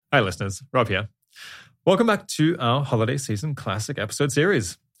Hi, listeners. Rob here. Welcome back to our holiday season classic episode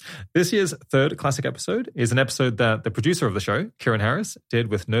series. This year's third classic episode is an episode that the producer of the show, Kieran Harris,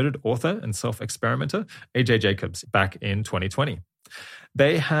 did with noted author and self-experimenter AJ Jacobs back in 2020.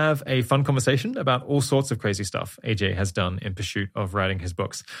 They have a fun conversation about all sorts of crazy stuff AJ has done in pursuit of writing his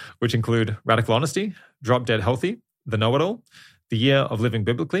books, which include Radical Honesty, Drop Dead Healthy, The Know-It-All, The Year of Living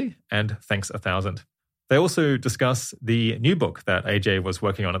Biblically, and Thanks 1,000. They also discuss the new book that AJ was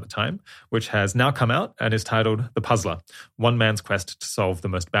working on at the time, which has now come out and is titled The Puzzler, One Man's Quest to Solve the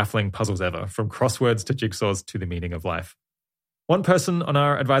Most Baffling Puzzles Ever, from crosswords to jigsaws to the meaning of life. One person on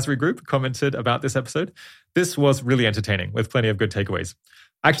our advisory group commented about this episode. This was really entertaining, with plenty of good takeaways.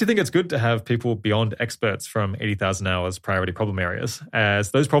 I actually think it's good to have people beyond experts from 80,000 Hours priority problem areas,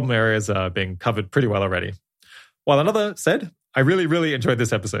 as those problem areas are being covered pretty well already. While another said, I really enjoyed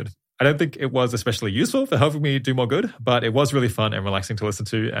this episode. I don't think it was especially useful for helping me do more good, but it was really fun and relaxing to listen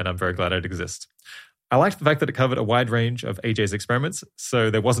to, and I'm very glad it exists. I liked the fact that it covered a wide range of AJ's experiments, so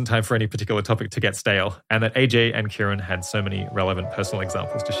there wasn't time for any particular topic to get stale, and that AJ and Kieran had so many relevant personal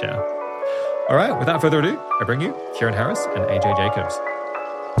examples to share. All right, without further ado, I bring you Kieran Harris and AJ Jacobs.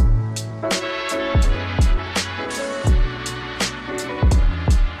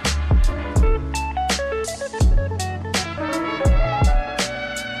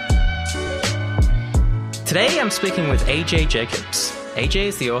 Today I'm speaking with AJ Jacobs. AJ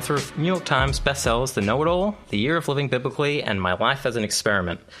is the author of New York Times bestsellers The Know-It-All, The Year of Living Biblically, and My Life as an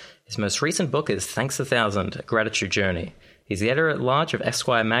Experiment. His most recent book is Thanks 1,000, A Gratitude Journey. He's the editor-at-large of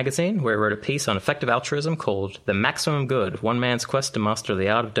Esquire magazine, where he wrote a piece on effective altruism called The Maximum Good, One Man's Quest to Master the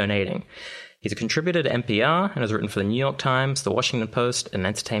Art of Donating. He's a contributor to NPR and has written for the New York Times, The Washington Post, and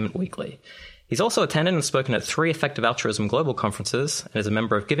Entertainment Weekly. He's also attended and spoken at 3 Effective Altruism Global Conferences and is a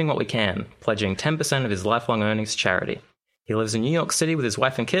member of Giving What We Can, pledging 10% of his lifelong earnings to charity. He lives in New York City with his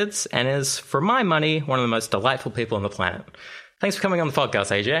wife and kids and is, for my money, one of the most delightful people on the planet. Thanks for coming on the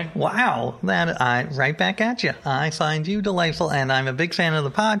podcast, AJ. Wow, right back at you. I find you delightful, and I'm a big fan of the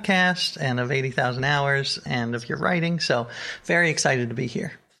podcast and of 80,000 Hours and of your writing, so very excited to be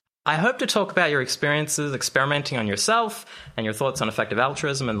here. I hope to talk about your experiences experimenting on yourself and your thoughts on effective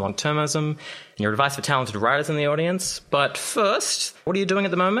altruism and long-termism and your advice for talented writers in the audience. But first, what are you doing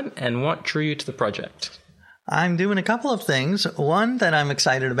at the moment and what drew you to the project? I'm doing a couple of things. One that I'm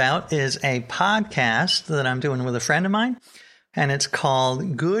excited about is a podcast that I'm doing with a friend of mine, and it's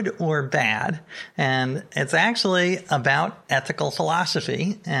called Good or Bad. And it's actually about ethical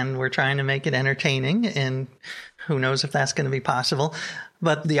philosophy, and we're trying to make it entertaining, and who knows if that's going to be possible.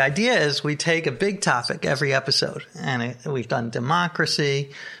 But the idea is we take a big topic every episode, and we've done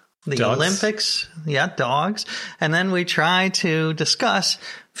democracy, the dogs. Olympics, dogs, and then we try to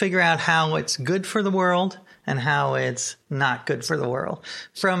figure out how it's good for the world and how it's not good for the world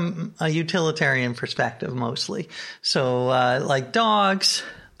from a utilitarian perspective mostly. So like dogs,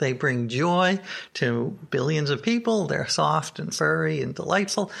 they bring joy to billions of people. They're soft and furry and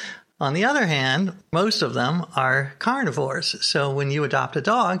delightful. On the other hand, most of them are carnivores. So when you adopt a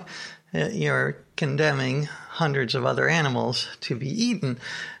dog, you're condemning hundreds of other animals to be eaten.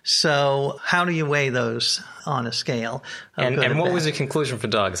 So how do you weigh those on a scale? And what was your conclusion for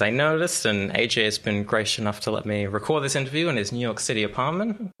dogs? I noticed, and AJ has been gracious enough to let me record this interview in his New York City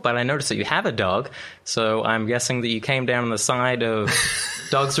apartment, but I noticed that you have a dog, so I'm guessing that you came down on the side of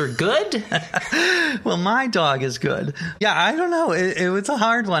dogs are good? Well, my dog is good. Yeah, I don't know. It was a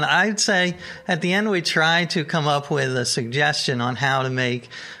hard one. I'd say at the end we tried to come up with a suggestion on how to make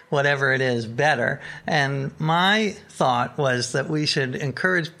whatever it is better. And my thought was that we should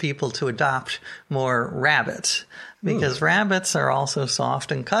encourage people to adopt more rabbits, because rabbits are also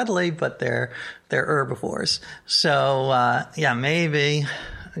soft and cuddly, but they're herbivores. So, maybe,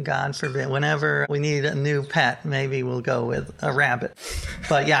 God forbid, whenever we need a new pet, maybe we'll go with a rabbit.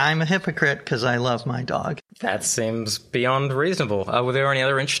 But yeah, I'm a hypocrite because I love my dog. That seems beyond reasonable. Were there any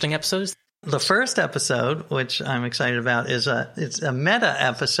other interesting episodes? The first episode, which I'm excited about, it's a meta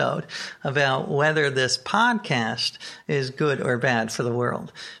episode about whether this podcast is good or bad for the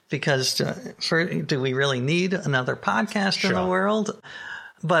world. Because do we really need another podcast in the world?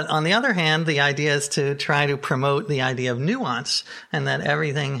 But on the other hand, the idea is to try to promote the idea of nuance, and that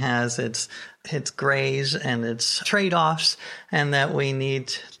everything has its grays and its trade-offs, and that we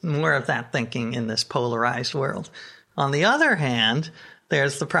need more of that thinking in this polarized world. On the other hand,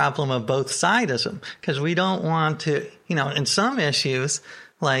 there's the problem of both sidism, because we don't want to, in some issues,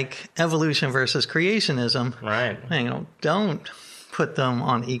 like evolution versus creationism, right? Don't put them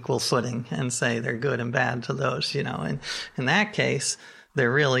on equal footing and say they're good and bad to those, in that case,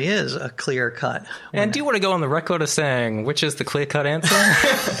 there really is a clear-cut. And do you want to go on the record as saying which is the clear-cut answer?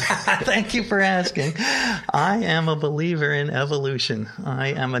 Thank you for asking. I am a believer in evolution.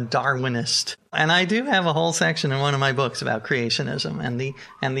 I am a Darwinist. And I do have a whole section in one of my books about creationism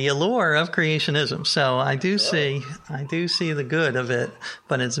and the allure of creationism. So I do see the good of it,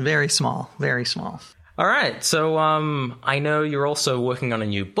 but it's very small, very small. All right. So I know you're also working on a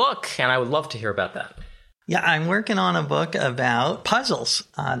new book, and I would love to hear about that. Yeah, I'm working on a book about puzzles,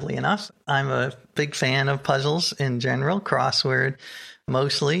 oddly enough. I'm a big fan of puzzles in general. Crossword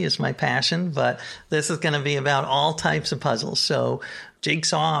mostly is my passion, but this is going to be about all types of puzzles. So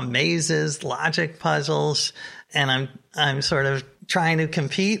jigsaw, mazes, logic puzzles, and I'm sort of trying to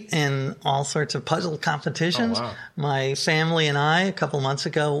compete in all sorts of puzzle competitions. Oh, wow. My family and I, a couple months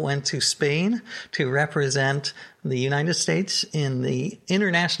ago, went to Spain to represent the United States in the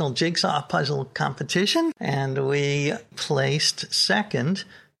International Jigsaw Puzzle Competition, and we placed second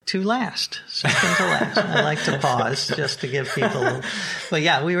to last. I like to pause just to give people... But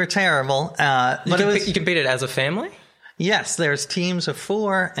yeah, we were terrible. You competed as a family? Yes, there's teams of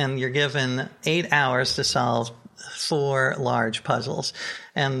 4, and you're given 8 hours to solve 4 large puzzles.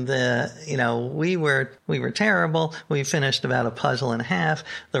 And we were terrible. We finished about a puzzle and a half.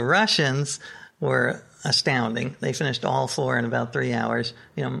 The Russians were astounding. They finished all 4 in about 3 hours.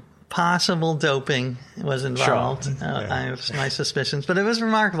 Possible doping was involved. Sure. I have my suspicions, but it was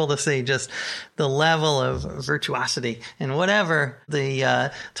remarkable to see just the level of virtuosity. And whatever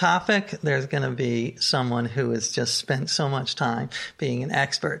the topic, there's going to be someone who has just spent so much time being an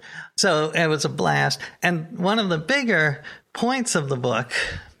expert. So it was a blast. And one of the bigger points of the book,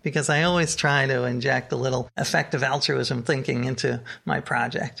 because I always try to inject a little effective altruism thinking into my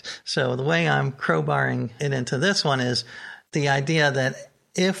project. So the way I'm crowbarring it into this one is the idea that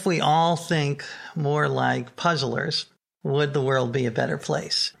if we all think more like puzzlers, would the world be a better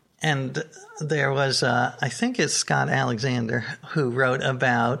place? And there was, I think it's Scott Alexander, who wrote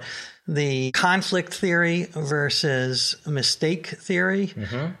about the conflict theory versus mistake theory.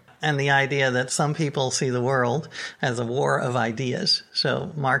 Mm-hmm. And the idea that some people see the world as a war of ideas.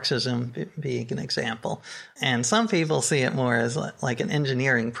 So Marxism being an example. And some people see it more as like an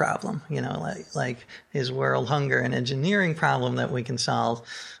engineering problem, like is world hunger an engineering problem that we can solve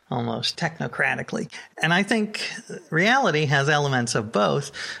almost technocratically? And I think reality has elements of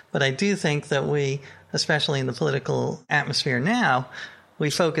both, but I do think that we, especially in the political atmosphere now, we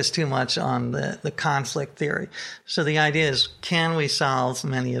focus too much on the conflict theory. So the idea is, can we solve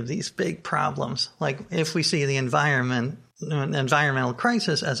many of these big problems? Like if we see the environmental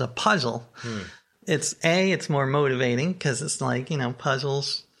crisis as a puzzle, it's more motivating because it's like,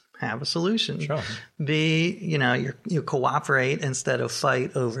 puzzles have a solution. Sure. B, you cooperate instead of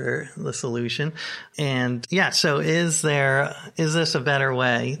fight over the solution. And so is this a better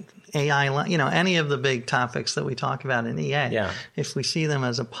way? AI, any of the big topics that we talk about in EA, if we see them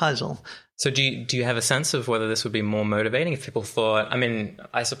as a puzzle. So do you have a sense of whether this would be more motivating if people thought,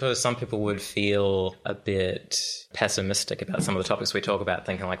 I suppose some people would feel a bit pessimistic about some of the topics we talk about,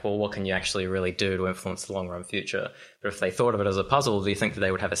 thinking like, well, what can you actually really do to influence the long run future? But if they thought of it as a puzzle, do you think that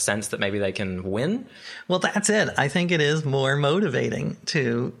they would have a sense that maybe they can win? Well, that's it. I think it is more motivating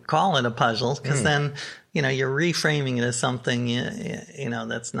to call it a puzzle because then, you're reframing it as something,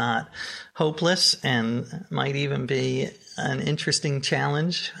 that's not hopeless and might even be an interesting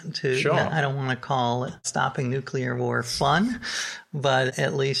challenge to, sure. I don't want to call it stopping nuclear war fun, but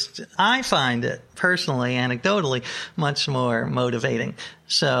at least I find it personally, anecdotally, much more motivating.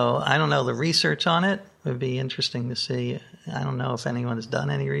 So I don't know the research on it. It would be interesting to see. I don't know if anyone has done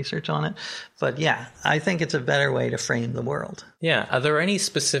any research on it, but I think it's a better way to frame the world. Yeah. Are there any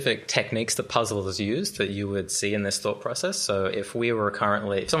specific techniques that puzzlers use that you would see in this thought process? So if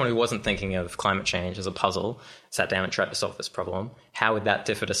someone who wasn't thinking of climate change as a puzzle sat down and tried to solve this problem, how would that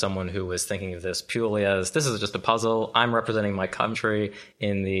differ to someone who was thinking of this purely as, this is just a puzzle, I'm representing my country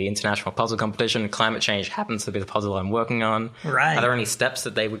in the international puzzle competition, climate change happens to be the puzzle I'm working on? Right. Are there any steps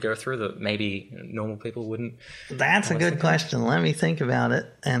that they would go through that maybe normal people wouldn't? That's a good question. Let me think about it.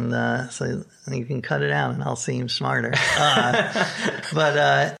 And so you can cut it out and I'll seem smarter.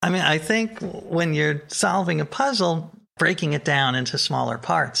 But I think when you're solving a puzzle, breaking it down into smaller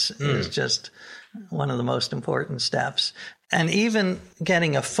parts is just one of the most important steps. And even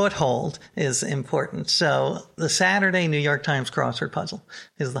getting a foothold is important. So the Saturday New York Times crossword puzzle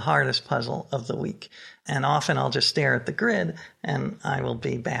is the hardest puzzle of the week. And often I'll just stare at the grid and I will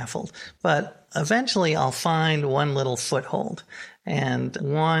be baffled. But eventually I'll find one little foothold. and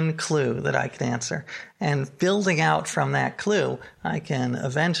one clue that I can answer. And building out from that clue, I can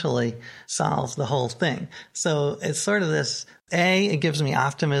eventually solve the whole thing. So it's sort of this, A, it gives me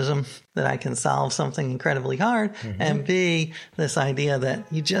optimism that I can solve something incredibly hard, and B, this idea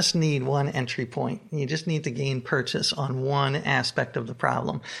that you just need one entry point. You just need to gain purchase on one aspect of the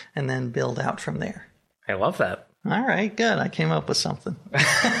problem and then build out from there. I love that. All right, good. I came up with something.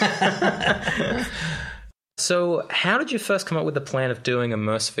 So how did you first come up with the plan of doing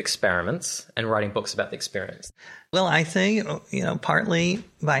immersive experiments and writing books about the experience? Well, I think, partly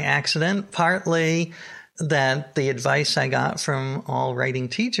by accident, partly that the advice I got from all writing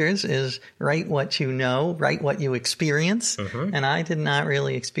teachers is write what you know, write what you experience. And I did not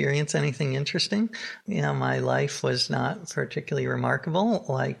really experience anything interesting. My life was not particularly remarkable.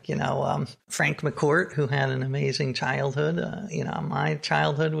 Like, Frank McCourt, who had an amazing childhood. My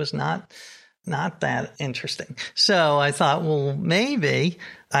childhood was not that interesting. So I thought, well, maybe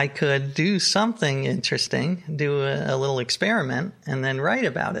I could do something interesting, do a little experiment, and then write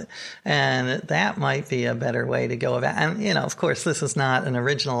about it. And that might be a better way to go about it. And, of course, this is not an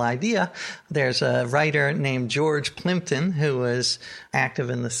original idea. There's a writer named George Plimpton who was active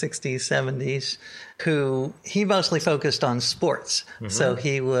in the 60s, 70s, he mostly focused on sports. So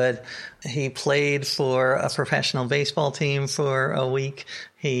he played for a professional baseball team for a week.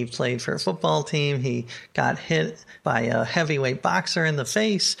 He played for a football team. He got hit by a heavyweight boxer in the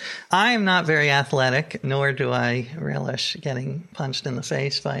face. I am not very athletic, nor do I relish getting punched in the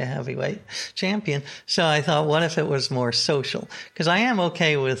face by a heavyweight champion. So I thought, what if it was more social? Because I am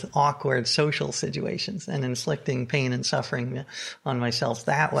okay with awkward social situations and inflicting pain and suffering on myself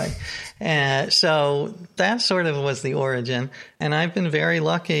that way. So that sort of was the origin. And I've been very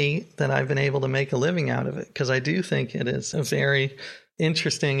lucky that I've been able to make a living out of it, because I do think it is a very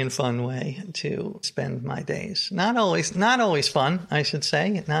interesting and fun way to spend my days. Not always fun, I should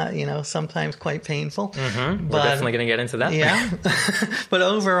say. Not, sometimes quite painful. We're definitely going to get into that. Yeah. But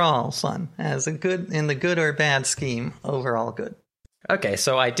overall fun. In the good or bad scheme, overall good. Okay,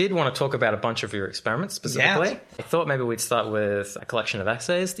 so I did want to talk about a bunch of your experiments specifically. Yeah. I thought maybe we'd start with a collection of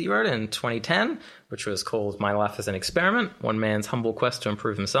essays that you wrote in 2010, which was called My Life as an Experiment, One Man's Humble Quest to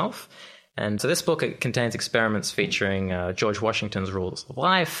Improve Himself. And so this book, it contains experiments featuring George Washington's rules of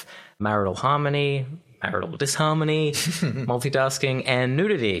life, marital harmony, marital disharmony, multitasking, and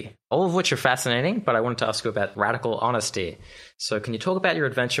nudity, all of which are fascinating, but I wanted to ask you about radical honesty. So can you talk about your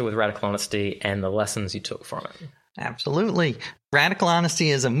adventure with radical honesty and the lessons you took from it? Absolutely. Radical honesty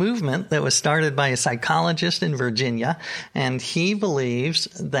is a movement that was started by a psychologist in Virginia, and he believes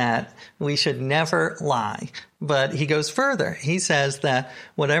that we should never lie. But he goes further. He says that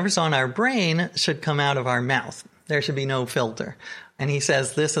whatever's on our brain should come out of our mouth. There should be no filter. And he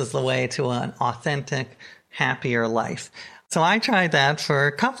says this is the way to an authentic, happier life. So I tried that for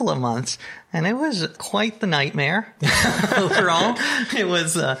a couple of months, and it was quite the nightmare overall. It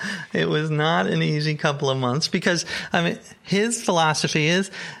was not an easy couple of months because, his philosophy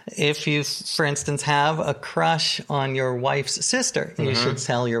is if you, for instance, have a crush on your wife's sister, you should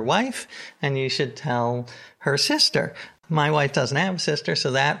tell your wife and you should tell her sister. My wife doesn't have a sister,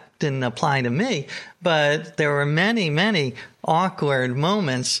 so that didn't apply to me. But there were many, many awkward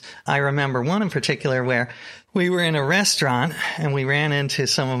moments. I remember one in particular where we were in a restaurant and we ran into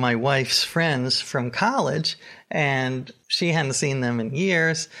some of my wife's friends from college, and she hadn't seen them in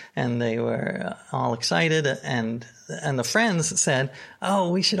years, and they were all excited, and the friends said,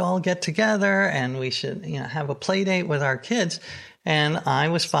 "Oh, we should all get together and we should, have a play date with our kids." And I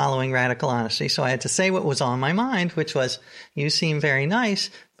was following radical honesty, so I had to say what was on my mind, which was, "You seem very nice,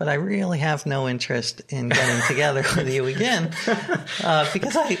 but I really have no interest in getting together with you again."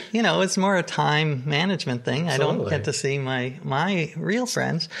 Because it's more a time management thing. Absolutely. I don't get to see my real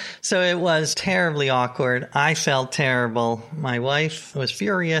friends. So it was terribly awkward. I felt terrible. My wife was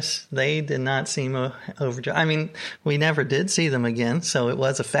furious. They did not seem overjoyed. We never did see them again, so it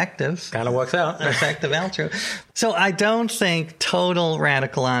was effective. Kind of works out. Effective outro. So I don't think total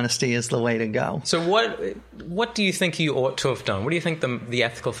radical honesty is the way to go. So what do you think you ought to have done? What do you think the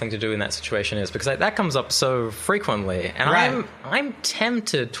ethical thing to do in that situation is? Because that comes up so frequently, and right. I'm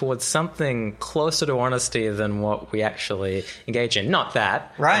tempted towards something closer to honesty than what we actually engage in. Not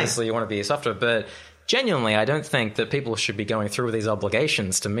that, right. Obviously you want to be softer, but genuinely, I don't think that people should be going through these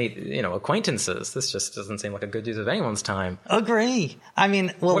obligations to meet, acquaintances. This just doesn't seem like a good use of anyone's time. Agree.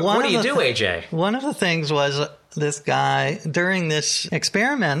 What do you do, AJ? One of the things was this guy, during this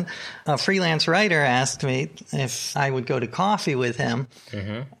experiment, a freelance writer asked me if I would go to coffee with him.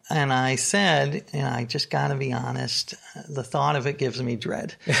 Mm-hmm. And I said, I just got to be honest, the thought of it gives me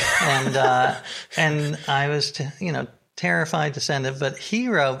dread. And I was, terrified to send it. But he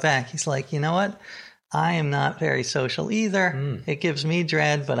wrote back, he's like, you know what? I am not very social either. It gives me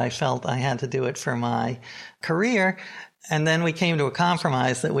dread, but I felt I had to do it for my career. And then we came to a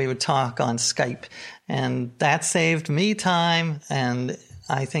compromise that we would talk on Skype. And that saved me time. And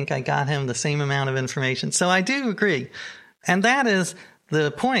I think I got him the same amount of information. So I do agree. And that is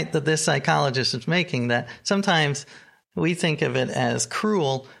the point that this psychologist is making, that sometimes we think of it as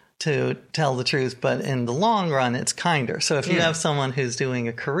cruel to tell the truth, but in the long run, it's kinder. So if you have someone who's doing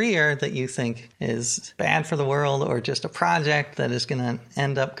a career that you think is bad for the world, or just a project that is going to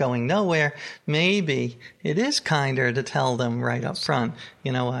end up going nowhere, maybe it is kinder to tell them right up front,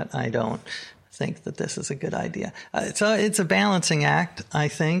 you know what, I don't think that this is a good idea. So it's a balancing act, I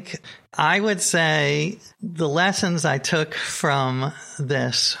think. I would say the lessons I took from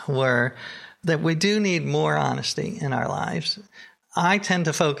this were that we do need more honesty in our lives. I tend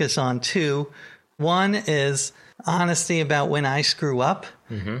to focus on two. One is honesty about when I screw up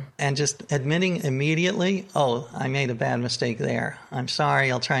and just admitting immediately, oh, I made a bad mistake there. I'm sorry.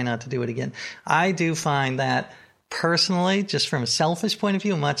 I'll try not to do it again. I do find that personally, just from a selfish point of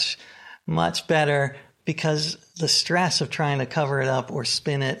view, much better, because the stress of trying to cover it up or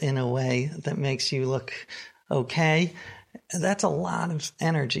spin it in a way that makes you look okay, that's a lot of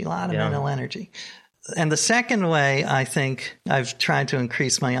energy, a lot of mental energy. And the second way I think I've tried to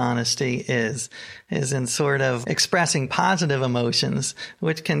increase my honesty is in sort of expressing positive emotions,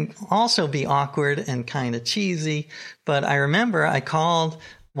 which can also be awkward and kind of cheesy. But I remember I called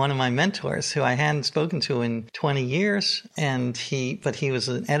one of my mentors who I hadn't spoken to in 20 years, but he was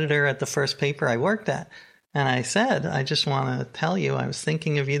an editor at the first paper I worked at. And I said, I just want to tell you, I was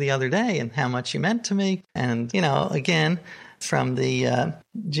thinking of you the other day and how much you meant to me. And, again, from the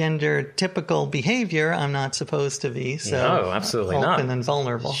gender typical behavior, I'm not supposed to be so absolutely open not. And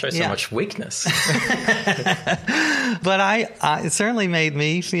vulnerable. Shows so much weakness. But it certainly made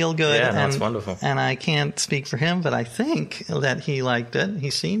me feel good. Yeah, that's wonderful. And I can't speak for him, but I think that he liked it. He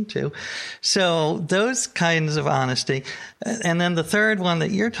seemed to. So those kinds of honesty. And then the third one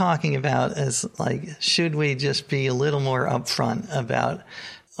that you're talking about is like, should we just be a little more upfront about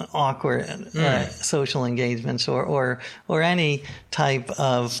awkward social engagements or any type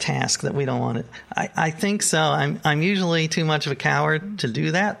of task that we don't want to. I think so. I'm usually too much of a coward to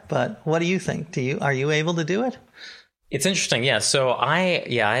do that, but what do you think? Are you able to do it? It's interesting. Yeah. So I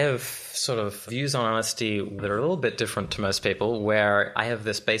have sort of views on honesty that are a little bit different to most people, where I have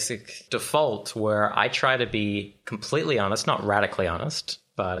this basic default where I try to be completely honest, not radically honest,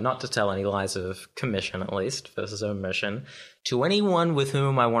 but not to tell any lies of commission, at least, versus omission, to anyone with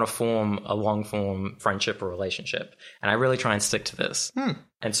whom I want to form a long-form friendship or relationship. And I really try and stick to this.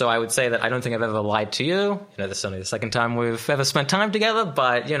 And so I would say that I don't think I've ever lied to you. This is only the second time we've ever spent time together,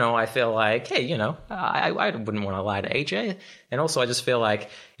 but, I feel like, hey, I wouldn't want to lie to AJ. And also I just feel like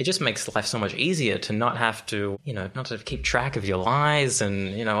it just makes life so much easier to not have to, not to keep track of your lies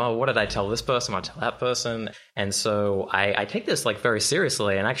and, oh, what did I tell this person? What did I tell that person? And so I take this like very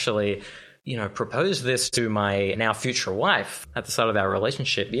seriously, and actually, proposed this to my now future wife at the start of our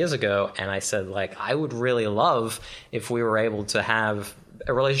relationship years ago. And I said, like, I would really love if we were able to have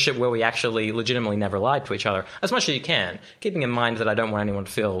a relationship where we actually legitimately never lied to each other as much as you can, keeping in mind that I don't want anyone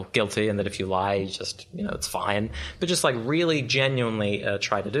to feel guilty and that if you lie, just, it's fine. But just like really genuinely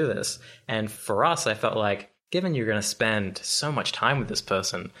try to do this. And for us, I felt like, given you're going to spend so much time with this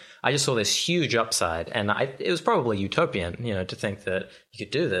person, I just saw this huge upside. And it was probably utopian, to think that you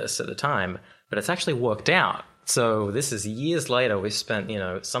could do this at the time, but it's actually worked out. So this is years later. We've spent,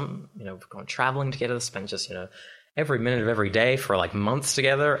 we've gone traveling together, spent just, every minute of every day for like months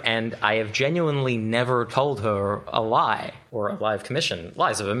together. And I have genuinely never told her a lie or a lie of commission,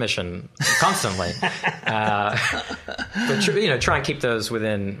 lies of omission constantly. But, try and keep those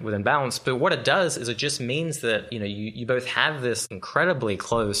within balance. But what it does is it just means that, you both have this incredibly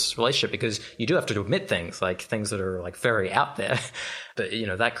close relationship, because you do have to admit things that are like very out there. But,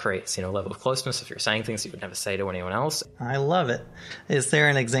 that creates, a level of closeness if you're saying things that you would never say to anyone else. I love it. Is there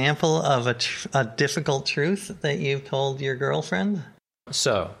an example of a difficult truth that you've told your girlfriend?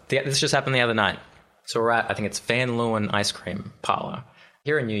 So this just happened the other night. So we're at, I think it's Van Leeuwen Ice Cream Parlor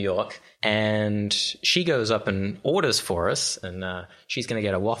here in New York. And she goes up and orders for us. And she's going to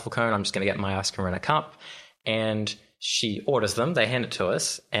get a waffle cone. I'm just going to get my ice cream in a cup. And she orders them. They hand it to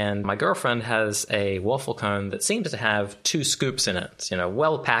us. And my girlfriend has a waffle cone that seems to have 2 scoops in it. It's,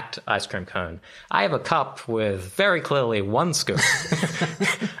 well-packed ice cream cone. I have a cup with very clearly 1 scoop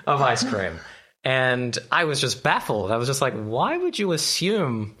of ice cream. And I was just baffled. I was just like, why would you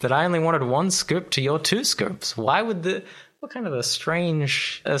assume that I only wanted 1 scoop to your 2 scoops? Why would what kind of a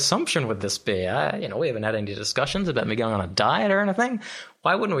strange assumption would this be? We haven't had any discussions about me going on a diet or anything.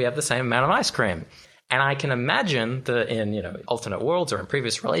 Why wouldn't we have the same amount of ice cream? And I can imagine that in, alternate worlds or in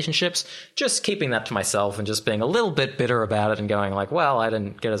previous relationships, just keeping that to myself and just being a little bit bitter about it and going like, well, I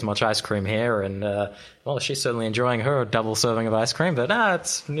didn't get as much ice cream here. And, she's certainly enjoying her double serving of ice cream, but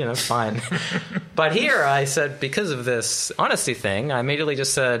it's, fine. But here I said, because of this honesty thing, I immediately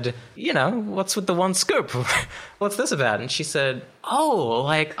just said, what's with the one scoop? What's this about? And she said,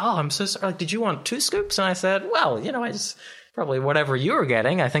 I'm so sorry. Did you want 2 scoops? And I said, well, I just... probably whatever you were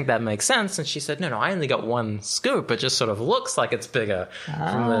getting. I think that makes sense. And she said, no, I only got 1 scoop. It just sort of looks like it's bigger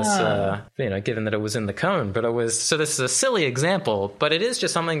from this, given that it was in the cone. But so this is a silly example, but it is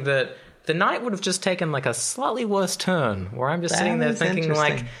just something that the night would have just taken like a slightly worse turn, where I'm just sitting there thinking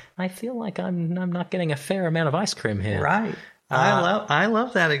like, I feel like I'm not getting a fair amount of ice cream here. Right. I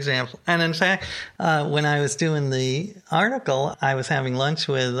love that example. And in fact, when I was doing the article, I was having lunch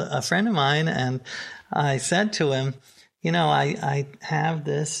with a friend of mine, and I said to him, I have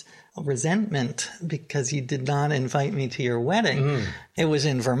this resentment because you did not invite me to your wedding. It was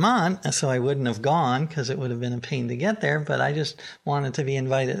in Vermont, so I wouldn't have gone because it would have been a pain to get there, but I just wanted to be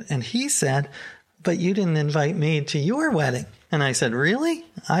invited. And he said, but you didn't invite me to your wedding. And I said, really?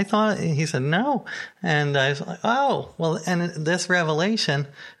 He said, no. And I was like, oh, well, and this revelation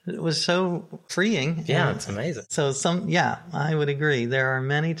was so freeing. Yeah, it's amazing. So I would agree. There are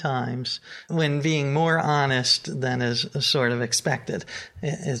many times when being more honest than is sort of expected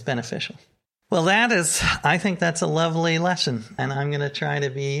is beneficial. Well, I think that's a lovely lesson. And I'm going to try to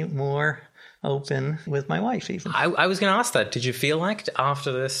be more open with my wife even. I was going to ask that. Did you feel like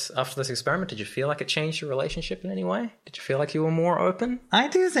after this experiment, did you feel like it changed your relationship in any way? Did you feel like you were more open? I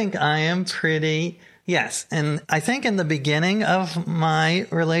do think I am yes. And I think in the beginning of my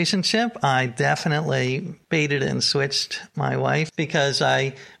relationship, I definitely baited and switched my wife because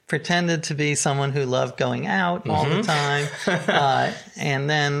I pretended to be someone who loved going out all the time. And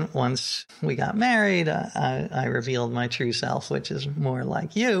then once we got married, I revealed my true self, which is more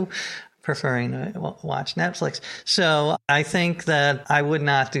like you, preferring to watch Netflix. So I think that I would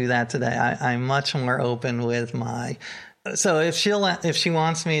not do that today. I'm much more open with so if she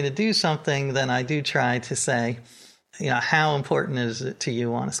wants me to do something, then I do try to say, how important is it to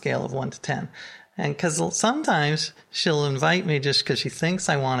you on a scale of 1 to 10? And because sometimes she'll invite me just because she thinks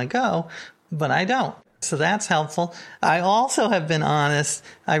I want to go, but I don't. So that's helpful. I also have been honest.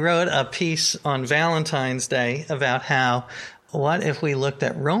 I wrote a piece on Valentine's Day about what if we looked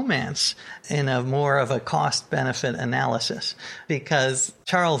at romance in a more of a cost-benefit analysis? Because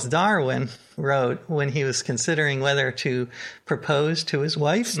Charles Darwin wrote, when he was considering whether to propose to his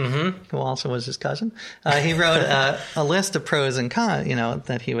wife, who also was his cousin, he wrote a list of pros and cons,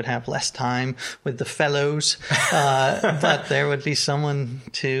 that he would have less time with the fellows, but there would be someone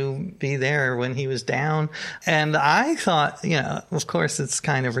to be there when he was down. And I thought, of course, it's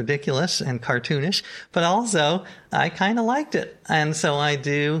kind of ridiculous and cartoonish, but also I kind of liked it. And so I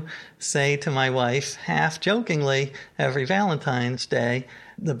do say to my wife, half jokingly, every Valentine's Day,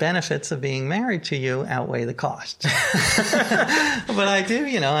 the benefits of being married to you outweigh the costs. But I do,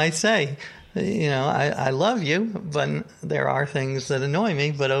 I say, I love you, but there are things that annoy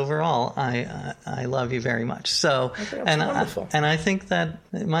me. But overall, I love you very much. So, and I think that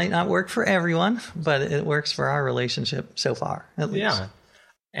it might not work for everyone, but it works for our relationship so far, at least. Yeah.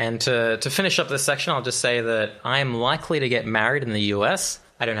 And to finish up this section, I'll just say that I am likely to get married in the US.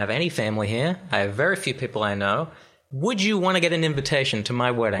 I don't have any family here. I have very few people I know. Would you want to get an invitation to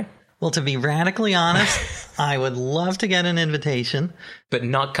my wedding? Well, to be radically honest, I would love to get an invitation. But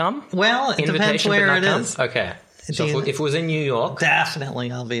not come? Well, it depends where it is. Okay. So if it was in New York...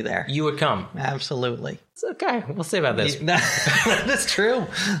 Definitely I'll be there. You would come? Absolutely. It's okay. We'll see about this. That is true.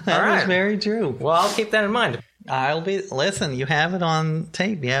 That is very true. Well, I'll keep that in mind. Listen, you have it on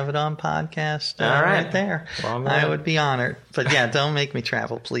tape. You have it on podcast right there. Well, I would be honored. But yeah, don't make me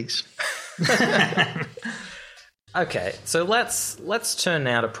travel, please. Okay, so let's turn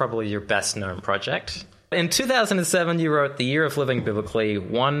now to probably your best-known project. In 2007, you wrote The Year of Living Biblically,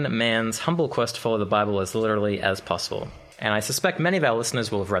 One Man's Humble Quest to Follow the Bible as Literally as Possible. And I suspect many of our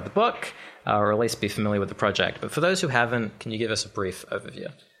listeners will have read the book, or at least be familiar with the project. But for those who haven't, can you give us a brief overview?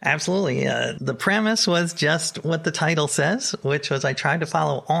 Absolutely. The premise was just what the title says, which was I tried to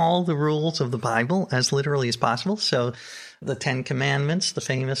follow all the rules of the Bible as literally as possible. So the 10 Commandments, the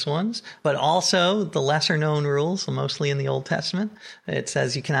famous ones, but also the lesser known rules, mostly in the Old Testament. It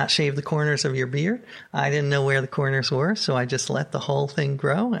says you cannot shave the corners of your beard. I didn't know where the corners were, so I just let the whole thing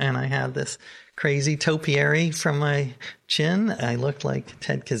grow, and I had this crazy topiary from my chin. I looked like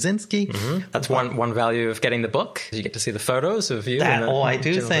Ted Kaczynski. Mm-hmm. That's one value of getting the book. You get to see the photos of you. I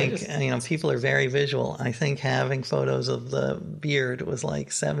do think, people are very visual. I think having photos of the beard was like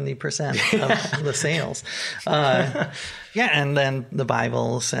 70% of the sales. And then the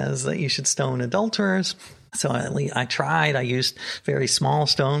Bible says that you should stone adulterers. So I tried. I used very small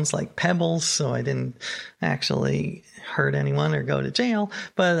stones like pebbles, so I didn't actually hurt anyone or go to jail.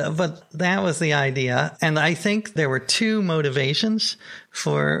 But that was the idea. And I think there were two motivations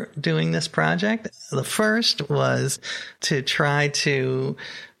for doing this project. The first was to try to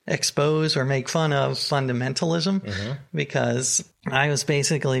expose or make fun of fundamentalism, because I was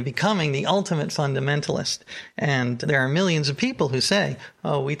basically becoming the ultimate fundamentalist. And there are millions of people who say,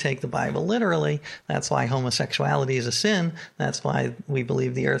 oh, we take the Bible literally. That's why homosexuality is a sin. That's why we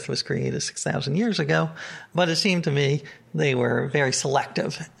believe the earth was created 6,000 years ago. But it seemed to me they were very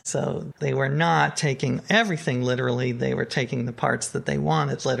selective. So they were not taking everything literally. They were taking the parts that they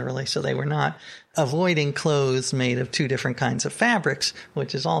wanted literally. So they were not avoiding clothes made of two different kinds of fabrics,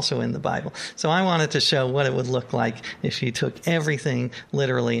 which is also in the Bible. So I wanted to show what it would look like if you took everything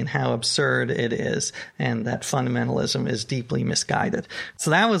literally and how absurd it is, and that fundamentalism is deeply misguided.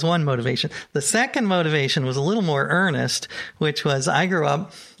 So that was one motivation. The second motivation was a little more earnest, which was I grew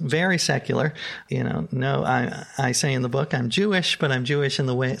up very secular. I say in the book I'm Jewish, but I'm Jewish in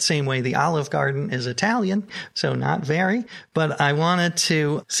the same way the Olive Garden is Italian, so not very. But I wanted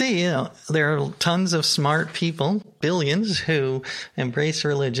to see, there are tons of smart people, billions, who embrace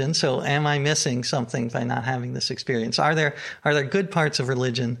religion. So am I missing something by not having this experience? Are there good parts of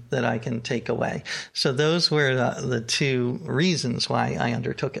religion that I can take away? So those were the two reasons why I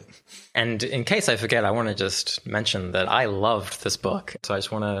undertook it. And in case I forget, I want to just mention that I loved this book. So I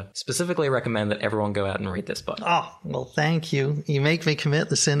just want to specifically recommend that everyone go out and read this book. Oh, well, thank you. You make me commit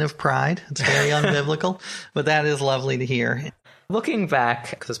the sin of pride. It's very unbiblical, but that is lovely to hear. Looking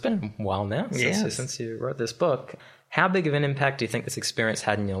back, because it's been a while now since you wrote this book, how big of an impact do you think this experience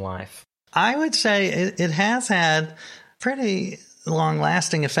had in your life? I would say it has had pretty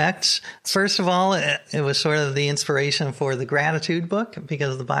long-lasting effects. First of all, it was sort of the inspiration for the gratitude book,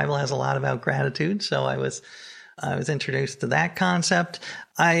 because the Bible has a lot about gratitude. So I was introduced to that concept.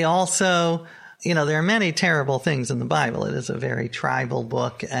 I also, there are many terrible things in the Bible. It is a very tribal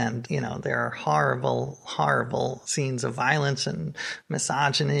book, and, there are horrible, horrible scenes of violence and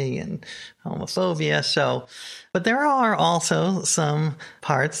misogyny and homophobia. But there are also some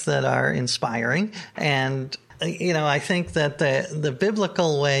parts that are inspiring. And, I think that the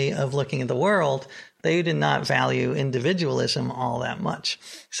biblical way of looking at the world, they did not value individualism all that much.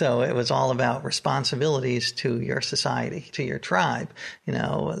 So it was all about responsibilities to your society, to your tribe.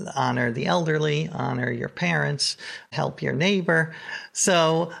 Honor the elderly, honor your parents, help your neighbor.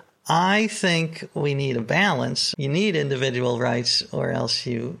 So I think we need a balance. You need individual rights, or else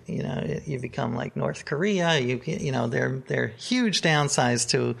you become like North Korea. There are huge downsides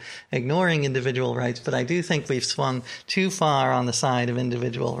to ignoring individual rights, but I do think we've swung too far on the side of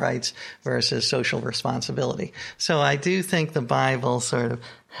individual rights versus social responsibility. So I do think the Bible sort of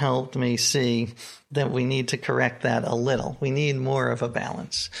helped me see that we need to correct that a little. We need more of a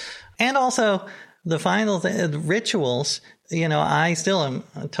balance. And also the final thing, rituals. I still am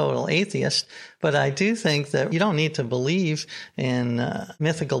a total atheist, but I do think that you don't need to believe in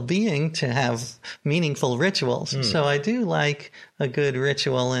mythical being to have meaningful rituals. So I do like a good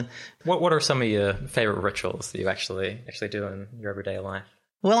ritual. And what are some of your favorite rituals that you actually do in your everyday life?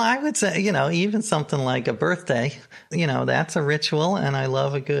 Well, I would say, even something like a birthday, that's a ritual, and I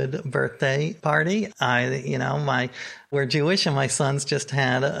love a good birthday party. We're Jewish, and my sons just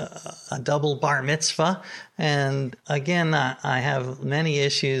had a double bar mitzvah. And again, I have many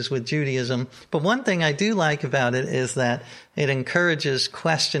issues with Judaism, but one thing I do like about it is that it encourages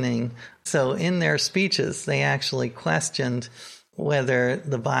questioning. So in their speeches, they actually questioned whether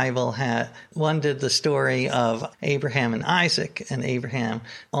the Bible one did the story of Abraham and Isaac, and Abraham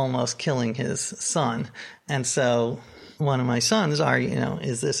almost killing his son. And so one of my sons argued,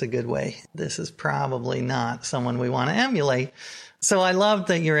 is this a good way? This is probably not someone we want to emulate. So I love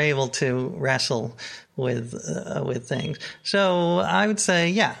that you're able to wrestle with things. So I would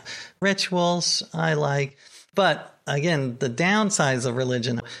say, rituals I like. But again, the downsides of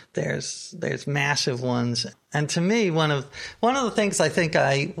religion, there's massive ones. And to me, one of the things I think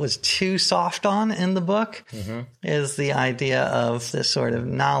I was too soft on in the book is the idea of this sort of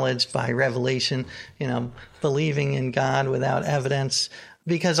knowledge by revelation, believing in God without evidence.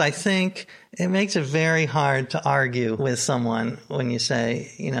 Because I think it makes it very hard to argue with someone when you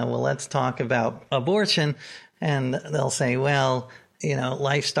say, well, let's talk about abortion. And they'll say, well,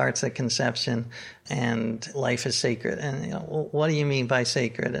 life starts at conception and life is sacred. And, well, what do you mean by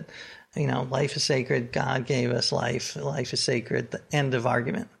sacred? And, life is sacred. God gave us life. Life is sacred. The end of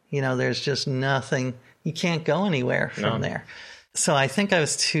argument. There's just nothing. You can't go anywhere from there. So I think I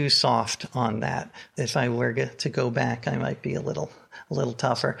was too soft on that. If I were to go back, I might be a little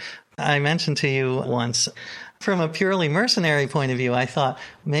tougher. I mentioned to you once, from a purely mercenary point of view, I thought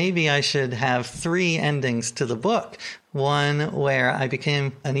maybe I should have 3 endings to the book. One where I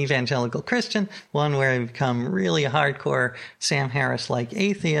became an evangelical Christian, one where I become really a hardcore Sam Harris-like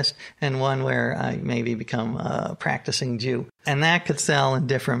atheist, and one where I maybe become a practicing Jew. And that could sell in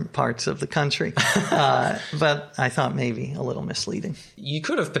different parts of the country. But I thought maybe a little misleading. You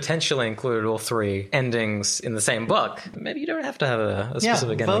could have potentially included all 3 endings in the same book. Maybe you don't have to have a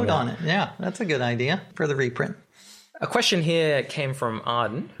specific ending. Vote on it. Yeah, that's a good idea for the reprint. A question here came from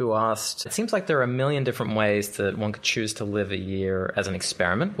Arden, who asked, it seems like there are a million different ways that one could choose to live a year as an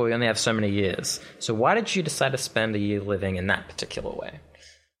experiment, but we only have so many years. So why did you decide to spend a year living in that particular way?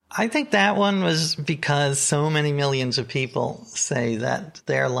 I think that one was because so many millions of people say that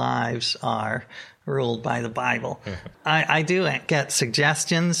their lives are ruled by the Bible. I do get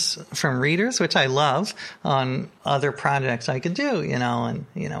suggestions from readers, which I love, on other projects I could do, and,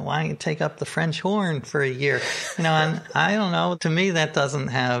 why don't you take up the French horn for a year? And I don't know, to me that doesn't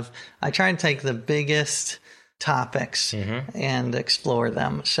have, I try to take the biggest topics and explore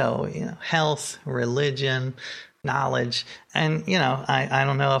them. So, health, religion, knowledge, and, I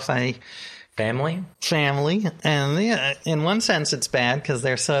don't know if I... Family. And in one sense it's bad because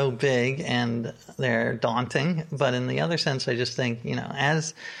they're so big and they're daunting. But in the other sense, I just think,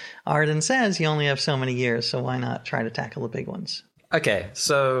 as Arden says, you only have so many years. So why not try to tackle the big ones? Okay,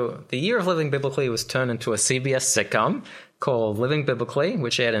 so The Year of Living Biblically was turned into a CBS sitcom called Living Biblically,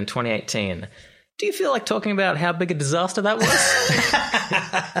 which aired in 2018. Do you feel like talking about how big a disaster that was?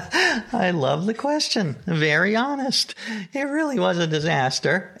 I love the question. Very honest. It really was a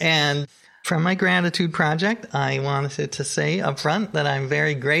disaster. And from my gratitude project, I wanted to say up front that I'm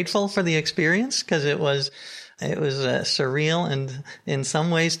very grateful for the experience because it was a surreal and in some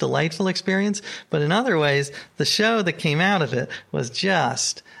ways delightful experience. But in other ways, the show that came out of it was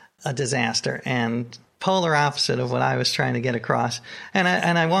just a disaster and polar opposite of what I was trying to get across. And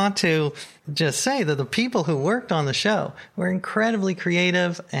I want to just say that the people who worked on the show were incredibly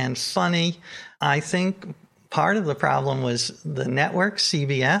creative and funny. I think part of the problem was the network,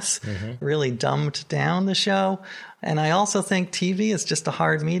 CBS, really dumbed down the show. And I also think TV is just a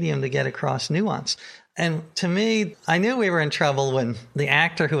hard medium to get across nuance. And to me, I knew we were in trouble when the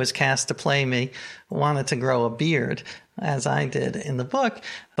actor who was cast to play me wanted to grow a beard, as I did in the book.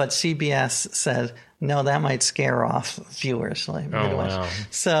 But CBS said, no, that might scare off viewers. Wow.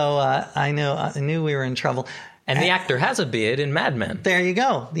 So I knew we were in trouble. And the actor has a beard in Mad Men. There you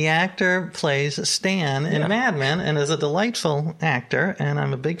go. The actor plays Stan in Mad Men and is a delightful actor, and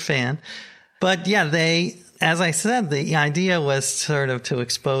I'm a big fan. But yeah, as I said, the idea was sort of to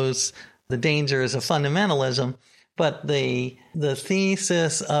expose the dangers of fundamentalism. But the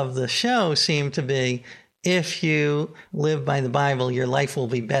thesis of the show seemed to be, if you live by the Bible, your life will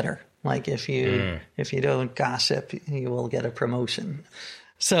be better. Like if you don't gossip, you will get a promotion.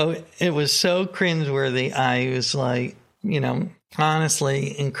 So it was so cringeworthy. I was like,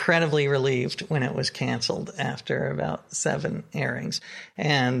 honestly, incredibly relieved when it was canceled after about 7 airings.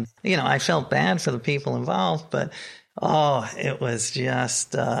 And, I felt bad for the people involved, but, it was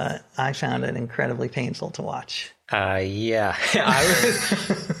just, I found it incredibly painful to watch. Yeah.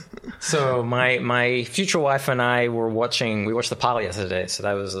 So my future wife and I we watched the pilot yesterday. So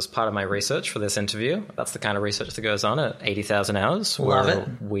that was as part of my research for this interview. That's the kind of research that goes on at 80,000 Hours. Love where it.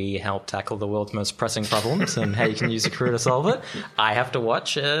 We help tackle the world's most pressing problems and how you can use a career to solve it. I have to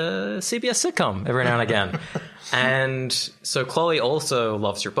watch a CBS sitcom every now and again. And so Chloe also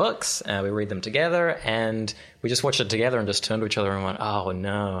loves your books. We read them together, and we just watched it together and just turned to each other and went, oh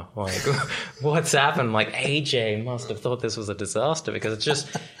no, like what's happened? Like AJ must have thought this was a disaster, because it's just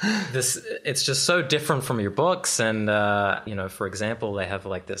this, it's just so different from your books. And, for example, they have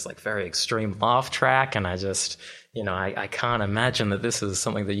like this like very extreme laugh track. And I just, I can't imagine that this is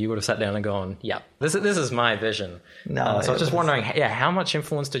something that you would have sat down and gone, yeah, this is my vision. No. So I was just wondering, how much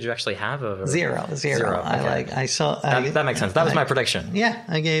influence did you actually have over Zero. Okay. That makes sense. That was my prediction. Yeah,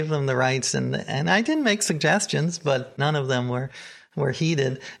 I gave them the rights and I didn't make suggestions, but none of them were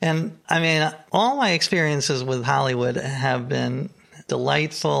heeded. And I mean, all my experiences with Hollywood have been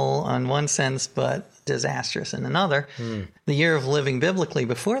delightful on one sense, but disastrous in another. The Year of Living Biblically,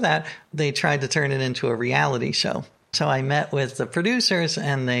 before that, they tried to turn it into a reality show. So I met with the producers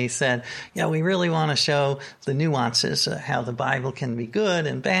and they said, yeah, we really want to show the nuances, how the Bible can be good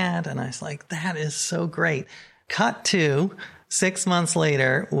and bad. And I was like, that is so great. Cut to 6 months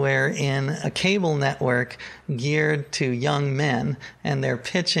later, we're in a cable network geared to young men, and they're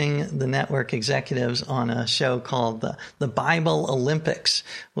pitching the network executives on a show called the Bible Olympics,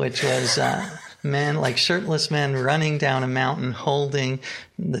 which was men, like shirtless men running down a mountain holding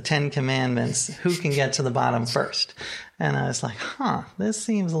the 10 Commandments. Who can get to the bottom first? And I was like, this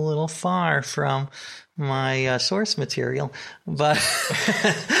seems a little far from my source material. But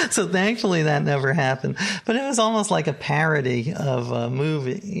so thankfully that never happened. But it was almost like a parody of a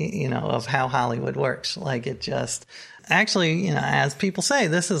movie, of how Hollywood works. Like it just actually, as people say,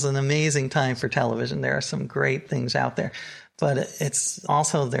 this is an amazing time for television. There are some great things out there. But it's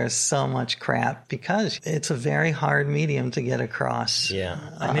also, there's so much crap because it's a very hard medium to get across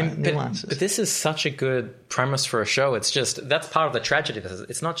nuances. But this is such a good premise for a show. It's just, that's part of the tragedy.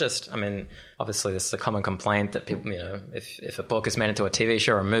 It's not just, obviously this is a common complaint that people, if a book is made into a TV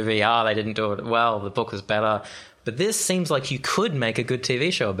show or a movie, they didn't do it well, the book was better. But this seems like you could make a good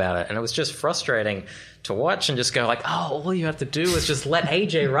TV show about it. And it was just frustrating to watch and just go like, all you have to do is just let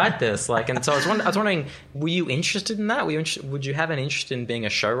AJ write this. And so I was wondering, were you interested in that? Would you have an interest in being a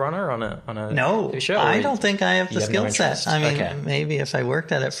showrunner on a TV show? No, I don't think I have the skill set. Maybe if I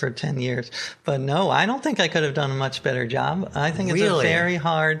worked at it for 10 years. But no, I don't think I could have done a much better job. I think it's a very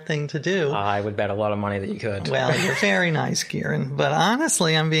hard thing to do. I would bet a lot of money that you could. Well, you're very nice, Kieran. But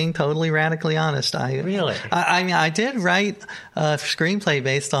honestly, I'm being totally radically honest. I did write a screenplay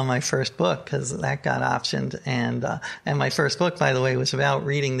based on my first book because that got optioned, and my first book, by the way, was about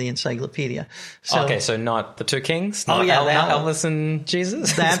reading the encyclopedia. So not The Two Kings? Elvis and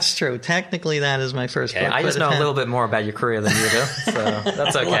Jesus? That's true. Technically, that is my first book. I just know a little bit more about your career than you do, so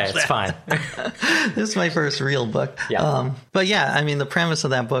that's okay. It's fine. This is my first real book. Yeah. But yeah, the premise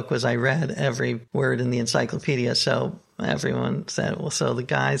of that book was I read every word in the encyclopedia, so everyone said, well, so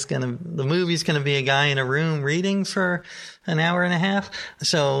the movie's going to be a guy in a room reading for an hour and a half.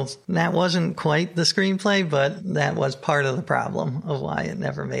 So that wasn't quite the screenplay, but that was part of the problem of why it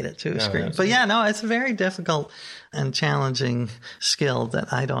never made it to a screen. But it's a very difficult and challenging skill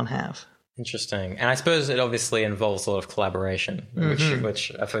that I don't have. Interesting. And I suppose it obviously involves a lot of collaboration,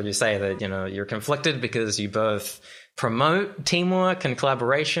 which I've heard you say that, you're conflicted because you both promote teamwork and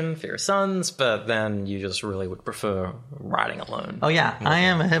collaboration for your sons, but then you just really would prefer writing alone. Oh, yeah. I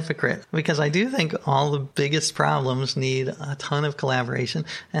am a hypocrite because I do think all the biggest problems need a ton of collaboration,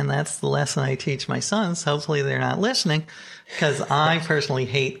 and that's the lesson I teach my sons. Hopefully they're not listening because I personally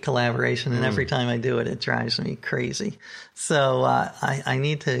hate collaboration, and every time I do it, it drives me crazy. So I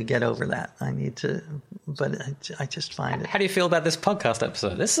need to get over that. But I just find it. How do you feel about this podcast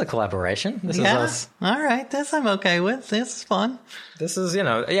episode? This is a collaboration. This is us. All right. This I'm okay with. This is fun. This is,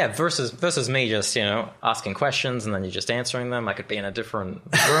 versus me just, asking questions and then you just answering them. I could be in a different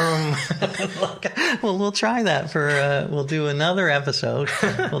room. Well, we'll try that we'll do another episode.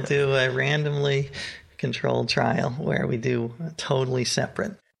 We'll do a randomly controlled trial where we do totally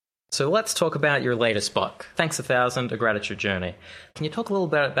separate. So let's talk about your latest book, Thanks 1,000, A Gratitude Journey. Can you talk a little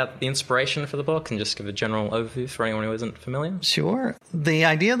bit about the inspiration for the book and just give a general overview for anyone who isn't familiar? Sure. The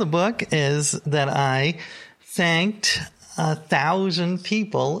idea of the book is that I thanked 1,000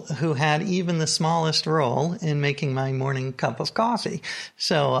 people who had even the smallest role in making my morning cup of coffee.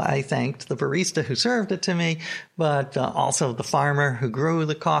 So I thanked the barista who served it to me, but also the farmer who grew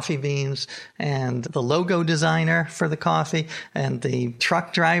the coffee beans, and the logo designer for the coffee, and the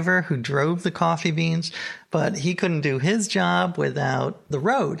truck driver who drove the coffee beans. But he couldn't do his job without the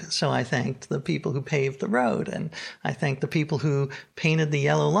road. So I thanked the people who paved the road, and I thanked the people who painted the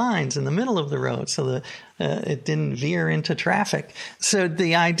yellow lines in the middle of the road so that it didn't veer into traffic. So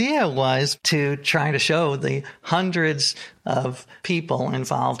the idea was to try to show the hundreds of people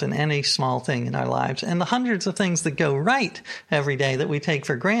involved in any small thing in our lives, and the hundreds of things that go right every day that we take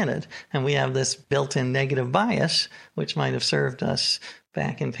for granted. And we have this built-in negative bias, which might have served us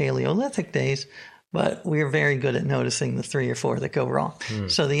back in Paleolithic days. but we're very good at noticing the 3 or 4 that go wrong.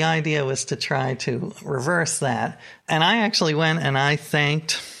 So the idea was to try to reverse that. And I actually went and I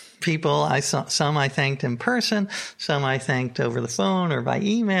thanked people. Some I thanked in person, some I thanked over the phone or by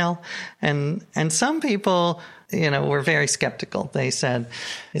email. And some people, were very skeptical. They said,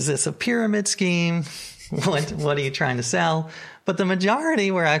 is this a pyramid scheme? What are you trying to sell? But the majority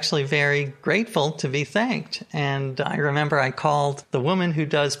were actually very grateful to be thanked. And I remember I called the woman who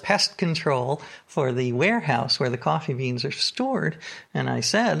does pest control for the warehouse where the coffee beans are stored. And I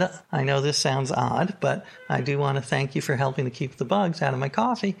said, I know this sounds odd, but I do want to thank you for helping to keep the bugs out of my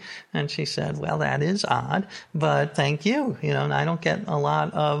coffee. And she said, well, that is odd, but thank you. And I don't get a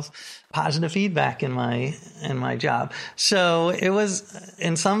lot of positive feedback in my job. So it was,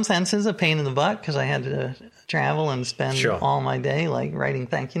 in some senses, a pain in the butt because I had to travel and spend all my day like writing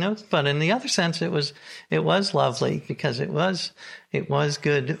thank you notes. But in the other sense, it was lovely because it was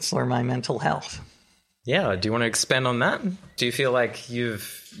good for my mental health. Yeah. Do you want to expand on that? Do you feel like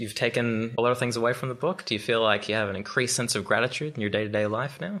you've taken a lot of things away from the book? Do you feel like you have an increased sense of gratitude in your day-to-day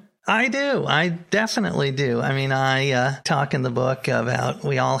life now? I do. I definitely do. I mean, I talk in the book about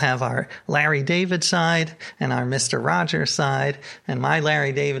we all have our Larry David side and our Mr. Rogers side. And my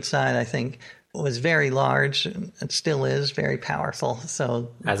Larry David side, I think, was very large. It still is very powerful.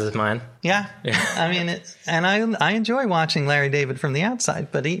 So, as is mine. Yeah. I mean, I enjoy watching Larry David from the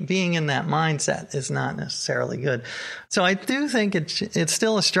outside, but being in that mindset is not necessarily good. So I do think it's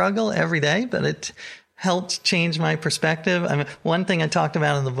still a struggle every day, but it helped change my perspective. I mean, one thing I talked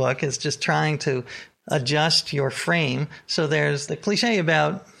about in the book is just trying to adjust your frame. So there's the cliche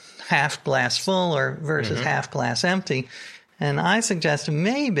about half glass full or versus half glass empty. And I suggest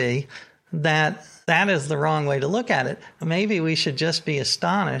maybe that is the wrong way to look at it. Maybe we should just be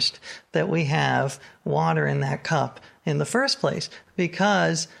astonished that we have water in that cup in the first place,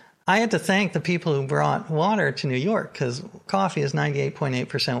 because I had to thank the people who brought water to New York because coffee is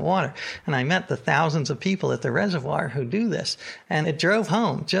 98.8% water. And I met the thousands of people at the reservoir who do this. And it drove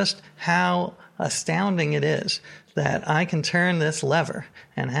home just how astounding it is that I can turn this lever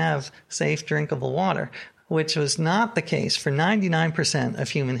and have safe, drinkable water, which was not the case for 99% of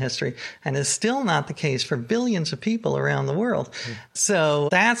human history and is still not the case for billions of people around the world. So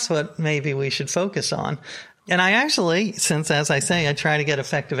that's what maybe we should focus on. And I actually, since, as I say, I try to get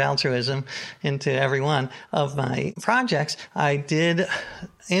effective altruism into every one of my projects, I did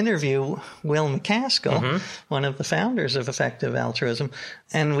interview Will McCaskill, one of the founders of Effective Altruism,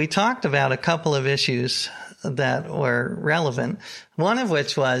 and we talked about a couple of issues that were relevant, one of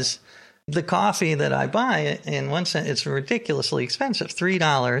which was the coffee that I buy. In one sense, it's ridiculously expensive,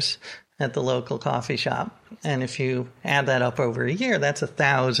 $3 at the local coffee shop. And if you add that up over a year, that's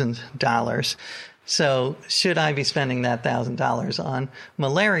 $1,000. So should I be spending that $1,000 on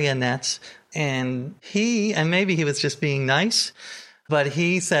malaria nets? And maybe he was just being nice, but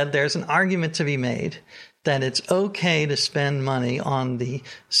he said there's an argument to be made that it's okay to spend money on the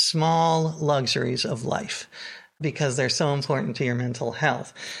small luxuries of life because they're so important to your mental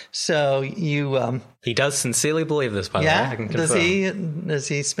health. So he does sincerely believe this, by the way. I can confirm. Does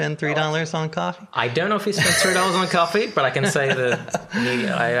he spend $3 on coffee? I don't know if he spends $3 on coffee, but I can say that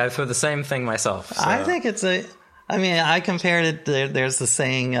I've heard the same thing myself. So. I think I compared it, there's the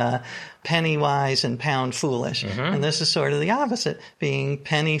saying, penny wise and pound foolish. And this is sort of the opposite, being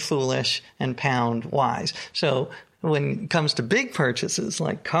penny foolish and pound wise. So when it comes to big purchases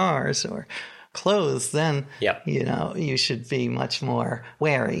like cars or clothes, then, you should be much more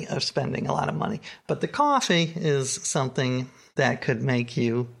wary of spending a lot of money. But the coffee is something that could make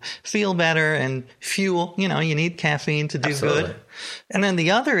you feel better and fuel. You need caffeine to do good. And then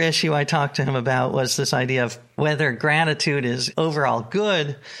the other issue I talked to him about was this idea of whether gratitude is overall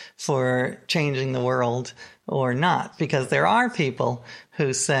good for changing the world or not. Because there are people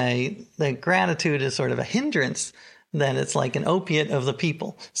who say that gratitude is sort of a hindrance, that it's like an opiate of the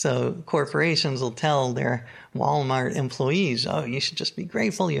people. So corporations will tell their Walmart employees, oh, you should just be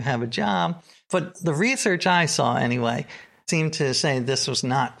grateful you have a job. But the research I saw anyway seemed to say this was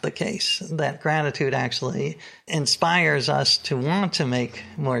not the case, that gratitude actually inspires us to want to make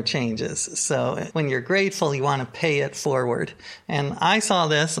more changes. So when you're grateful, you want to pay it forward. And I saw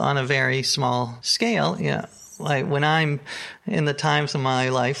this on a very small scale. Like when I'm in the times of my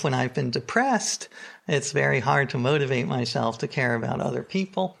life when I've been depressed, it's very hard to motivate myself to care about other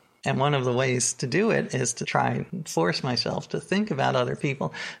people. And one of the ways to do it is to try and force myself to think about other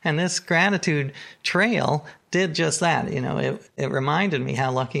people. And this gratitude trail did just that. It reminded me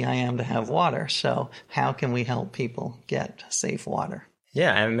how lucky I am to have water. So how can we help people get safe water?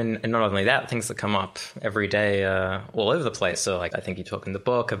 Yeah, I mean, and not only that, things that come up every day all over the place. So, like, I think you talk in the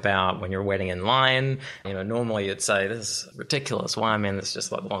book about when you're waiting in line. Normally you'd say, this is ridiculous. Why? I mean, it's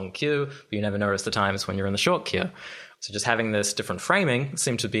just like a long queue. But you never notice the times when you're in the short queue. So just having this different framing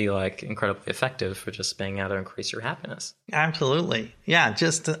seemed to be, like, incredibly effective for just being able to increase your happiness. Absolutely. Yeah,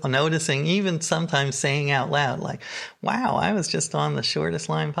 just noticing, even sometimes saying out loud, like, wow, I was just on the shortest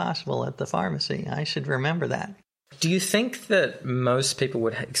line possible at the pharmacy. I should remember that. Do you think that most people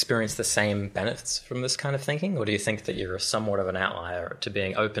would experience the same benefits from this kind of thinking? Or do you think that you're somewhat of an outlier to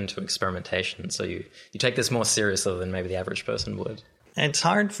being open to experimentation? So you take this more seriously than maybe the average person would? It's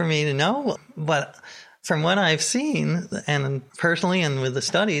hard for me to know, but from what I've seen, and personally and with the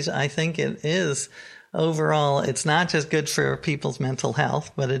studies, I think it is overall, it's not just good for people's mental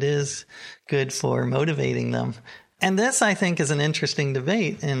health, but it is good for motivating them. And this, I think, is an interesting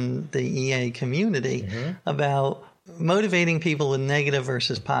debate in the EA community about motivating people with negative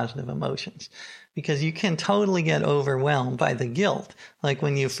versus positive emotions. Because you can totally get overwhelmed by the guilt. Like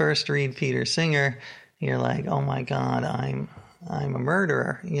when you first read Peter Singer, you're like, oh my God, I'm a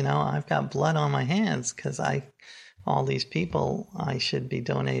murderer. I've got blood on my hands because all these people, I should be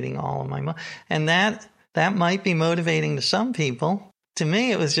donating all of my money. And that might be motivating to some people. To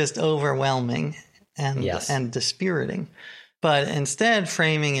me, it was just overwhelming and dispiriting. But instead,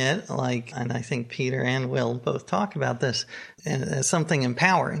 framing it like, and I think Peter and Will both talk about this, as something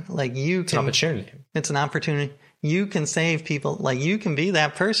empowering. Like it's an opportunity. It's an opportunity. You can save people. Like you can be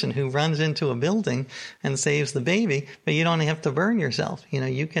that person who runs into a building and saves the baby, but you don't have to burn yourself.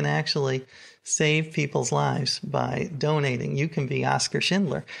 You can actually save people's lives by donating. You can be Oscar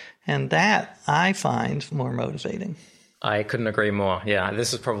Schindler. And that I find more motivating. I couldn't agree more. Yeah,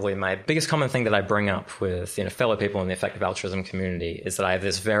 this is probably my biggest common thing that I bring up with fellow people in the effective altruism community is that I have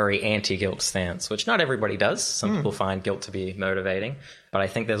this very anti-guilt stance, which not everybody does. Some people find guilt to be motivating. But I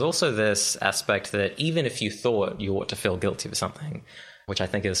think there's also this aspect that even if you thought you ought to feel guilty for something, which I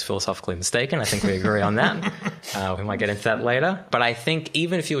think is philosophically mistaken. I think we agree on that. We might get into that later. But I think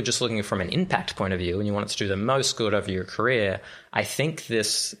even if you were just looking from an impact point of view and you wanted to do the most good over your career, I think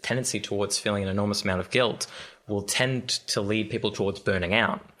this tendency towards feeling an enormous amount of guilt will tend to lead people towards burning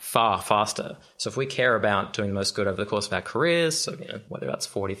out far faster. So if we care about doing the most good over the course of our careers, so whether that's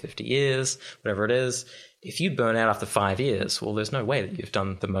 40, 50 years, whatever it is, if you burn out after 5 years, well, there's no way that you've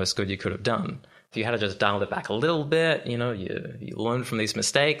done the most good you could have done. If you had to just dial it back a little bit, you learn from these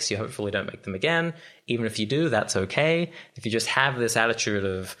mistakes, you hopefully don't make them again. Even if you do, that's okay. If you just have this attitude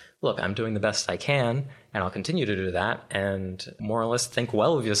of, look, I'm doing the best I can, and I'll continue to do that, and more or less think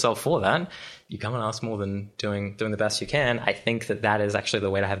well of yourself for that, you come and ask more than doing the best you can. I think that is actually the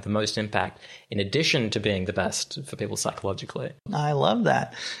way to have the most impact, in addition to being the best for people psychologically. I love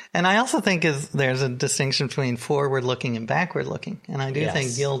that. And I also think there's a distinction between forward-looking and backward-looking. And I do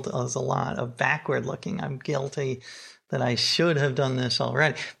think guilt is a lot of backward-looking. I'm guilty that I should have done this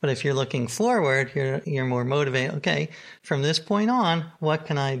already. But if you're looking forward, you're more motivated. Okay, from this point on, what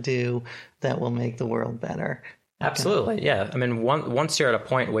can I do that will make the world better? Absolutely, yeah. I mean, once you're at a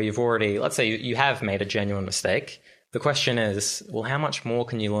point where you've already, let's say you have made a genuine mistake, the question is, well, how much more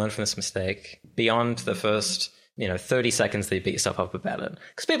can you learn from this mistake beyond the first 30 seconds that you beat yourself up about it?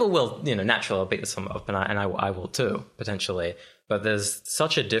 Because people will, naturally beat themselves up, and I will too, potentially. But there's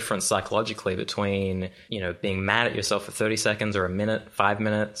such a difference psychologically between, being mad at yourself for 30 seconds or a minute, 5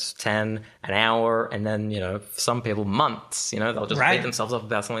 minutes, 10, an hour, and then, for some people, months. They'll just beat themselves up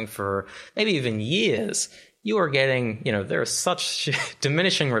about something for maybe even years. You are getting, there are such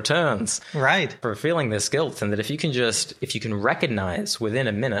diminishing returns for feeling this guilt. And that if you can recognize within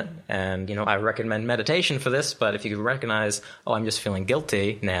a minute, and, I recommend meditation for this, but if you can recognize, oh, I'm just feeling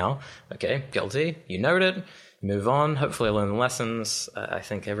guilty now. Okay, guilty. You note it. Move on, hopefully learn the lessons. I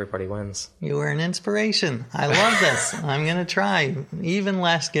think everybody wins. You were an inspiration. I love this. I'm going to try even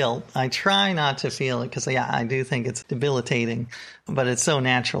less guilt. I try not to feel it because, I do think it's debilitating, but it's so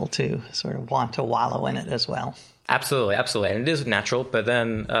natural to sort of want to wallow in it as well. Absolutely, absolutely. And it is natural, but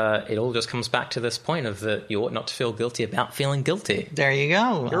then it all just comes back to this point of that you ought not to feel guilty about feeling guilty. There you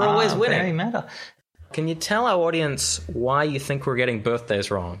go. You're always winning. Very meta. Can you tell our audience why you think we're getting birthdays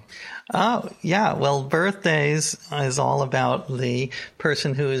wrong? Oh, yeah. Well, birthdays is all about the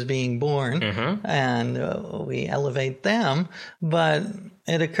person who is being born, and we elevate them. But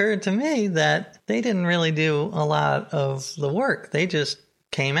it occurred to me that they didn't really do a lot of the work. They just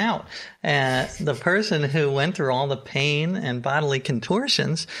came out. And the person who went through all the pain and bodily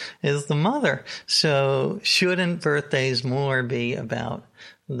contortions is the mother. So shouldn't birthdays more be about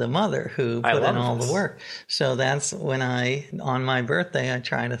the mother who put in all the work? So that's when on my birthday, I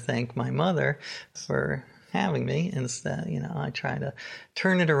try to thank my mother for having me. Instead, I try to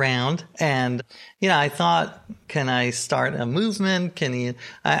turn it around. And, I thought, can I start a movement? I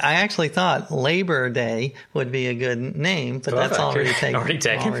actually thought Labor Day would be a good name, but that's already taken. Already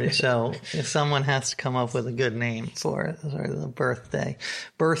taken. So if someone has to come up with a good name for it, sort of the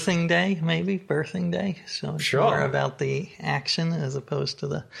birthing day, maybe birthing day. So it's more about the action as opposed to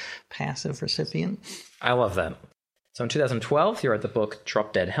the passive recipient. I love that. So in 2012, you wrote the book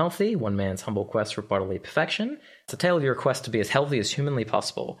Drop Dead Healthy, One Man's Humble Quest for Bodily Perfection. It's a tale of your quest to be as healthy as humanly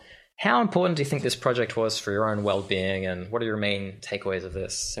possible. How important do you think this project was for your own well-being, and what are your main takeaways of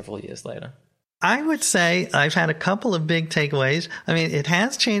this several years later? I would say I've had a couple of big takeaways. I mean, it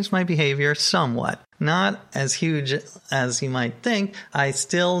has changed my behavior somewhat. Not as huge as you might think. I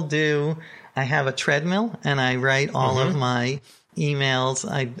still do. I have a treadmill, and I write all of my emails.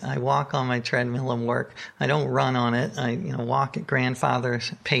 I walk on my treadmill and work. I don't run on it. I walk at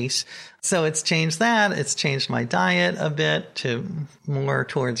grandfather's pace. So it's changed that. It's changed my diet a bit to more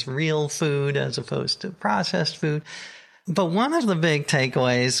towards real food as opposed to processed food. But one of the big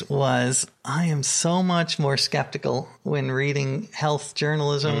takeaways was I am so much more skeptical when reading health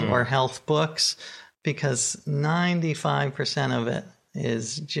journalism or health books, because 95% of it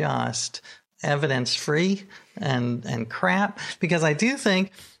is just evidence-free and crap. Because I do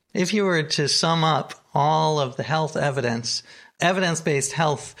think if you were to sum up all of the health evidence-based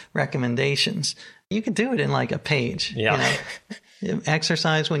health recommendations, you could do it in like a page. Yeah.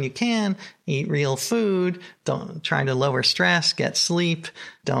 Exercise when you can, eat real food, don't try to lower stress, get sleep,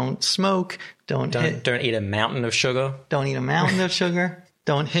 don't smoke, don't eat a mountain of sugar. Don't eat a mountain of sugar.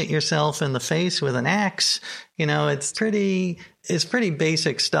 Don't hit yourself in the face with an axe. It's pretty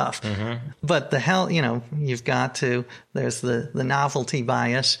basic stuff. But the hell, you've got to, there's the novelty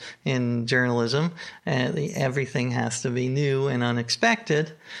bias in journalism, and everything has to be new and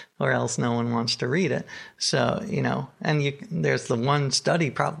unexpected, or else no one wants to read it. So, and there's the one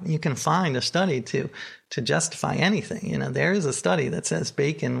study, you can find a study to justify anything. There is a study that says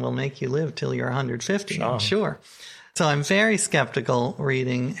bacon will make you live till you're 150. I'm sure. So I'm very skeptical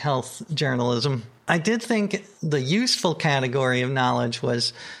reading health journalism. I did think the useful category of knowledge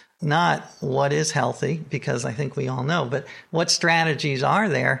was not what is healthy, because I think we all know, but what strategies are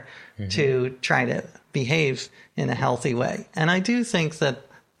there to try to behave in a healthy way. And I do think that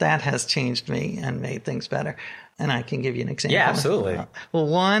has changed me and made things better. And I can give you an example. Yeah, absolutely. Well,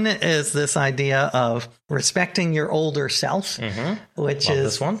 one is this idea of respecting your older self, which Love is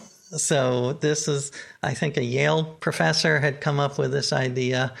this one. So this is, I think, a Yale professor had come up with this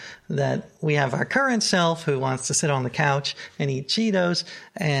idea that we have our current self who wants to sit on the couch and eat Cheetos,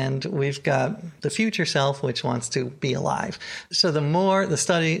 and we've got the future self which wants to be alive. So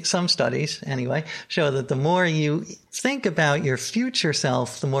some studies anyway, show that the more you think about your future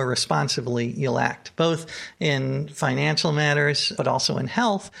self, the more responsibly you'll act, both in financial matters, but also in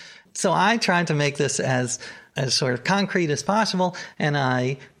health. So I tried to make this as sort of concrete as possible, and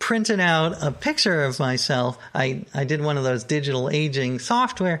I printed out a picture of myself. I did one of those digital aging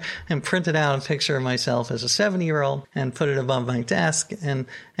software and printed out a picture of myself as a 70-year-old and put it above my desk. And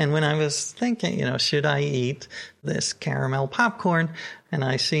when I was thinking, should I eat this caramel popcorn? And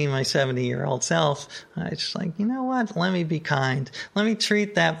I see my 70-year-old self, I just like, you know what? Let me be kind. Let me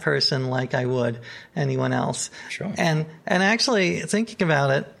treat that person like I would anyone else. Sure. And actually thinking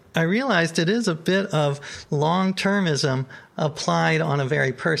about it, I realized it is a bit of long-termism applied on a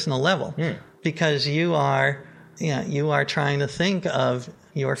very personal level, because you are trying to think of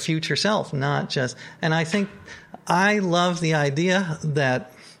your future self, not just, and I think I love the idea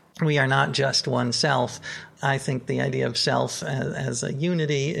that we are not just one self. I think the idea of self as a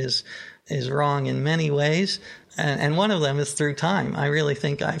unity is wrong in many ways. And one of them is through time. I really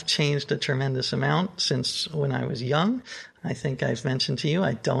think I've changed a tremendous amount since when I was young. I think I've mentioned to you,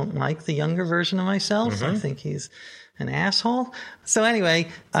 I don't like the younger version of myself. I think he's an asshole. So anyway,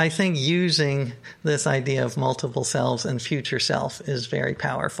 I think using this idea of multiple selves and future self is very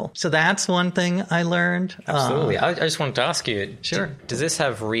powerful. So that's one thing I learned. Absolutely. I just wanted to ask you, Sure. Does this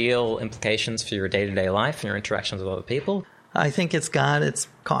have real implications for your day-to-day life and your interactions with other people? I think it's got its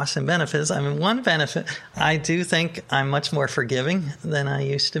costs and benefits. I mean, one benefit, I do think I'm much more forgiving than I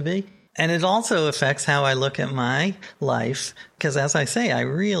used to be. And it also affects how I look at my life, because as I say, I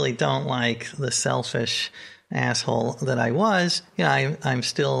really don't like the selfish asshole that I was. I'm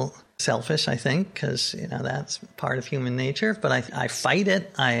still selfish, I think, because, that's part of human nature, but I fight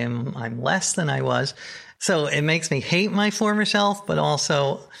it. I'm less than I was. So it makes me hate my former self, but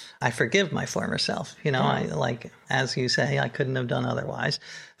also I forgive my former self. I like, as you say, I couldn't have done otherwise.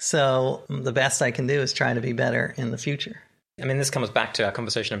 So the best I can do is try to be better in the future. I mean, this comes back to our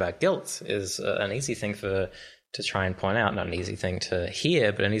conversation about guilt is an easy thing to try and point out, not an easy thing to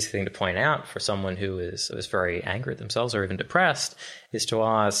hear, but an easy thing to point out for someone who is very angry at themselves or even depressed, is to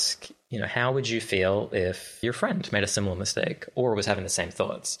ask, how would you feel if your friend made a similar mistake or was having the same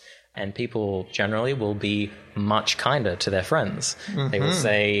thoughts? And people generally will be much kinder to their friends. Mm-hmm. They will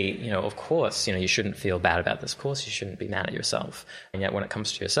say, of course, you shouldn't feel bad about this. Of course, you shouldn't be mad at yourself. And yet when it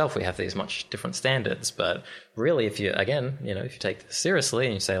comes to yourself, we have these much different standards. But really, if you take this seriously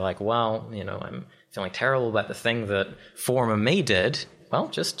and you say like, well, I'm feeling terrible about the thing that former me did, well,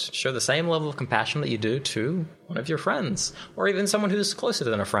 just show the same level of compassion that you do to one of your friends, or even someone who's closer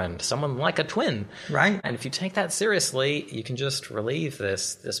than a friend, someone like a twin. Right. And if you take that seriously, you can just relieve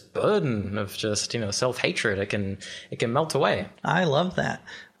this burden of just, self-hatred. It can melt away. I love that.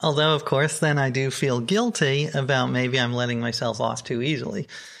 Although, of course, then I do feel guilty about maybe I'm letting myself off too easily,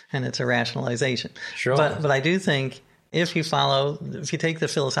 and it's a rationalization. Sure. But I do think if you take the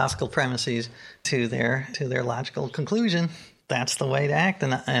philosophical premises to their logical conclusion, that's the way to act.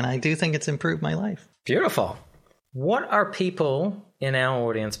 And I do think it's improved my life. Beautiful. What are people in our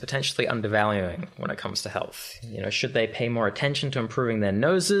audience potentially undervaluing when it comes to health? Should they pay more attention to improving their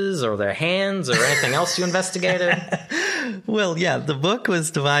noses or their hands or anything else you investigated? Well, yeah, the book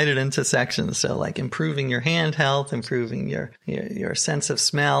was divided into sections. So like improving your hand health, improving your sense of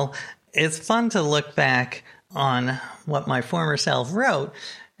smell. It's fun to look back on what my former self wrote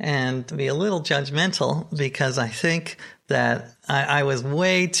and to be a little judgmental, because I think that I was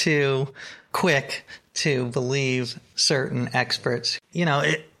way too quick to believe certain experts.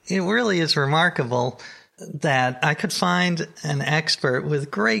 It really is remarkable that I could find an expert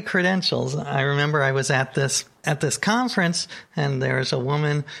with great credentials. I remember I was at this conference, and there was a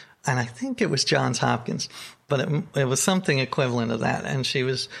woman, and I think it was Johns Hopkins, but it was something equivalent of that. And she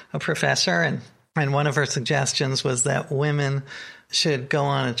was a professor, and one of her suggestions was that women should go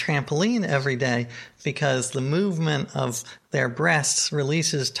on a trampoline every day because the movement of their breasts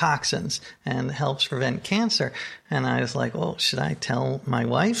releases toxins and helps prevent cancer. And I was like, well, should I tell my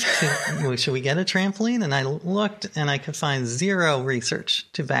wife? Should we get a trampoline? And I looked and I could find zero research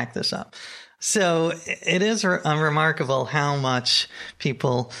to back this up. So it is remarkable how much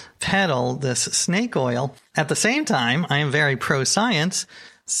people peddle this snake oil. At the same time, I am very pro-science.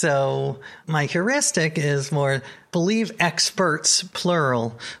 So my heuristic is more believe experts,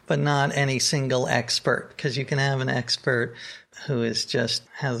 plural, but not any single expert, because you can have an expert who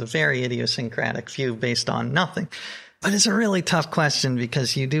has a very idiosyncratic view based on nothing. But it's a really tough question,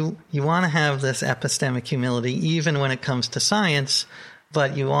 because you want to have this epistemic humility even when it comes to science,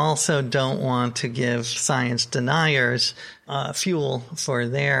 but you also don't want to give science deniers fuel for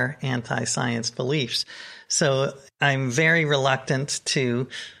their anti-science beliefs. So I'm very reluctant to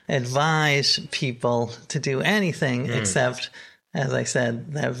advise people to do anything except, as I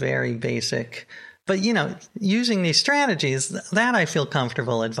said, that very basic. But, using these strategies, that I feel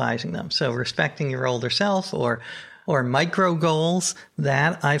comfortable advising them. So respecting your older self or micro goals,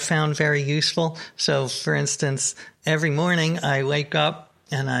 that I found very useful. So, for instance, every morning I wake up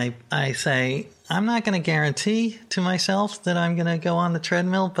and I say, I'm not going to guarantee to myself that I'm going to go on the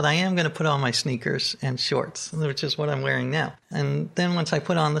treadmill, but I am going to put on my sneakers and shorts, which is what I'm wearing now. And then once I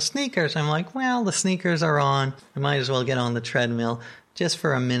put on the sneakers, I'm like, well, the sneakers are on. I might as well get on the treadmill just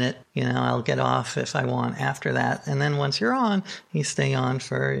for a minute. I'll get off if I want after that. And then once you're on, you stay on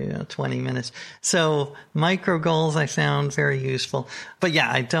for 20 minutes. So micro goals I found very useful. But yeah,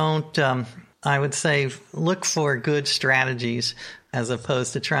 I would say look for good strategies as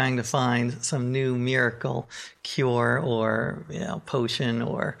opposed to trying to find some new miracle cure or, potion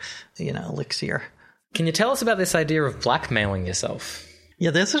or, elixir. Can you tell us about this idea of blackmailing yourself?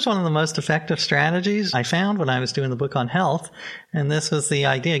 Yeah, this is one of the most effective strategies I found when I was doing the book on health. And this was the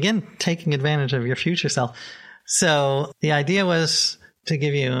idea, again, taking advantage of your future self. So the idea was, to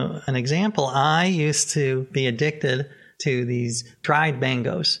give you an example, I used to be addicted to these dried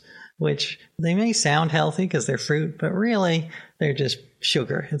mangoes, which they may sound healthy because they're fruit, but really they're just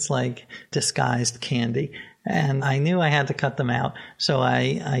sugar. It's like disguised candy. And I knew I had to cut them out. So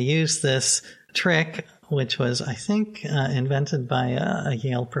I used this trick, which was, I think, invented by a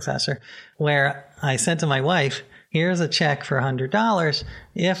Yale professor, where I said to my wife, here's a check for $100.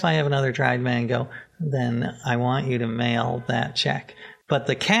 If I have another dried mango, then I want you to mail that check. But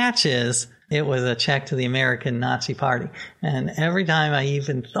the catch is, it was a check to the American Nazi Party. And every time I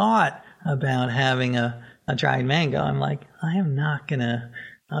even thought about having a dried mango, I'm like, I am not going to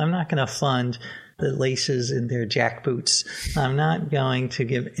I'm not going to fund the laces in their jackboots. I'm not going to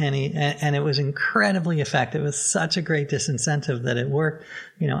give any, and it was incredibly effective. It was such a great disincentive that it worked.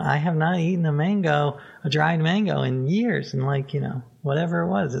 I have not eaten a dried mango in years, and whatever it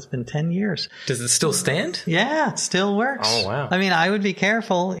was, it's been 10 years. Does it still stand? Yeah, it still works. Oh, wow. I mean, I would be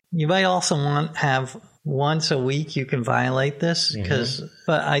careful. You might also have once a week you can violate this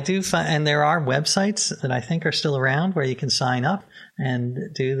but I do find, and there are websites that I think are still around where you can sign up and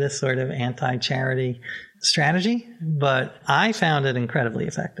do this sort of anti-charity strategy, but I found it incredibly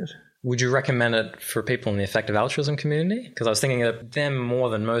effective. Would you recommend it for people in the effective altruism community? Because I was thinking that them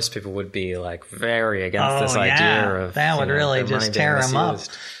more than most people would be very against this idea of that would really just tear them up.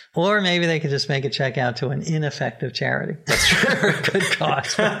 Or maybe they could just make a check out to an ineffective charity. That's true. Good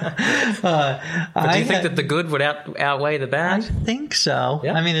cause. But do you think that the good would outweigh the bad? I think so.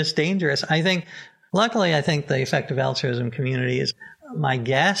 Yeah. I mean, it's dangerous. Luckily, I think the effective altruism community my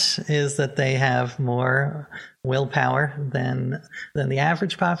guess is that they have more willpower than the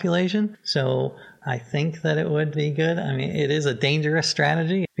average population. So I think that it would be good. I mean, it is a dangerous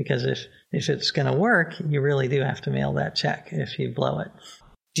strategy because if it's going to work, you really do have to mail that check if you blow it.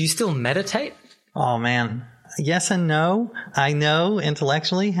 Do you still meditate? Oh, man. Yes and no. I know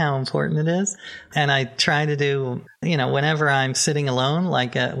intellectually how important it is. And I try to do, whenever I'm sitting alone,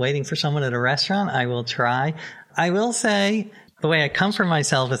 waiting for someone at a restaurant, I will try. I will say the way I comfort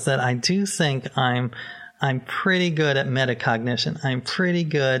myself is that I do think I'm pretty good at metacognition. I'm pretty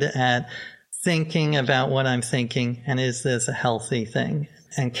good at thinking about what I'm thinking and is this a healthy thing?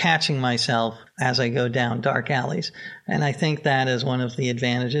 And catching myself as I go down dark alleys. And I think that is one of the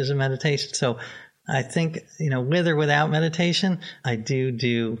advantages of meditation. So I think, with or without meditation, I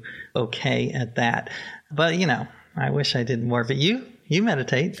do okay at that. But, I wish I did more. But you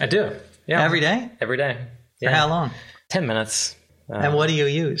meditate. I do. Yeah. Every day? Every day. Yeah. For how long? 10 minutes. And what do you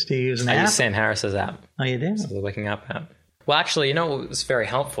use? Do you use an app? I use Sam Harris's app. Oh, you do? So the Waking Up app. Well, actually, what was very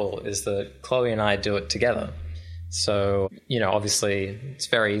helpful is that Chloe and I do it together. So, obviously it's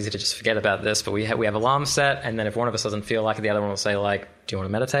very easy to just forget about this, but we have alarms set, and then if one of us doesn't feel like it, the other one will say do you want to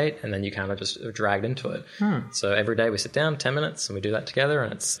meditate? And then you kind of just are dragged into it. So every day we sit down 10 minutes and we do that together,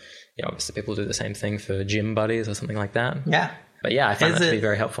 and it's, obviously people do the same thing for gym buddies or something like that. Yeah. But yeah, I find that to be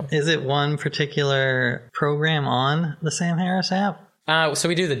very helpful. Is it one particular program on the Sam Harris app? So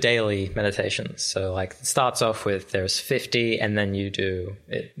we do the daily meditations. So it starts off with there's 50, and then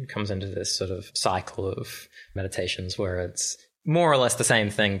it comes into this sort of cycle of meditations where it's more or less the same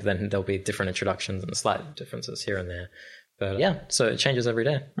thing, but then there'll be different introductions and slight differences here and there. But yeah, so it changes every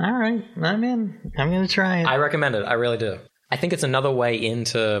day. All right. I'm in. I'm going to try it. I recommend it. I really do. I think it's another way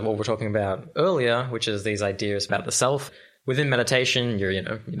into what we're talking about earlier, which is these ideas about the self. Within meditation,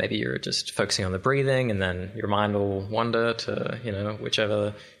 maybe you're just focusing on the breathing, and then your mind will wander to,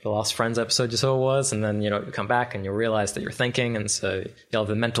 whichever the last Friends episode you saw was, and then, you come back and you'll realize that you're thinking, and so you'll have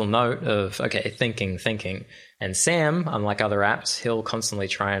the mental note of, okay, thinking. And Sam, unlike other apps, he'll constantly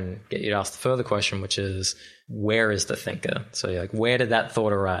try and get you to ask the further question, which is, where is the thinker? So where did that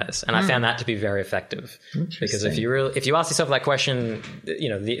thought arise? And I found that to be very effective, because if you ask yourself that question,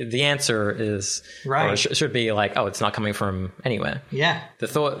 the answer is right. Or should be it's not coming from anywhere. Yeah. The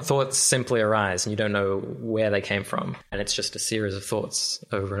thoughts simply arise, and you don't know where they came from, and it's just a series of thoughts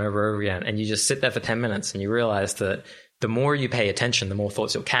over and over again. And you just sit there for 10 minutes, and you realize that the more you pay attention, the more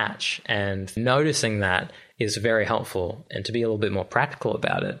thoughts you'll catch. And noticing that is very helpful. And to be a little bit more practical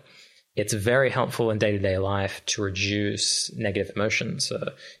about it, it's very helpful in day-to-day life to reduce negative emotions.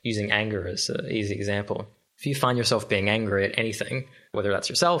 Using anger as an easy example. If you find yourself being angry at anything, whether that's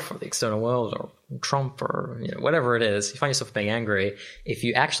yourself or the external world or Trump or whatever it is, you find yourself being angry, if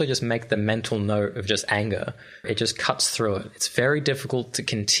you actually just make the mental note of just anger, it just cuts through it. It's very difficult to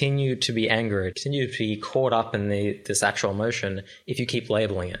continue to be angry, continue to be caught up in this actual emotion if you keep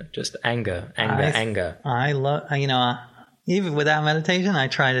labeling it. Just anger. I love, even without meditation, I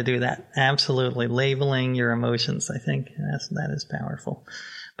try to do that. Absolutely. Labeling your emotions, I think that is powerful.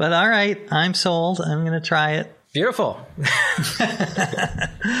 But all right, I'm sold. I'm going to try it. Beautiful.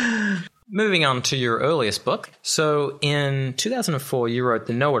 Moving on to your earliest book. So in 2004, you wrote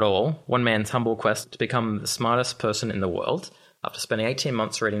The Know-It-All, One Man's Humble Quest to Become the Smartest Person in the World, after spending 18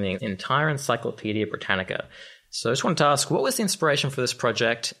 months reading the entire Encyclopedia Britannica. So I just wanted to ask, what was the inspiration for this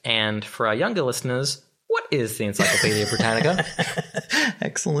project? And for our younger listeners, what is the Encyclopedia Britannica?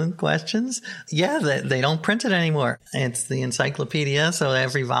 Excellent questions. Yeah, they don't print it anymore. It's the encyclopedia, so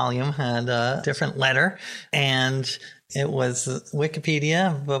every volume had a different letter. And It was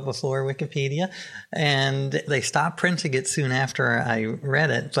Wikipedia, but before Wikipedia, and they stopped printing it soon after I read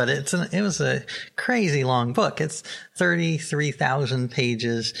it. But it was a crazy long book. It's 33,000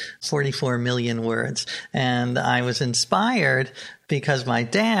 pages, 44 million words, and I was inspired because my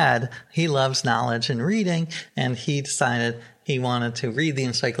dad, he loves knowledge and reading, and he decided he wanted to read the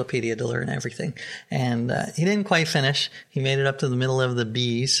encyclopedia to learn everything. And he didn't quite finish. He made it up to the middle of the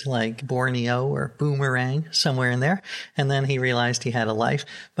B's, like Borneo or Boomerang, somewhere in there. And then he realized he had a life.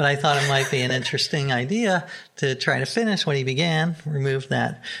 But I thought it might be an interesting idea to try to finish what he began, remove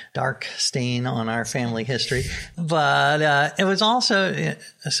that dark stain on our family history. But it was also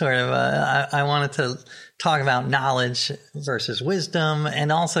sort of, I wanted to talk about knowledge versus wisdom,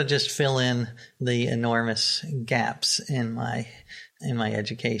 and also just fill in the enormous gaps in my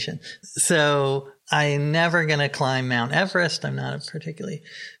education. So I'm never going to climb Mount Everest. I'm not a particularly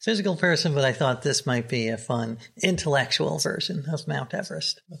physical person, but I thought this might be a fun intellectual version of Mount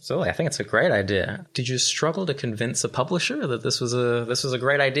Everest. Absolutely. I think it's a great idea. Did you struggle to convince a publisher that this was a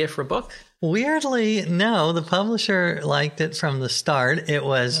great idea for a book? Weirdly, no. The publisher liked it from the start. It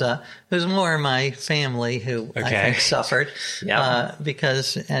was more my family who I think suffered.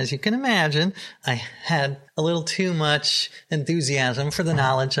 Because, as you can imagine, I had a little too much enthusiasm for the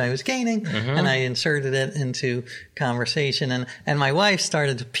knowledge I was gaining, and I inserted it into conversation. And my wife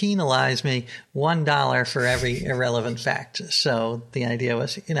started to penalize me $1 for every irrelevant fact. So the idea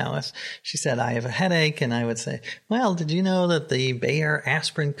was, if she said, I have a headache, and I would say, well, did you know that the Bayer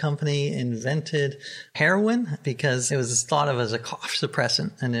Aspirin Company invented heroin? Because it was thought of as a cough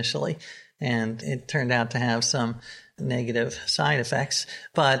suppressant initially, and it turned out to have some negative side effects.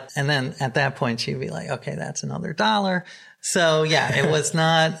 And then at that point, she'd be like, okay, that's another $1. So yeah, it was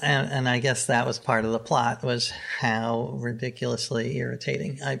not, and I guess that was part of the plot, was how ridiculously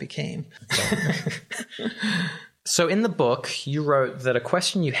irritating I became. So in the book, you wrote that a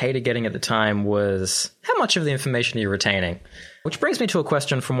question you hated getting at the time was, how much of the information are you retaining? Which brings me to a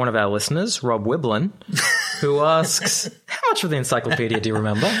question from one of our listeners, Rob Wiblin, who asks, how much of the encyclopedia do you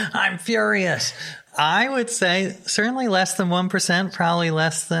remember? I'm furious. I would say certainly less than 1%, probably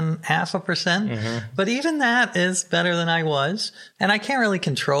less than 0.5%. But even that is better than I was. And I can't really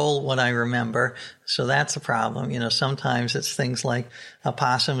control what I remember. So that's a problem. Sometimes it's things like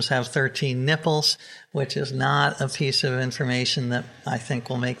opossums have 13 nipples, which is not a piece of information that I think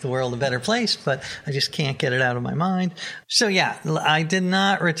will make the world a better place, but I just can't get it out of my mind. So yeah, I did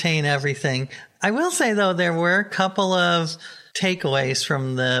not retain everything. I will say, though, there were a couple of takeaways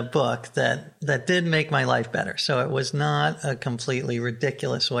from the book that did make my life better. So it was not a completely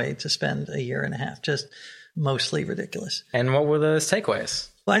ridiculous way to spend a year and a half, just mostly ridiculous. And what were those takeaways?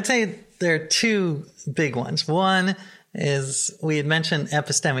 Well, I'd say there are two big ones. One is we had mentioned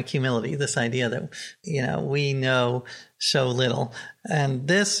epistemic humility, this idea that, we know so little. And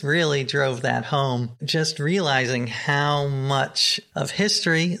this really drove that home, just realizing how much of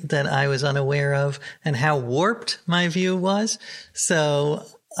history that I was unaware of and how warped my view was. So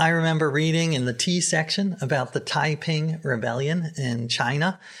I remember reading in the T section about the Taiping Rebellion in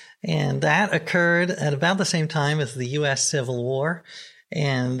China, and that occurred at about the same time as the U.S. Civil War.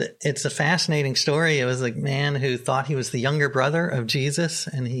 And it's a fascinating story. It was a man who thought he was the younger brother of Jesus,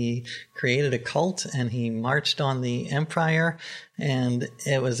 and he created a cult, and he marched on the empire. And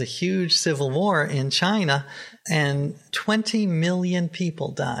it was a huge civil war in China, and 20 million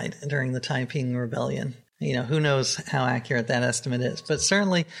people died during the Taiping Rebellion. Who knows how accurate that estimate is, but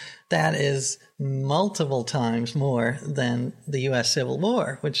certainly that is multiple times more than the U.S. Civil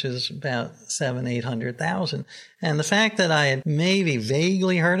War, which is about 800,000. And the fact that I had maybe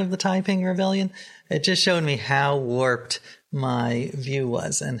vaguely heard of the Taiping Rebellion, it just showed me how warped my view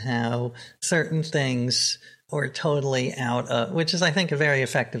was and how certain things were totally out of, which is, I think, a very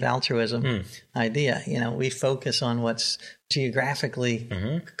effective altruism idea. We focus on what's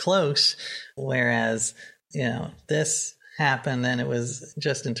geographically close, whereas, this happened and it was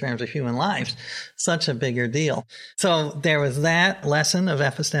just in terms of human lives, such a bigger deal. So there was that lesson of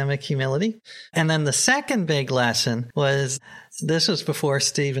epistemic humility. And then the second big lesson was, this was before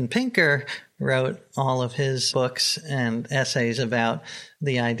Steven Pinker wrote all of his books and essays about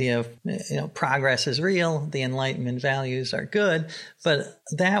the idea of, progress is real, the Enlightenment values are good. But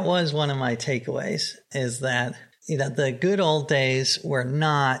that was one of my takeaways, is that, the good old days were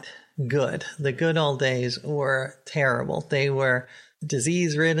not good. The good old days were terrible. They were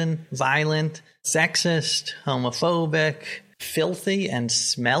disease-ridden, violent, sexist, homophobic, filthy, and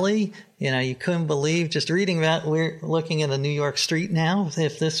smelly. You couldn't believe, just reading that, we're looking at a New York street now.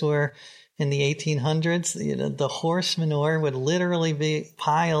 If this were in the 1800s, the horse manure would literally be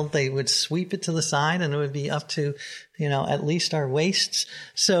piled. They would sweep it to the side and it would be up to, at least our waists.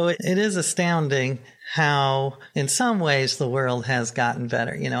 So it is astounding how in some ways the world has gotten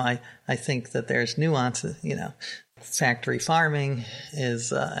better. I think that there's nuances, factory farming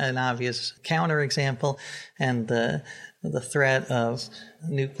is an obvious counterexample, and the threat of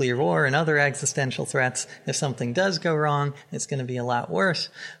nuclear war and other existential threats. If something does go wrong, it's going to be a lot worse.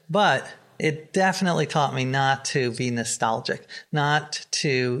 But it definitely taught me not to be nostalgic, not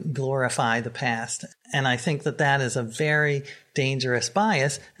to glorify the past. And I think that that is a very dangerous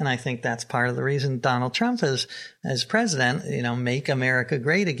bias. And I think that's part of the reason Donald Trump is, as president, make America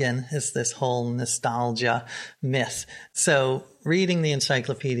great again, is this whole nostalgia myth. So reading the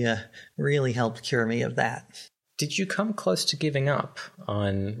encyclopedia really helped cure me of that. Did you come close to giving up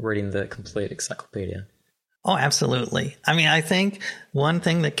on reading the complete encyclopedia? Oh, absolutely. I mean, I think one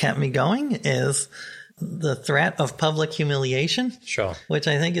thing that kept me going is the threat of public humiliation. Sure. Which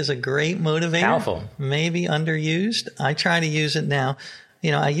I think is a great motivator. Powerful. Maybe underused. I try to use it now.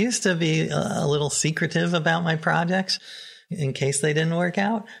 I used to be a little secretive about my projects in case they didn't work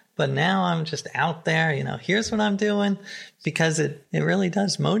out. But now I'm just out there, here's what I'm doing, because it really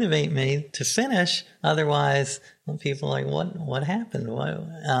does motivate me to finish. Otherwise, people are like, what happened?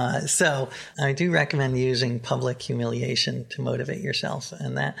 So I do recommend using public humiliation to motivate yourself.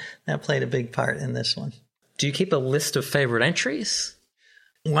 And that played a big part in this one. Do you keep a list of favorite entries?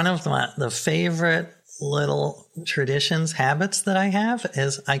 One of the favorite little habits that I have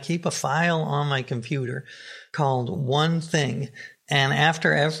is I keep a file on my computer called One Thing. And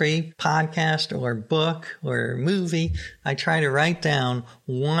after every podcast or book or movie, I try to write down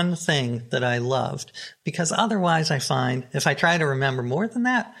one thing that I loved, because otherwise I find if I try to remember more than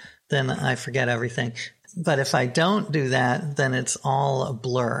that, then I forget everything. But if I don't do that, then it's all a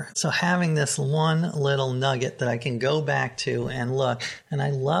blur. So having this one little nugget that I can go back to and look, and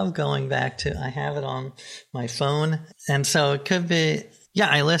I love going back to, I have it on my phone. And so it could be,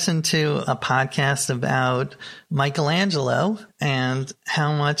 I listened to a podcast about Michelangelo and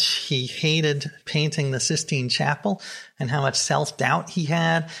how much he hated painting the Sistine Chapel and how much self-doubt he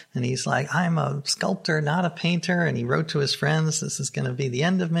had. And he's like, I'm a sculptor, not a painter. And he wrote to his friends, this is going to be the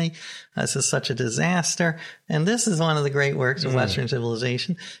end of me. This is such a disaster. And this is one of the great works of Western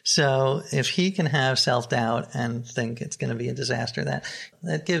civilization. So if he can have self-doubt and think it's going to be a disaster,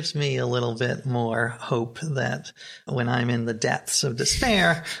 that gives me a little bit more hope that when I'm in the depths of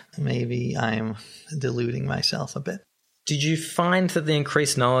despair, maybe I'm deluding myself a bit. Did you find that the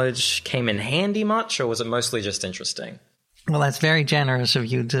increased knowledge came in handy much, or was it mostly just interesting? Well, that's very generous of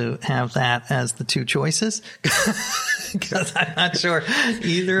you to have that as the two choices, because I'm not sure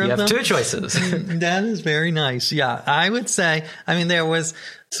either of them. You have two choices. That is very nice. Yeah, I would say, there was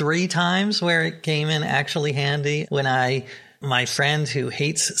 3 times where it came in actually handy when my friend who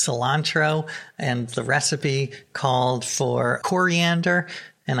hates cilantro and the recipe called for coriander.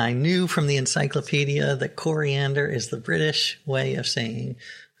 And I knew from the encyclopedia that coriander is the British way of saying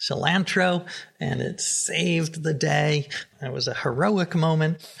cilantro, and it saved the day. That was a heroic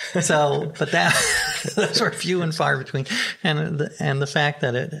moment. So, but those were few and far between. And the fact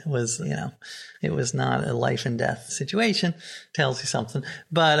that it was, it was not a life and death situation tells you something.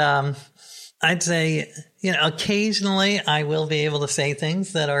 But, I'd say, occasionally I will be able to say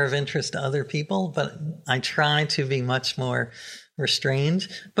things that are of interest to other people, but I try to be much more restrained.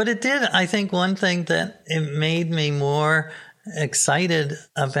 But it did, I think, one thing that it made me more excited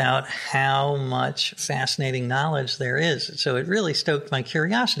about how much fascinating knowledge there is. So it really stoked my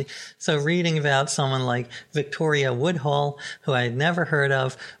curiosity. So reading about someone like Victoria Woodhull, who I had never heard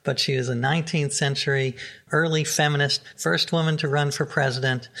of, but she was a 19th century early feminist, first woman to run for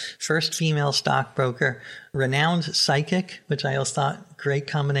president, first female stockbroker, renowned psychic, which I always thought, great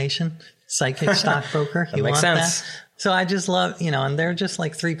combination. Psychic stockbroker. You want sense. That? So I just love, and there are just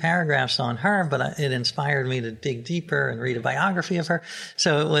like 3 paragraphs on her, but it inspired me to dig deeper and read a biography of her.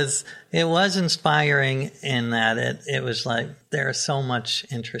 So it was inspiring in that it was like, there is so much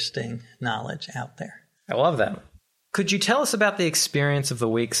interesting knowledge out there. I love that. Could you tell us about the experience of the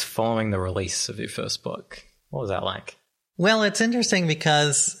weeks following the release of your first book? What was that like? Well, it's interesting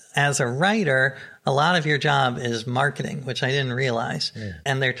because as a writer, a lot of your job is marketing, which I didn't realize. Yeah.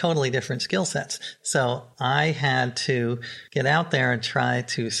 And they're totally different skill sets. So I had to get out there and try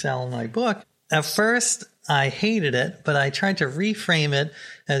to sell my book. At first, I hated it, but I tried to reframe it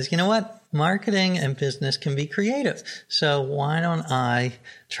as, marketing and business can be creative. So why don't I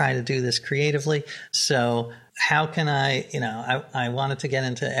try to do this creatively? So how can I wanted to get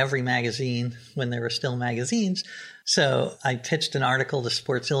into every magazine when there were still magazines. So I pitched an article to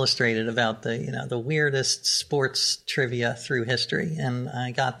Sports Illustrated about the weirdest sports trivia through history, and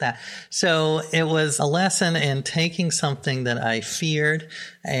I got that. So it was a lesson in taking something that I feared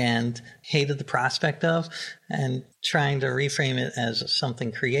and hated the prospect of and trying to reframe it as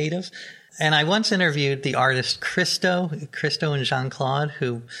something creative. And I once interviewed the artist Christo and Jean-Claude,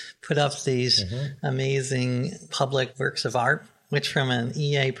 who put up these amazing public works of art, which from an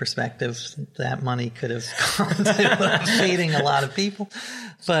EA perspective, that money could have gone to feeding a lot of people.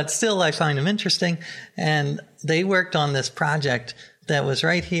 But still, I find them interesting. And they worked on this project that was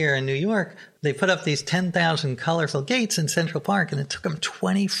right here in New York. They put up these 10,000 colorful gates in Central Park, and it took them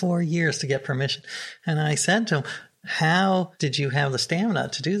 24 years to get permission. And I said to them, how did you have the stamina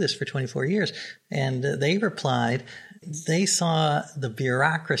to do this for 24 years? And they replied, they saw the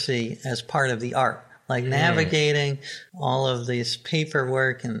bureaucracy as part of the art, like navigating all of this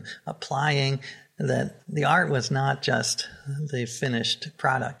paperwork and applying, that the art was not just the finished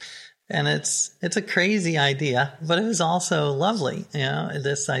product. And it's a crazy idea, but it was also lovely.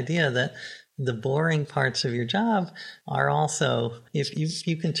 This idea that the boring parts of your job are also, if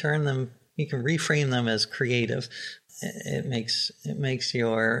you can turn them, you can reframe them as creative. It makes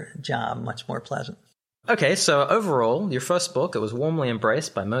your job much more pleasant. Okay, so overall, your first book, it was warmly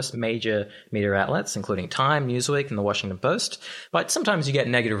embraced by most major media outlets, including Time, Newsweek, and the Washington Post. But sometimes you get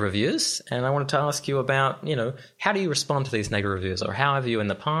negative reviews, and I wanted to ask you about, how do you respond to these negative reviews, or how have you in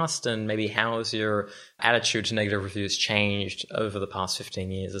the past, and maybe how has your attitude to negative reviews changed over the past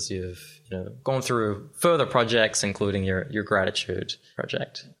 15 years as you've, gone through further projects, including your Gratitude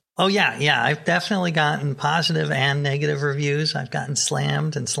project? Oh, yeah. I've definitely gotten positive and negative reviews. I've gotten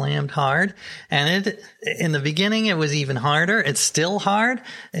slammed and slammed hard. And in the beginning, it was even harder. It's still hard.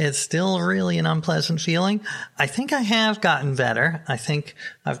 It's still really an unpleasant feeling. I think I have gotten better. I think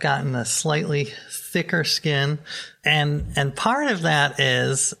I've gotten a slightly thicker skin. And part of that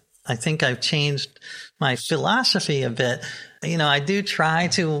is I think I've changed my philosophy a bit. I do try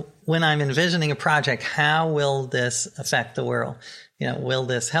to, when I'm envisioning a project, how will this affect the world? Will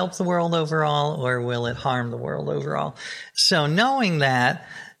this help the world overall, or will it harm the world overall? So knowing that,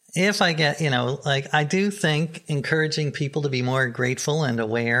 if I get, I do think encouraging people to be more grateful and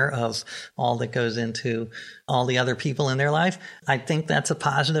aware of all that goes into all the other people in their life, I think that's a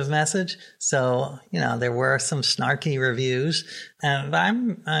positive message. So, there were some snarky reviews, and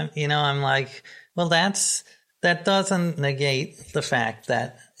I'm like, well, that doesn't negate the fact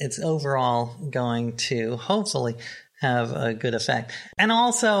that it's overall going to hopefully have a good effect. And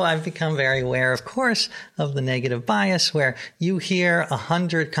also, I've become very aware, of course, of the negative bias where you hear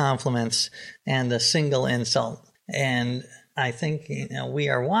 100 compliments and a single insult. And I think, we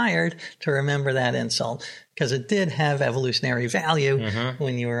are wired to remember that insult because it did have evolutionary value.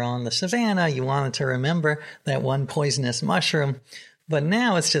 When you were on the savannah, you wanted to remember that one poisonous mushroom. But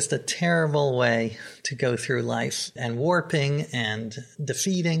now it's just a terrible way to go through life and warping and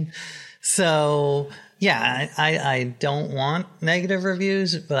defeating. So, yeah, I don't want negative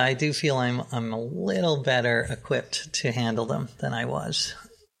reviews, but I do feel I'm a little better equipped to handle them than I was.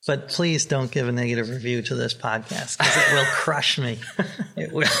 But please don't give a negative review to this podcast because it will crush me.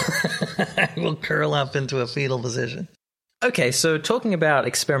 It will. I will curl up into a fetal position. Okay, so talking about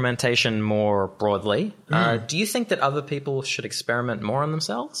experimentation more broadly, do you think that other people should experiment more on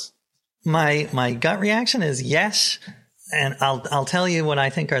themselves? My gut reaction is yes. And I'll tell you what I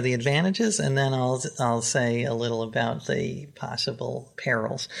think are the advantages, and then I'll say a little about the possible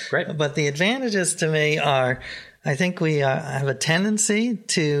perils. Great. But the advantages to me are, I think we have a tendency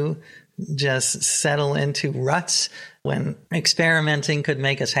to just settle into ruts when experimenting could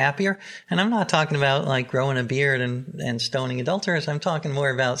make us happier. And I'm not talking about like growing a beard and stoning adulterers. I'm talking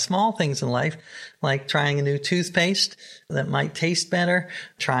more about small things in life, like trying a new toothpaste that might taste better,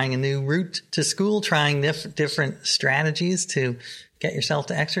 trying a new route to school, trying different strategies to get yourself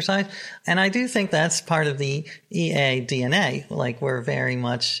to exercise. And I do think that's part of the EA DNA. Like we're very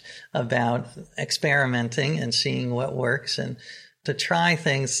much about experimenting and seeing what works and to try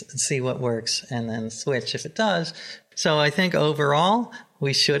things and see what works and then switch if it does. So I think overall,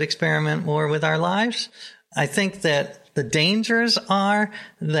 we should experiment more with our lives. I think that the dangers are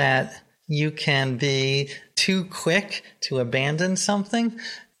that you can be too quick to abandon something,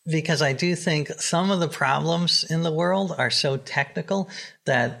 because I do think some of the problems in the world are so technical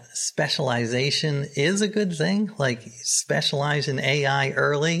that specialization is a good thing. Like specialize in AI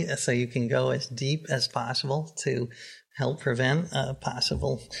early so you can go as deep as possible to help prevent a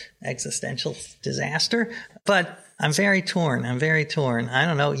possible existential disaster. But I'm very torn. I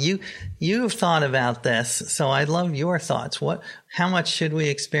don't know. You've thought about this, so I'd love your thoughts. How much should we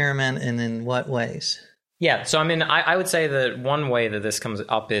experiment and in what ways? Yeah, so I mean, I would say that one way that this comes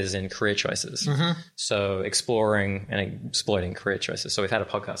up is in career choices. So exploring and exploiting career choices. So we've had a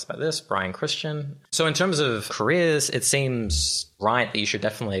podcast about this, Brian Christian. So in terms of careers, it seems right that you should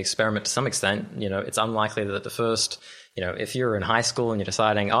definitely experiment to some extent. It's unlikely that the first, if you're in high school and you're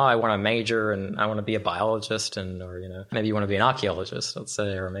deciding, I want to major and I want to be a biologist or maybe you want to be an archaeologist, let's say,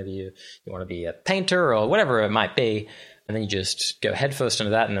 or maybe you want to be a painter or whatever it might be. And then you just go headfirst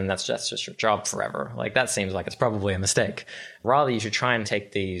into that, and then that's just your job forever. Like, that seems like it's probably a mistake. Rather, you should try and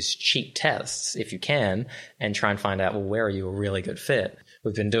take these cheap tests, if you can, and try and find out, well, where are you a really good fit?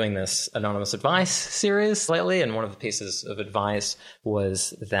 We've been doing this anonymous advice series lately, and one of the pieces of advice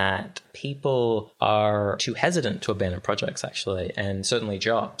was that people are too hesitant to abandon projects, actually, and certainly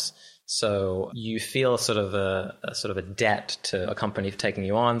jobs. So you feel sort of a debt to a company for taking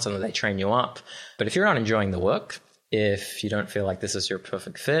you on, so that they train you up. But if you're not enjoying the work, if you don't feel like this is your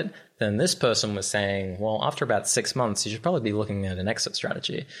perfect fit, then this person was saying, well, after about 6 months, you should probably be looking at an exit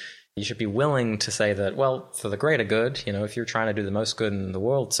strategy. You should be willing to say that, well, for the greater good, if you're trying to do the most good in the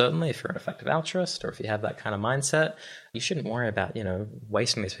world, certainly, if you're an effective altruist or if you have that kind of mindset, you shouldn't worry about,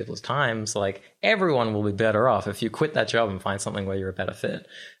 wasting these people's times. Like, everyone will be better off if you quit that job and find something where you're a better fit.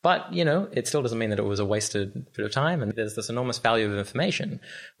 But, it still doesn't mean that it was a wasted bit of time. And there's this enormous value of information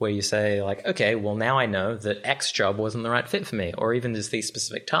where you say, like, okay, well, now I know that X job wasn't the right fit for me, or even just these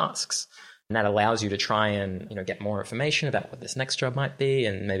specific tasks. And that allows you to try and, get more information about what this next job might be.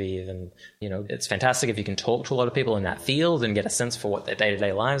 And maybe even, it's fantastic if you can talk to a lot of people in that field and get a sense for what their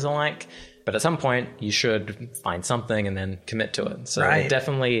day-to-day lives are like. But at some point, you should find something and then commit to it. So It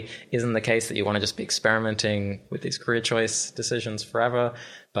definitely isn't the case that you want to just be experimenting with these career choice decisions forever.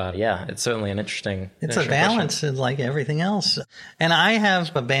 But yeah, it's certainly an interesting It's a balance like everything else. And I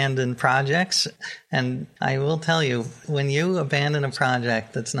have abandoned projects. And I will tell you, when you abandon a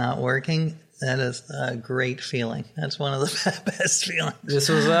project that's not working, that is a great feeling. That's one of the best feelings. This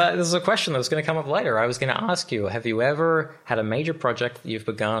is a question that was going to come up later. I was going to ask you, have you ever had a major project that you've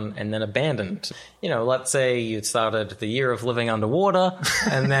begun and then abandoned? Let's say you started the year of living underwater,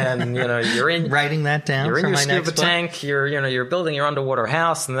 and then, you're in... Writing that down. You're in your scuba tank, you're building your underwater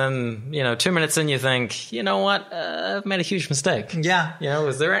house, and then, 2 minutes in you think, you know what, I've made a huge mistake. Yeah.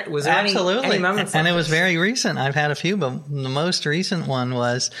 Was there Absolutely. any moments and like it was very recent. I've had a few, but the most recent one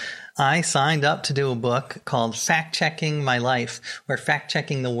was... I signed up to do a book called Fact-Checking My Life, or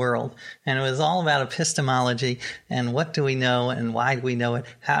Fact-Checking the World. And it was all about epistemology and what do we know and why do we know it?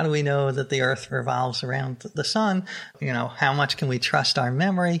 How do we know that the earth revolves around the sun? How much can we trust our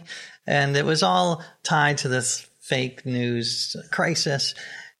memory? And it was all tied to this fake news crisis.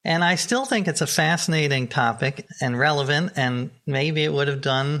 And I still think it's a fascinating topic and relevant, and maybe it would have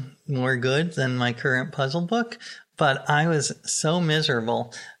done more good than my current puzzle book. But I was so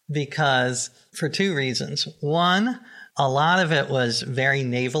miserable because for two reasons. One, a lot of it was very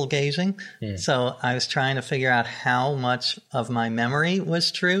navel gazing. So I was trying to figure out how much of my memory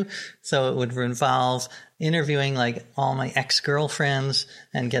was true. So it would involve interviewing like all my ex-girlfriends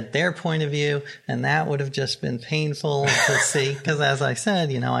and get their point of view. And that would have just been painful to see because, as I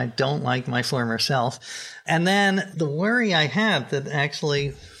said, I don't like my former self. And then the worry I had that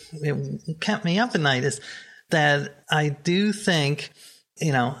actually it kept me up at night is that I do think...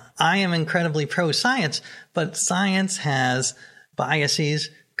 I am incredibly pro-science, but science has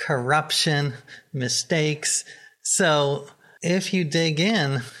biases, corruption, mistakes. So if you dig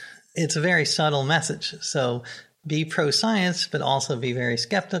in, it's a very subtle message. So be pro-science, but also be very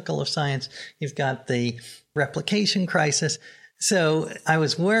skeptical of science. You've got the replication crisis. So I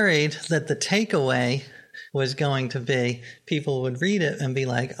was worried that the takeaway was going to be people would read it and be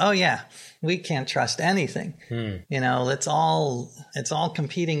like, oh, yeah. We can't trust anything. It's all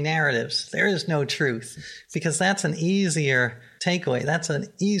competing narratives. There is no truth because that's an easier takeaway. That's an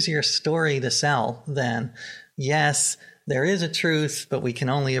easier story to sell than, yes, there is a truth, but we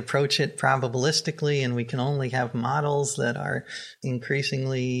can only approach it probabilistically and we can only have models that are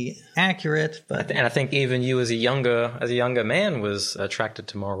increasingly accurate. And I think even you as a younger man was attracted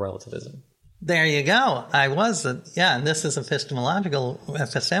to moral relativism. There you go. I was, and this is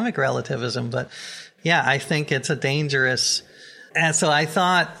epistemic relativism, but yeah, I think it's a dangerous, and so I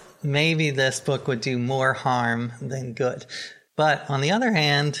thought maybe this book would do more harm than good. But on the other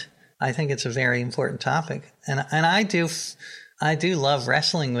hand, I think it's a very important topic. And I do love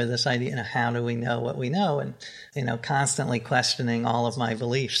wrestling with this idea of how do we know what we know and, constantly questioning all of my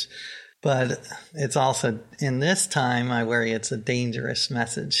beliefs. But it's also, in this time, I worry it's a dangerous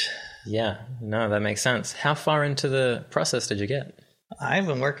message. Yeah, no, that makes sense. How far into the process did you get? I've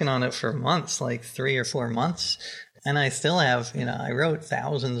been working on it for months, like 3 or 4 months. And I still have, I wrote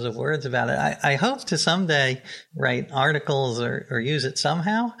thousands of words about it. I hope to someday write articles or use it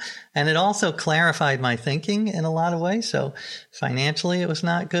somehow. And it also clarified my thinking in a lot of ways. So financially, it was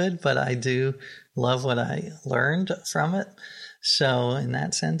not good, but I do love what I learned from it. So in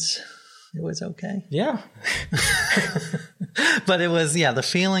that sense, it was okay. Yeah. But it was, the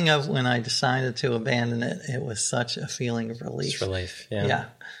feeling of when I decided to abandon it, it was such a feeling of relief. It's relief, yeah. Yeah.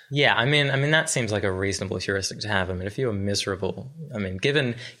 Yeah, I mean that seems like a reasonable heuristic to have. I mean, if you were miserable, I mean,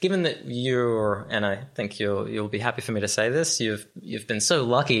 given that you're, and I think you'll be happy for me to say this, you've been so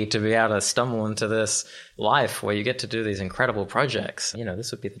lucky to be able to stumble into this life where you get to do these incredible projects.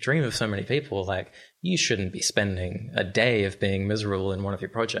 This would be the dream of so many people. Like, you shouldn't be spending a day of being miserable in one of your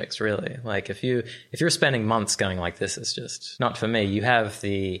projects, really. Like, if you're spending months going like this, it's just not for me. You have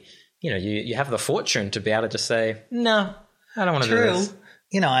the, you have the fortune to be able to just say, no, I don't want to do this.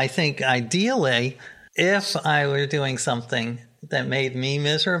 I think ideally, if I were doing something that made me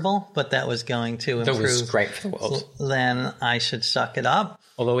miserable, but that was going to improve, that was great for the world, then I should suck it up.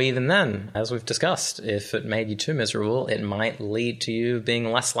 Although even then, as we've discussed, if it made you too miserable, it might lead to you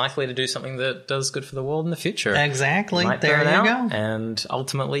being less likely to do something that does good for the world in the future. Exactly. There you go. And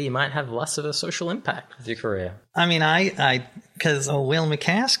ultimately, you might have less of a social impact with your career. I mean, because Will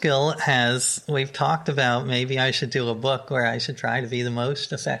McCaskill we've talked about maybe I should do a book where I should try to be the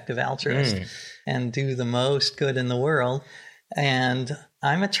most effective altruist and do the most good in the world. And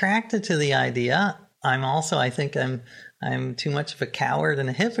I'm attracted to the idea. I think I'm too much of a coward and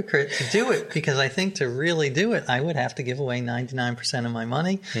a hypocrite to do it, because I think to really do it, I would have to give away 99% of my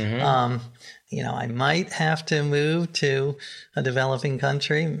money. I might have to move to a developing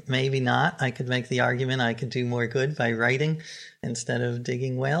country. Maybe not. I could make the argument I could do more good by writing instead of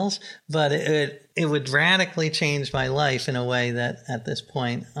digging wells. But it would radically change my life in a way that at this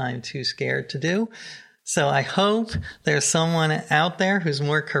point I'm too scared to do. So I hope there's someone out there who's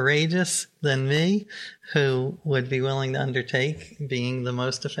more courageous than me who would be willing to undertake being the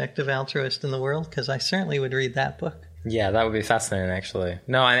most effective altruist in the world, because I certainly would read that book. Yeah, that would be fascinating, actually.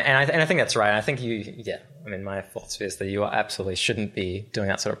 No, and I think that's right. I think my philosophy is that you absolutely shouldn't be doing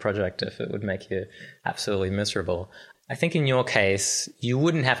that sort of project if it would make you absolutely miserable. I think in your case, you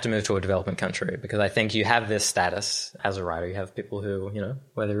wouldn't have to move to a developing country, because I think you have this status as a writer. You have people who,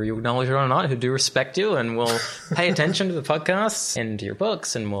 whether you acknowledge it or not, who do respect you and will pay attention to the podcasts and to your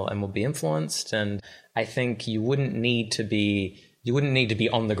books and will be influenced. And I think you wouldn't need to be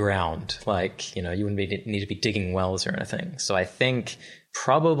on the ground. Like, you wouldn't need to be digging wells or anything. So I think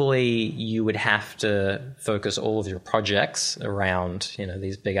probably you would have to focus all of your projects around,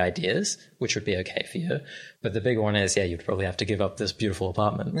 these big ideas, which would be okay for you. But the big one is, you'd probably have to give up this beautiful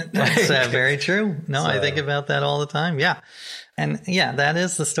apartment. That's very true. No, I think about that all the time. Yeah. And that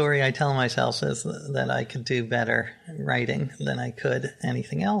is the story I tell myself, is that I could do better writing than I could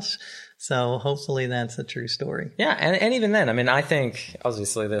anything else. So hopefully that's a true story. Yeah, and even then, I mean, I think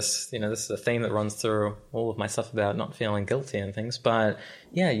obviously this is a theme that runs through all of my stuff about not feeling guilty and things. But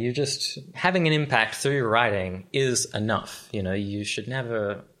you just having an impact through your writing is enough. You should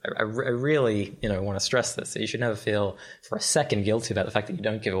never. I really, want to stress this. That you should never feel for a second guilty about the fact that you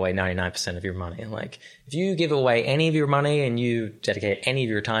don't give away 99% of your money. Like, if you give away any of your money and you dedicate any of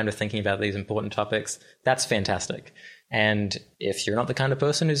your time to thinking about these important topics, that's fantastic. And if you're not the kind of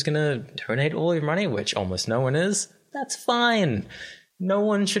person who's going to donate all your money, which almost no one is, that's fine. No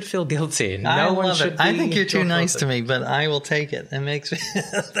one should feel guilty. No one should. I think you're too nice to me, but I will take it. It makes me.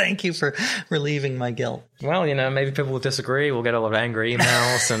 Thank you for relieving my guilt. Well, maybe people will disagree. We'll get a lot of angry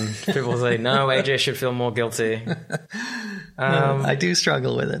emails, and people will say, "No, AJ should feel more guilty." No, I do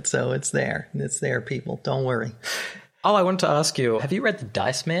struggle with it, so it's there. It's there, people. Don't worry. Oh, I wanted to ask you: have you read The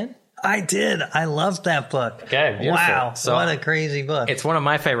Dice Man? I did. I loved that book. Okay, beautiful. Wow, so what a crazy book. It's one of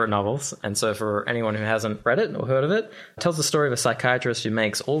my favorite novels. And so for anyone who hasn't read it or heard of it, it tells the story of a psychiatrist who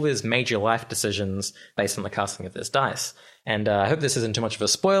makes all these major life decisions based on the casting of this dice. And I hope this isn't too much of a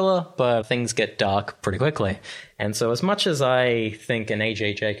spoiler, but things get dark pretty quickly. And so as much as I think an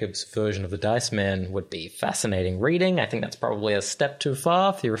AJ Jacobs version of The Dice Man would be fascinating reading, I think that's probably a step too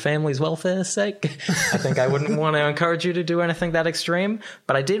far for your family's welfare's sake. I think I wouldn't want to encourage you to do anything that extreme.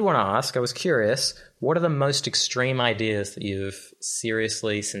 But I did want to ask, I was curious, what are the most extreme ideas that you've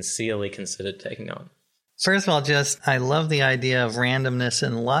seriously, sincerely considered taking on? First of all, I love the idea of randomness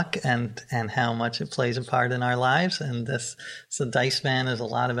and luck and how much it plays a part in our lives. And so Dice Man is a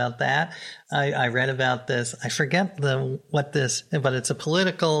lot about that. I read about this. I forget but it's a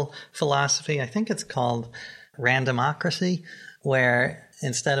political philosophy. I think it's called randomocracy, where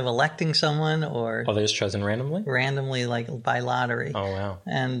instead of electing someone or... Are they just chosen randomly? Randomly, like by lottery. Oh, wow.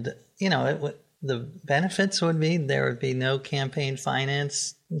 And, the benefits would be there would be no campaign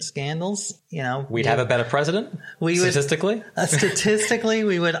finance scandals. We'd have a better president. Statistically,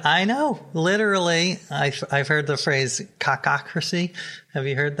 we would. I know, literally. I've heard the phrase "cockocracy." Have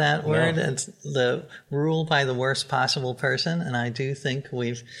you heard that word? No. It's the rule by the worst possible person, and I do think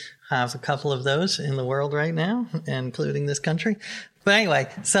have a couple of those in the world right now, including this country. But anyway,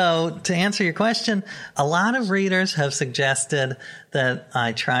 so to answer your question, a lot of readers have suggested that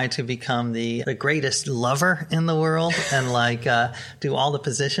I try to become the greatest lover in the world and do all the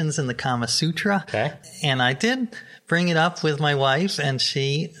positions in the Kama Sutra. Okay. And I did bring it up with my wife, and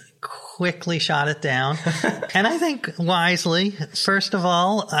she quickly shot it down. And I think wisely. First of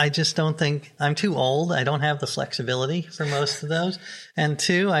all, I just don't think I'm too old. I don't have the flexibility for most of those. And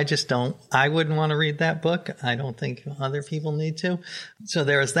two, I wouldn't want to read that book. I don't think other people need to. So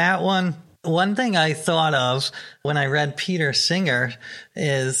there was that one. One thing I thought of when I read Peter Singer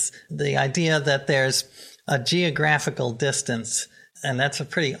is the idea that there's a geographical distance, and that's a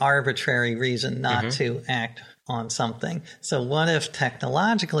pretty arbitrary reason not to act on something. So what if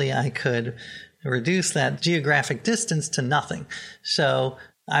technologically I could reduce that geographic distance to nothing? So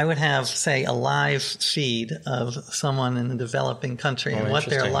I would have, say, a live feed of someone in a developing country and what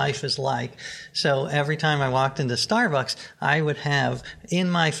their life is like. So every time I walked into Starbucks, I would have in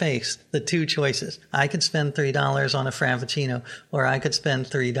my face the two choices. I could spend $3 on a Frappuccino, or I could spend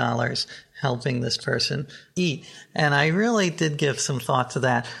 $3 helping this person eat. And I really did give some thought to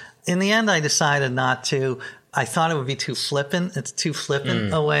that. In the end, I decided not to. I thought it would be too flippant. It's too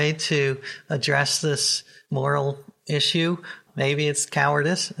flippant a way to address this moral issue. Maybe it's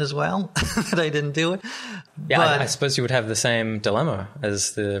cowardice as well that I didn't do it. Yeah, but I suppose you would have the same dilemma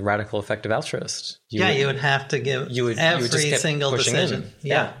as the radical effective altruist. You would have to give every single decision.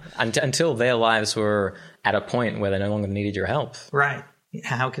 Yeah. Until their lives were at a point where they no longer needed your help. Right.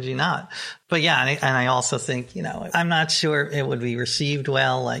 How could you not? But yeah, and I also think, I'm not sure it would be received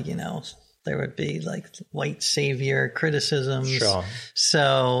well. There would be white savior criticisms. Sure.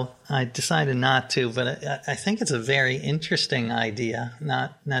 So I decided not to, but I think it's a very interesting idea,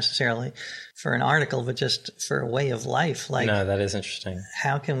 not necessarily for an article, but just for a way of life. No, that is interesting.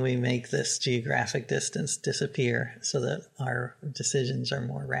 How can we make this geographic distance disappear so that our decisions are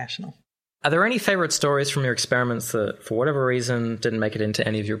more rational? Are there any favorite stories from your experiments that, for whatever reason, didn't make it into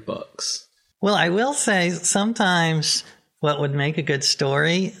any of your books? Well, I will say sometimes what would make a good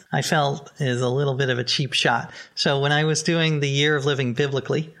story, I felt, is a little bit of a cheap shot. So when I was doing the Year of Living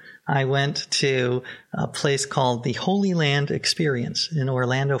Biblically, I went to a place called the Holy Land Experience in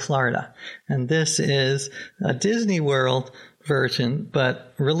Orlando, Florida. And this is a Disney World version,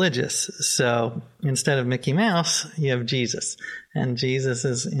 but religious. So instead of Mickey Mouse, you have Jesus. And Jesus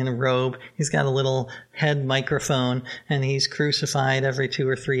is in a robe. He's got a little head microphone, and he's crucified every 2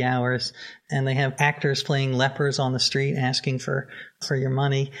 or 3 hours. And they have actors playing lepers on the street asking for your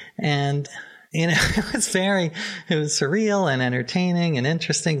money. And it was surreal and entertaining and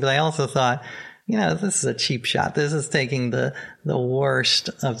interesting. But I also thought, this is a cheap shot. This is taking the worst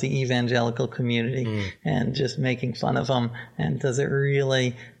of the evangelical community and just making fun of them. And does it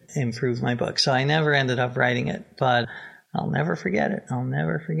really improve my book? So I never ended up writing it, but I'll never forget it. I'll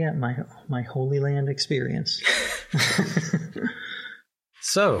never forget my Holy Land experience.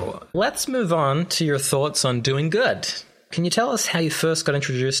 So let's move on to your thoughts on doing good. Can you tell us how you first got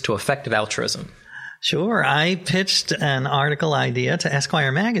introduced to effective altruism? Sure. I pitched an article idea to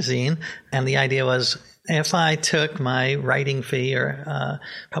Esquire magazine, and the idea was if I took my writing fee or a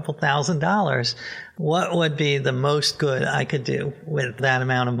couple $1,000s, what would be the most good I could do with that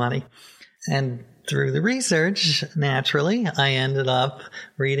amount of money? And through the research, naturally, I ended up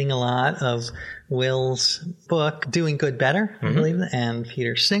reading a lot of Will's book, Doing Good Better, I believe, and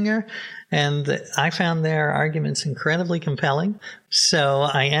Peter Singer. And I found their arguments incredibly compelling. So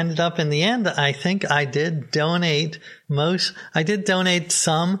I ended up in the end, I think I did donate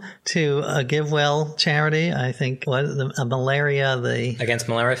some to a GiveWell charity. I think Against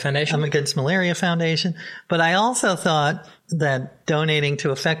Malaria Foundation? Against Malaria Foundation. But I also thought that donating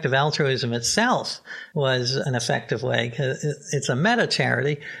to effective altruism itself was an effective way because it's a meta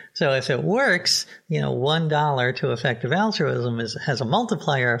charity. So if it works, $1 to effective altruism has a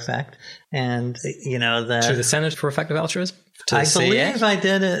multiplier effect. And, you know, To the Center for Effective Altruism? To I CEA? believe I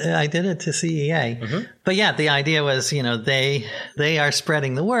did it to CEA. Mm-hmm. But yeah, the idea was, you know, they are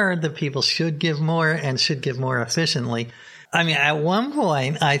spreading the word that people should give more and should give more efficiently. I mean, at one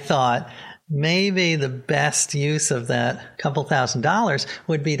point I thought maybe the best use of that couple $1,000s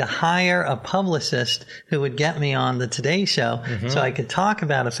would be to hire a publicist who would get me on the Today Show so I could talk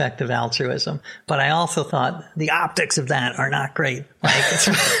about effective altruism. But I also thought the optics of that are not great. Like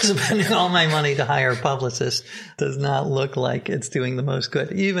spending all my money to hire a publicist does not look like it's doing the most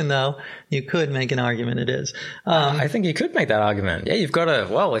good, even though you could make an argument it is. I think you could make that argument. Yeah, you've got to,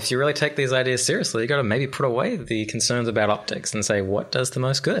 well, if you really take these ideas seriously, you've got to maybe put away the concerns about optics and say, what does the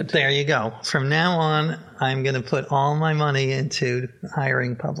most good? There you go. From now on, I'm going to put all my money into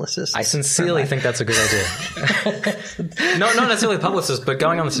hiring publicists. I sincerely think that's a good idea. Not necessarily publicists, but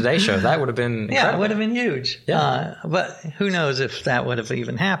going on the Today Show, that would have been incredible. Yeah, it would have been huge. Yeah. But who knows if that would have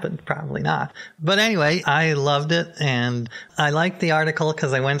even happened? Probably not. But anyway, I loved it, and I liked the article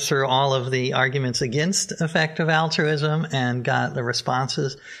because I went through all of the arguments against effective altruism and got the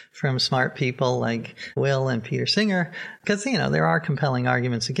responses from smart people like Will and Peter Singer, because, you know, there are compelling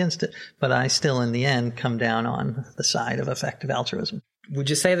arguments against it, but I still, in the end, come down on the side of effective altruism. Would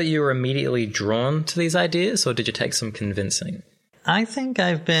you say that you were immediately drawn to these ideas, or did you take some convincing? I think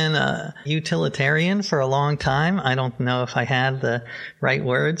I've been a utilitarian for a long time. I don't know if I had the right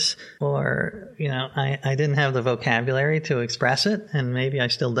words, or, you know, I didn't have the vocabulary to express it, and maybe I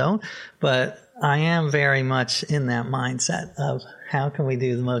still don't, but I am very much in that mindset of how can we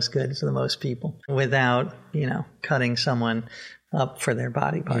do the most good for the most people without, you know, cutting someone up for their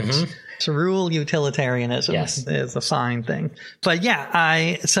body parts. So rule utilitarianism is a fine thing. But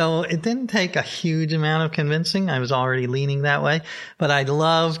yeah, so it didn't take a huge amount of convincing. I was already leaning that way, but I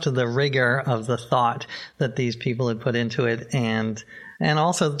loved the rigor of the thought that these people had put into it, and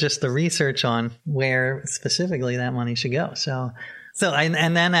also just the research on where specifically that money should go. So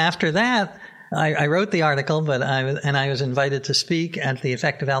and then after that, I wrote the article, but I was invited to speak at the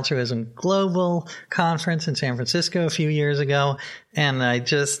Effective Altruism Global Conference in San Francisco a few years ago. And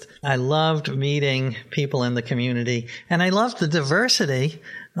I loved meeting people in the community, and I loved the diversity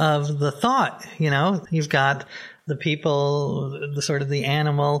of the thought. You know, you've got the people, the sort of the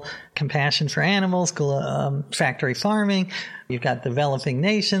animal compassion for animals, factory farming. You've got developing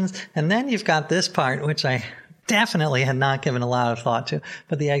nations. And then you've got this part, which I definitely had not given a lot of thought to,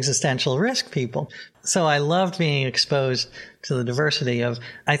 but the existential risk people. So I loved being exposed to the diversity of,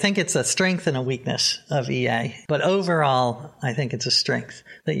 I think it's a strength and a weakness of EA, but overall, I think it's a strength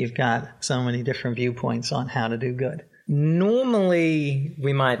that you've got so many different viewpoints on how to do good. Normally,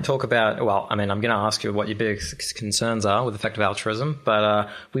 we might talk about, well, I mean, I'm going to ask you what your biggest concerns are with effective altruism, but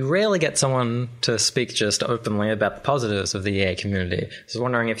we rarely get someone to speak just openly about the positives of the EA community. So I was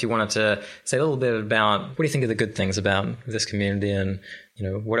wondering if you wanted to say a little bit about, what do you think are the good things about this community, and, you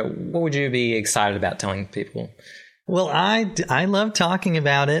know, what would you be excited about telling people? Well, I love talking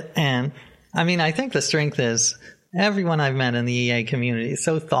about it, and I mean, I think the strength is everyone I've met in the EA community is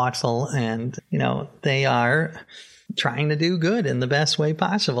so thoughtful, and, you know, they are trying to do good in the best way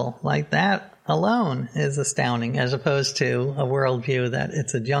possible. Like, that alone is astounding, as opposed to a worldview that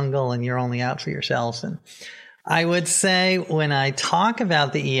it's a jungle and you're only out for yourself. And I would say when I talk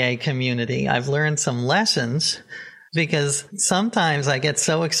about the EA community, I've learned some lessons, because sometimes I get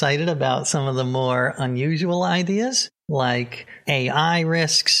so excited about some of the more unusual ideas, like AI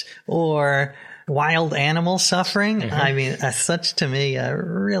risks or wild animal suffering. I mean, that's such, to me, a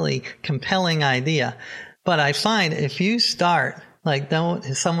really compelling idea. But I find if you start,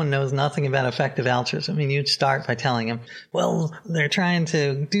 if someone knows nothing about effective altruism, I mean, you'd start by telling them, well, they're trying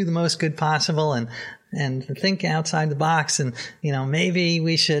to do the most good possible and think outside the box, and, you know, maybe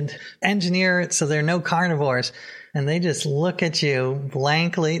we should engineer it so there are no carnivores. And they just look at you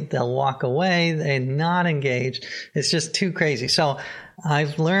blankly. They'll walk away. They're not engaged. It's just too crazy. So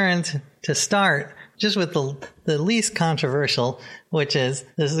I've learned to start just with the least controversial, which is,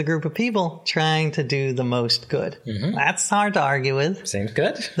 this is a group of people trying to do the most good. That's hard to argue with. Seems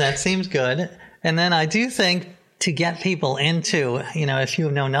good. That seems good. And then I do think to get people into, you know, if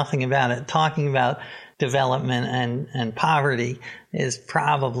you know nothing about it, talking about development and poverty is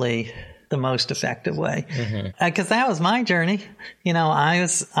probably the most effective way. Because that was my journey. You know, I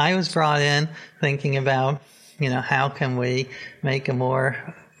was brought in thinking about, you know, how can we make a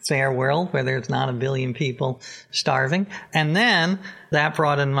more fair world where there's not a billion people starving. And then that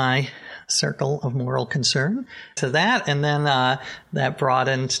broadened my circle of moral concern to that. And then that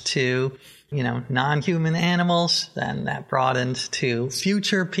broadened to non-human animals. Then that broadened to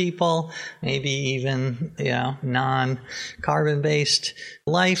future people, maybe even, non-carbon based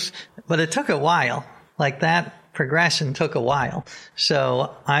life. But it took a while. Like that progression took a while.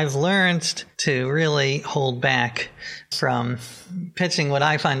 So I've learned to really hold back from pitching what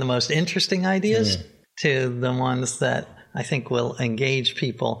I find the most interesting ideas to the ones that I think will engage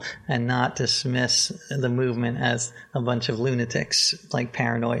people and not dismiss the movement as a bunch of lunatics, like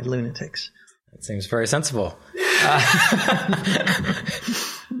paranoid lunatics. That seems very sensible.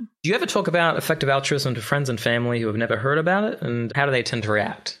 Do you ever talk about effective altruism to friends and family who have never heard about it? And how do they tend to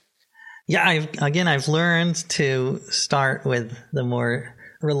react? Yeah, I've learned to start with the more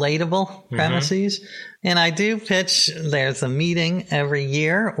relatable premises. And I do pitch, there's a meeting every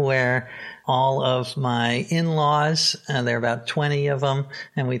year where all of my in-laws, and there are about 20 of them,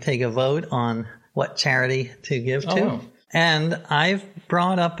 and we take a vote on what charity to give to. Wow. And I've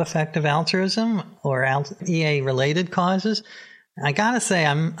brought up effective altruism or EA-related causes. I got to say,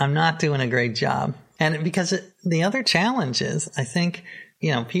 I'm not doing a great job. And because the other challenge is, I think,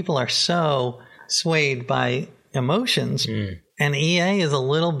 people are so swayed by emotions, and EA is a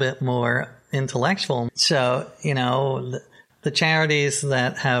little bit more intellectual. So, the charities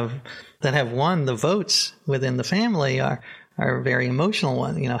that have won the votes within the family are very emotional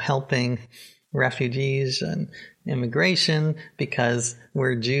ones, helping refugees and immigration because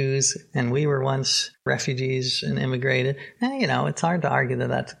we're Jews and we were once refugees and immigrated. And, it's hard to argue that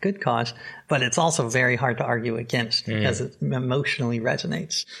that's a good cause, but it's also very hard to argue against because it emotionally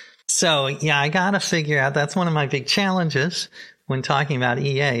resonates. So, yeah, I got to figure out, that's one of my big challenges when talking about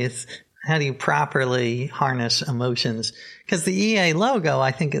EA is how do you properly harness emotions? Because the EA logo,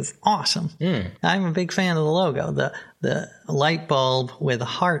 I think, is awesome. I'm a big fan of the logo, the light bulb with a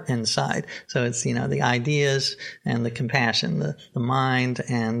heart inside. So it's, the ideas and the compassion, the mind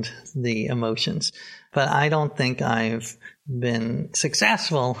and the emotions. But I don't think I've been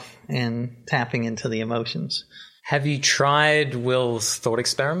successful in tapping into the emotions. Have you tried Will's thought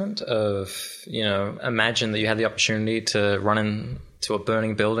experiment of, imagine that you had the opportunity to run into a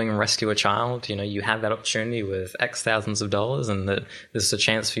burning building and rescue a child? You have that opportunity with X thousands of dollars and that this is a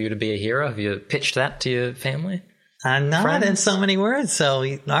chance for you to be a hero. Have you pitched that to your family? Not friends? in so many words. So,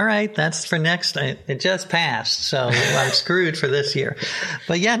 all right, that's for next. It just passed, so I'm screwed for this year.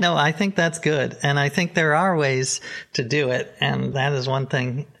 But yeah, no, I think that's good. And I think there are ways to do it. And that is one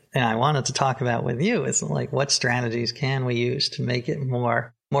thing and I wanted to talk about with you is like what strategies can we use to make it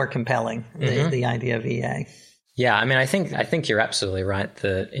more compelling, the idea of EA. Yeah, I mean, I think you're absolutely right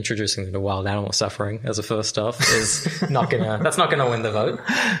that introducing them to wild animal suffering as a first off is that's not gonna win the vote.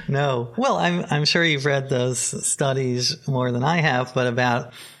 No. Well, I'm sure you've read those studies more than I have, but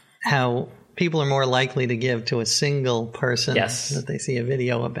about how people are more likely to give to a single person that they see a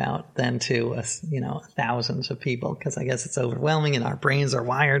video about than to thousands of people, because I guess it's overwhelming and our brains are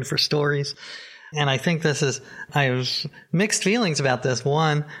wired for stories. And I think I have mixed feelings about this.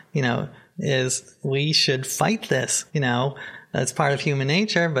 One, is we should fight this, that's part of human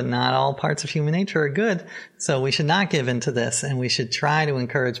nature, but not all parts of human nature are good. So we should not give into this, and we should try to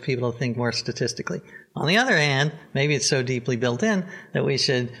encourage people to think more statistically. On the other hand, maybe it's so deeply built in that we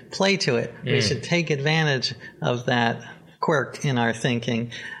should play to it. We should take advantage of that quirk in our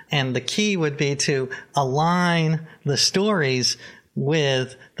thinking. And the key would be to align the stories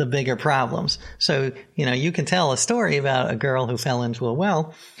with the bigger problems. So, you can tell a story about a girl who fell into a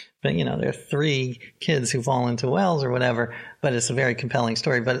well, but, there are 3 kids who fall into wells or whatever, but it's a very compelling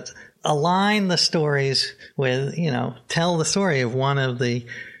story. But align the stories with, tell the story of one of the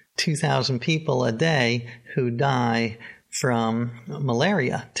 2,000 people a day who die from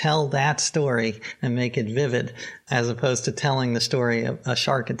malaria. Tell that story and make it vivid, as opposed to telling the story of a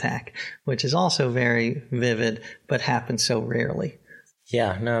shark attack, which is also very vivid, but happens so rarely.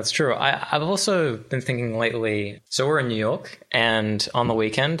 Yeah, no, it's true. I've also been thinking lately, so we're in New York, and on the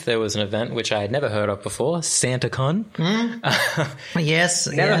weekend there was an event which I had never heard of before, SantaCon. Yes.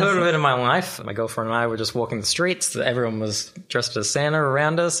 Never heard of it in my life. My girlfriend and I were just walking the streets. Everyone was dressed as Santa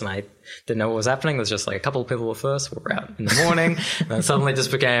around us, and I didn't know what was happening. There was just like a couple of people at first. We were out in the morning, and then suddenly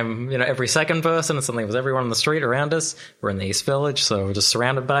just became, every second person, and suddenly it was everyone on the street around us. We're in the East Village, so we're just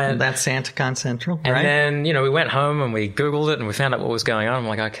surrounded by it. That's SantaCon Central, right? And then, we went home and we Googled it and we found out what was going on. I'm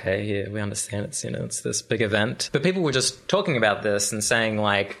like, okay, yeah, we understand it's, it's this big event. But people were just talking about this and saying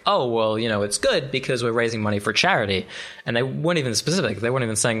like, oh, well, it's good because we're raising money for charity. And they weren't even specific. They weren't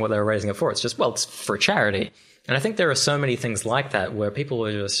even saying what they were raising it for. It's just, well, it's for charity. And I think there are so many things like that where people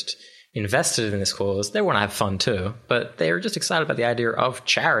are just invested in this cause. They want to have fun too, but they're just excited about the idea of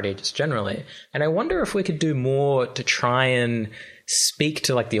charity just generally. And I wonder if we could do more to try and speak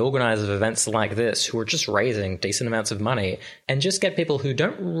to like the organizers of events like this who are just raising decent amounts of money and just get people who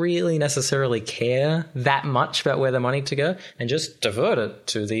don't really necessarily care that much about where the money to go and just divert it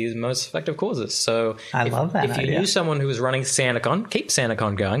to these most effective causes. So I love that if you idea. knew someone who was running SantaCon, keep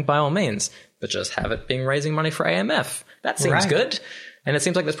SantaCon going by all means, but just have it being raising money for AMF. That seems good. And it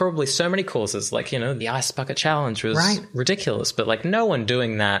seems like there's probably so many causes, like, the Ice Bucket Challenge was ridiculous, but like no one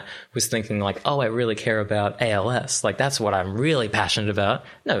doing that was thinking like, oh, I really care about ALS. Like that's what I'm really passionate about.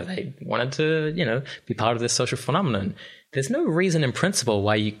 No, they wanted to, be part of this social phenomenon. There's no reason in principle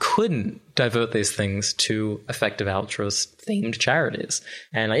why you couldn't divert these things to effective altruist themed charities.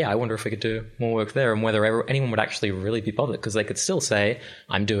 And I wonder if we could do more work there and whether anyone would actually really be bothered, because they could still say,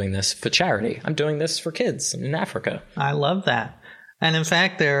 I'm doing this for charity. I'm doing this for kids in Africa. I love that. And in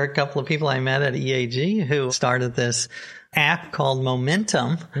fact, there are a couple of people I met at EAG who started this app called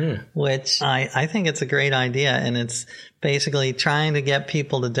Momentum, which I think it's a great idea. And it's basically trying to get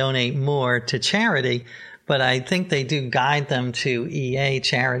people to donate more to charity. But I think they do guide them to EA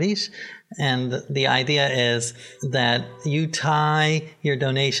charities. And the idea is that you tie your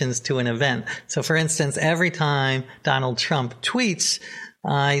donations to an event. So for instance, every time Donald Trump tweets,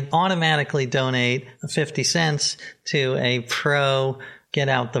 I automatically donate 50 cents to a pro get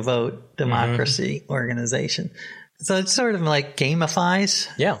out the vote democracy organization. So it sort of like gamifies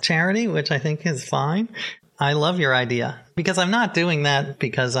charity, which I think is fine. I love your idea because I'm not doing that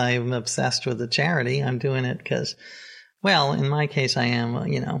because I'm obsessed with the charity. I'm doing it because, well, in my case, I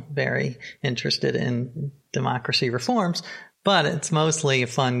am, very interested in democracy reforms. But it's mostly a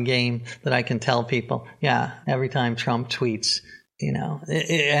fun game that I can tell people, every time Trump tweets,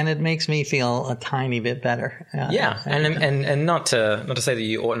 and it makes me feel a tiny bit better. And not to say that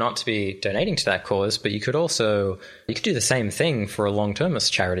you ought not to be donating to that cause, but you could do the same thing for a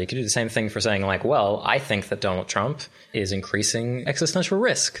long-termist charity. You could do the same thing for saying like, well, I think that Donald Trump is increasing existential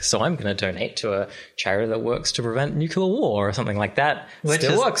risk, so I'm going to donate to a charity that works to prevent nuclear war or something like that. Which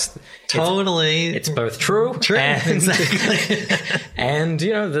still works. Totally. It's both true and, exactly. and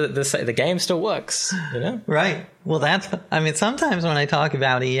the game still works, Right. Well, sometimes when I talk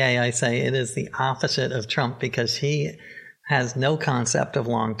about EA, I say it is the opposite of Trump because he has no concept of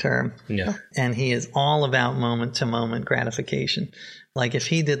long term. Yeah. And he is all about moment to moment gratification. Like if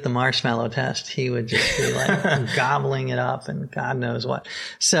he did the marshmallow test, he would just be like gobbling it up and God knows what.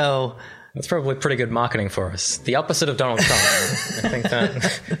 So that's probably pretty good marketing for us. The opposite of Donald Trump. I think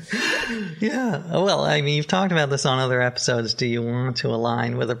that. Yeah. Well, you've talked about this on other episodes. Do you want to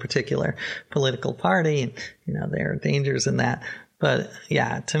align with a particular political party? And, there are dangers in that. But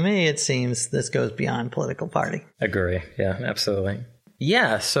to me, it seems this goes beyond political party. Agree. Yeah, absolutely.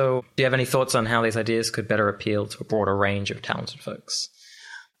 Yeah. So do you have any thoughts on how these ideas could better appeal to a broader range of talented folks?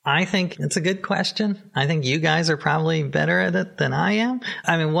 I think it's a good question. I think you guys are probably better at it than I am.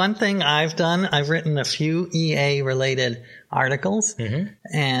 One thing I've done, I've written a few EA related articles,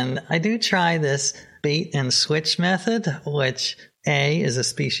 and I do try this bait and switch method, which A is a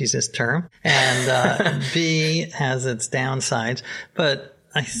speciesist term and B has its downsides, but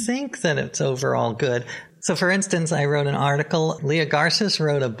I think that it's overall good. So, for instance, I wrote an article. Leah Garces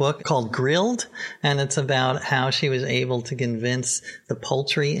wrote a book called Grilled, and it's about how she was able to convince the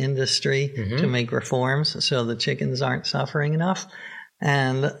poultry industry to make reforms so the chickens aren't suffering enough.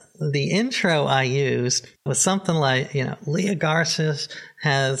 And the intro I used was something like, Leah Garces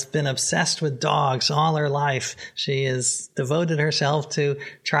has been obsessed with dogs all her life. She has devoted herself to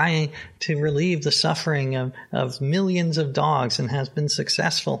trying to relieve the suffering of millions of dogs and has been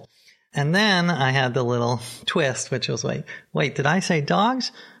successful. And then I had the little twist, which was, wait, did I say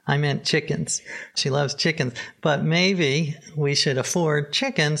dogs? I meant chickens. She loves chickens. But maybe we should afford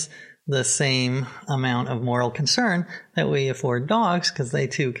chickens the same amount of moral concern that we afford dogs because they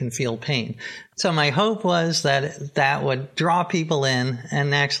too can feel pain. So my hope was that would draw people in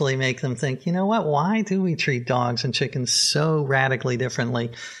and actually make them think, you know what, why do we treat dogs and chickens so radically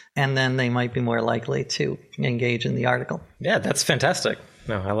differently? And then they might be more likely to engage in the article. Yeah, that's fantastic.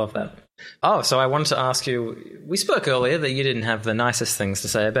 No, I love that. Oh, so I wanted to ask you, we spoke earlier that you didn't have the nicest things to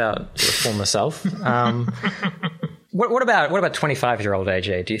say about your former self. What about 25-year-old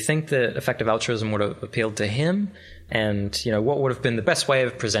AJ? Do you think that effective altruism would have appealed to him? And, what would have been the best way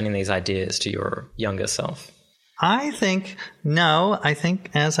of presenting these ideas to your younger self? I think, no. I think,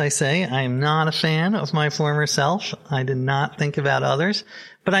 as I say, I am not a fan of my former self. I did not think about others.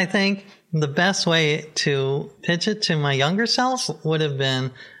 But I think the best way to pitch it to my younger self would have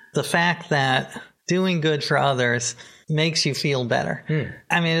been the fact that doing good for others makes you feel better.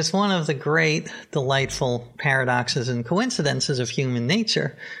 I mean, it's one of the great, delightful paradoxes and coincidences of human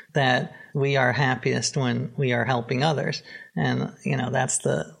nature that we are happiest when we are helping others. And, that's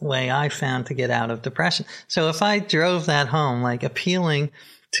the way I found to get out of depression. So if I drove that home, like appealing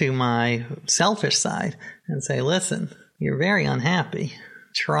to my selfish side and say, listen, you're very unhappy.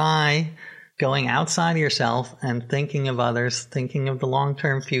 Try going outside of yourself and thinking of others, thinking of the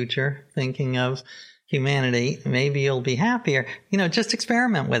long-term future, thinking of humanity. Maybe you'll be happier. Just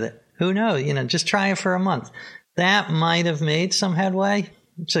experiment with it. Who knows? Just try it for a month. That might have made some headway.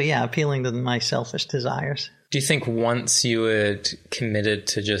 So yeah, appealing to my selfish desires. Do you think once you had committed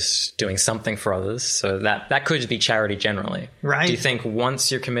to just doing something for others, so that could be charity generally, right? Do you think once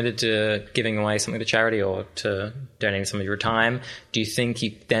you're committed to giving away something to charity or to donating some of your time, do you think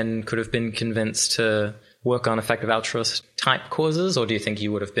you then could have been convinced to work on effective altruist type causes, or do you think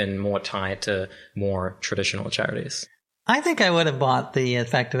you would have been more tied to more traditional charities? I think I would have bought the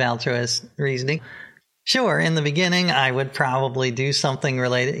effective altruist reasoning. Sure, in the beginning, I would probably do something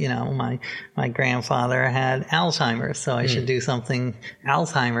related. My grandfather had Alzheimer's, so I should do something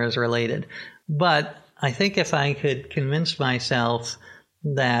Alzheimer's related. But I think if I could convince myself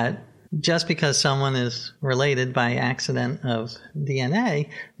that just because someone is related by accident of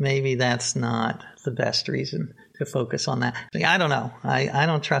DNA, maybe that's not the best reason to focus on that. I don't know. I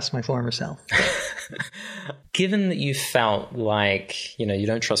don't trust my former self. Given that you felt like, you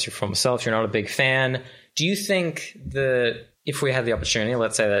don't trust your former self, you're not a big fan, do you think that if we had the opportunity,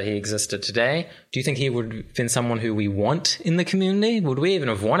 let's say that he existed today, do you think he would have been someone who we want in the community? Would we even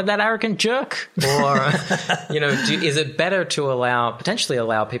have wanted that arrogant jerk? Or, is it better to potentially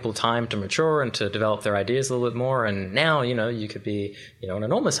allow people time to mature and to develop their ideas a little bit more? And now, you could be, an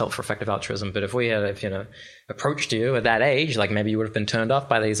enormous help for effective altruism. But if we had, approached you at that age, like maybe you would have been turned off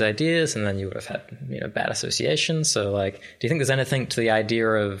by these ideas and then you would have had, bad associations. So do you think there's anything to the idea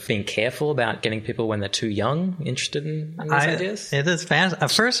of being careful about getting people when they're too young interested in these ideas? It is fascinating.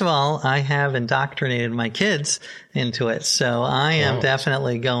 First of all, I have indoctrinated my kids into it. So I am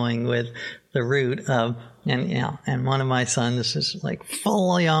definitely going with the route of, and one of my sons is like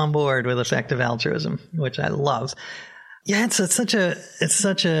fully on board with effective altruism, which I love. Yeah, it's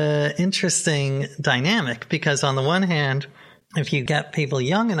such a interesting dynamic because on the one hand, if you get people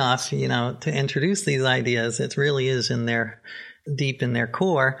young enough, to introduce these ideas, it really is deep in their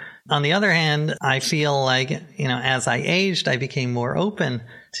core. On the other hand, I feel like, as I aged, I became more open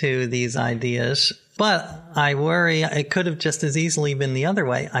to these ideas. But I worry it could have just as easily been the other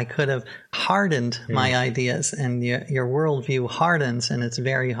way. I could have hardened my ideas, and your worldview hardens, and it's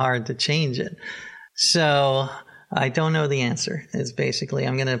very hard to change it. So I don't know the answer. Is basically,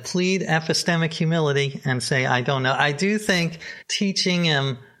 I'm going to plead epistemic humility and say I don't know. I do think teaching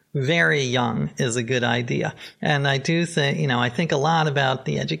him very young is a good idea. And I do think, I think a lot about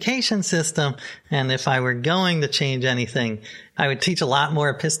the education system. And if I were going to change anything, I would teach a lot more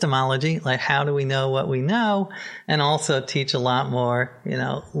epistemology, like how do we know what we know? And also teach a lot more,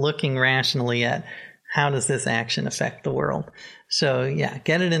 looking rationally at how does this action affect the world? So yeah,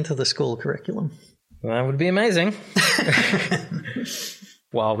 get it into the school curriculum. Well, that would be amazing.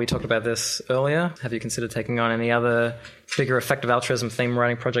 Well, we talked about this earlier. Have you considered taking on any other bigger effective altruism theme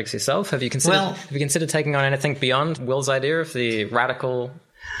writing projects yourself? Have you considered taking on anything beyond Will's idea of the radical?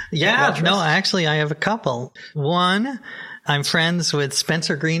 Yeah, no, actually, I have a couple. One, I'm friends with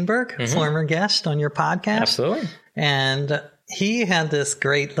Spencer Greenberg, former guest on your podcast. Absolutely. And he had this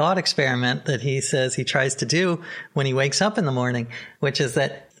great thought experiment that he says he tries to do when he wakes up in the morning, which is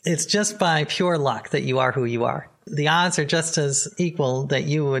that it's just by pure luck that you are who you are. The odds are just as equal that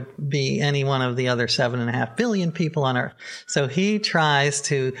you would be any one of the other 7.5 billion people on Earth. So he tries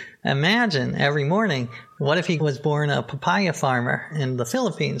to imagine every morning, what if he was born a papaya farmer in the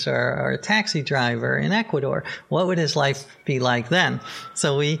Philippines or a taxi driver in Ecuador? What would his life be like then?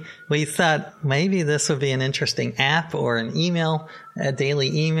 So we thought maybe this would be an interesting app or an email, a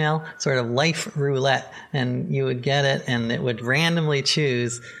daily email, sort of life roulette. And you would get it and it would randomly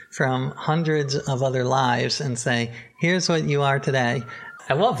choose from hundreds of other lives and say, here's what you are today.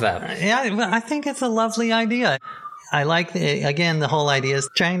 I love that. Yeah, I think it's a lovely idea. I like, again, the whole idea is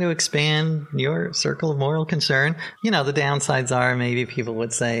trying to expand your circle of moral concern. The downsides are maybe people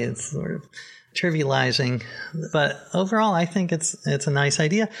would say it's sort of trivializing, but overall, I think it's a nice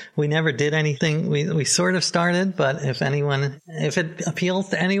idea. We never did anything. We sort of started, but if it appeals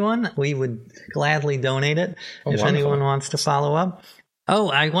to anyone, we would gladly donate it. If anyone wants to follow up.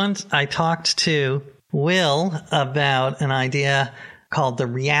 I talked to Will about an idea called the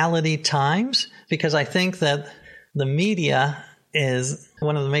reality times, because I think that the media is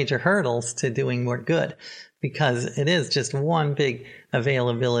one of the major hurdles to doing more good, because it is just one big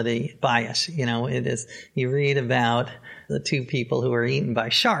availability bias. It is, you read about the two people who are eaten by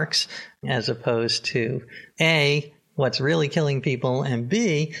sharks as opposed to A, what's really killing people, and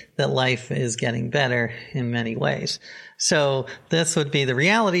B, that life is getting better in many ways. So this would be the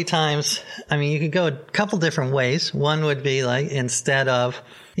reality times. I mean, you could go a couple different ways. One would be like, instead of,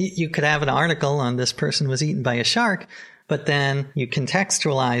 you could have an article on this person was eaten by a shark, but then you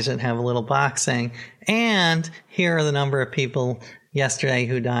contextualize it, have a little box saying, and here are the number of people yesterday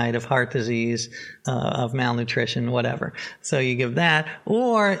who died of heart disease, of malnutrition, whatever. So you give that.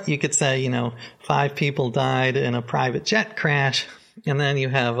 Or you could say, 5 people died in a private jet crash. And then you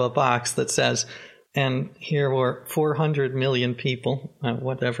have a box that says, and here were 400 million people,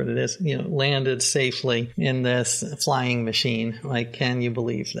 whatever it is, landed safely in this flying machine. Like, can you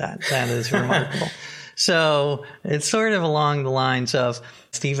believe that? That is remarkable. So it's sort of along the lines of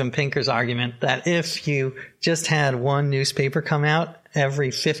Steven Pinker's argument that if you just had one newspaper come out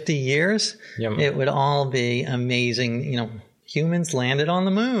every 50 years, it would all be amazing. Humans landed on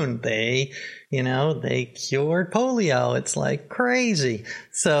the moon. They cured polio. It's like crazy.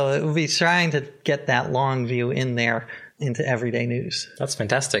 So it would be trying to get that long view in there into everyday news. That's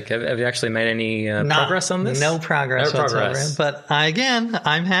fantastic. Have you actually made any progress on this? No progress whatsoever. But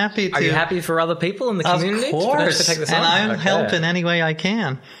I'm happy to. Are you happy for other people in the community? Of course. To take this and on? I'll help in any way I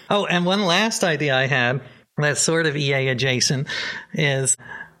can. Oh, and one last idea I had that's sort of EA adjacent is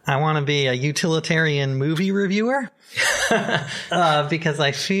I want to be a utilitarian movie reviewer because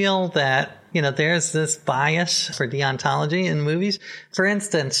I feel that, there's this bias for deontology in movies. For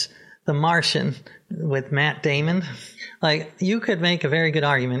instance, The Martian with Matt Damon. Like, you could make a very good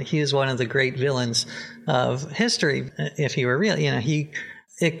argument. He is one of the great villains of history. If he were real,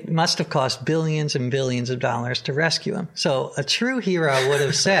 it must have cost billions and billions of dollars to rescue him. So a true hero would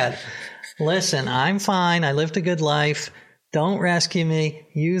have said, listen, I'm fine. I lived a good life. Don't rescue me.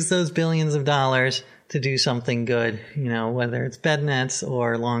 Use those billions of dollars to do something good, whether it's bed nets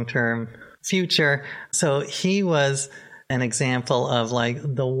or long-term future. So he was an example of like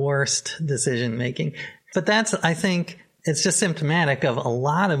the worst decision making. But I think it's just symptomatic of a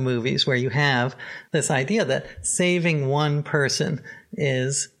lot of movies where you have this idea that saving one person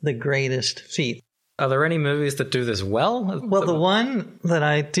is the greatest feat. Are there any movies that do this well? Well, the one that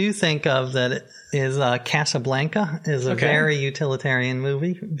I do think of that is Casablanca is a very utilitarian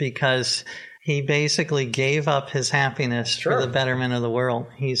movie because he basically gave up his happiness for the betterment of the world.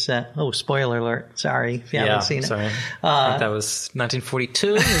 He said, spoiler alert. Sorry if you haven't seen it. I think that was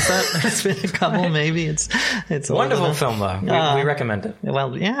 1942. Is that? It's been a couple, maybe. It's a wonderful film, though. We recommend it.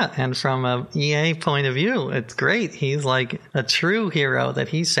 Well, yeah. And from a EA point of view, it's great. He's like a true hero that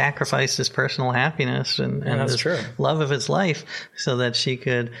he sacrificed his personal happiness and his love of his life so that she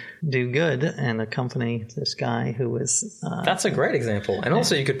could do good and accompany this guy who was... That's a great example. And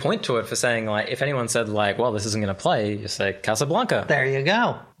also you could point to it for saying, like, if anyone said, like, well, this isn't going to play, you say Casablanca. There you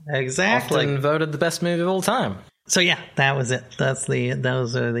go. Exactly. Often voted the best movie of all time. So yeah, that was it.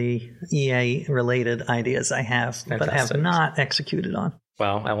 Those are the EA related ideas I have, but have not executed on.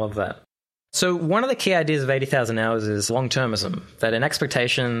 Well, I love that. So one of the key ideas of 80,000 Hours is long-termism, that in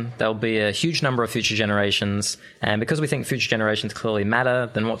expectation there'll be a huge number of future generations, and because we think future generations clearly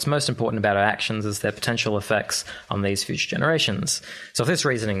matter, then what's most important about our actions is their potential effects on these future generations. So if this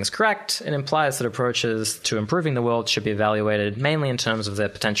reasoning is correct, it implies that approaches to improving the world should be evaluated mainly in terms of their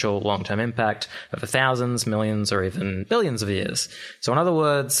potential long-term impact over thousands, millions, or even billions of years. So in other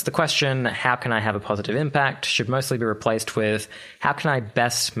words, the question, how can I have a positive impact, should mostly be replaced with, how can I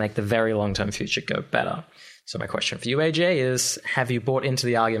best make the very long-term future go better? So my question for you, AJ, is have you bought into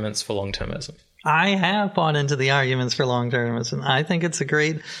the arguments for long-termism? I have bought into the arguments for long-termism. I think it's a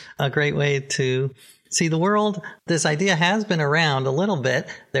great way to see the world. This idea has been around a little bit.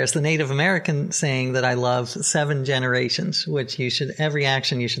 There's the Native American saying that I love 7 generations, which every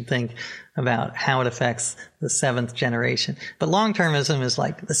action you should think about how it affects the 7th generation. But long-termism is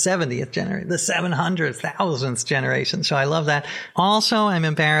like the 70th generation, the 700,000th generation. So I love that. Also, I'm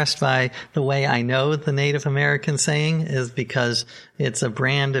embarrassed by the way I know the Native American saying is because it's a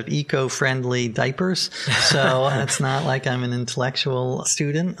brand of eco-friendly diapers. So it's not like I'm an intellectual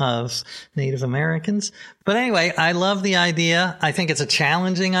student of Native Americans. But anyway, I love the idea. I think it's a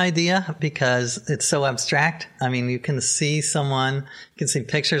challenging idea because it's so abstract. I mean, you can see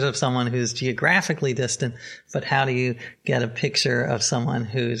pictures of someone who's geographically distant, but how do you get a picture of someone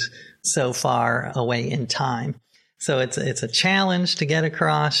who's so far away in time? So it's a challenge to get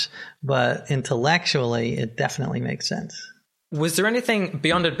across, but intellectually, it definitely makes sense. Was there anything,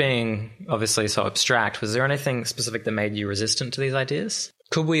 beyond it being obviously so abstract, was there anything specific that made you resistant to these ideas?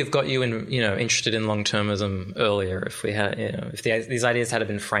 Could we have got you interested in long-termism earlier if we had, if these ideas had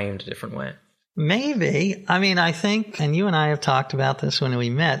been framed a different way? Maybe. I mean, I think, and you and I have talked about this when we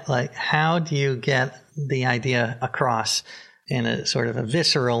met, like, how do you get the idea across in a sort of a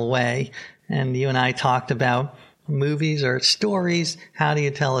visceral way? And you and I talked about movies or stories. How do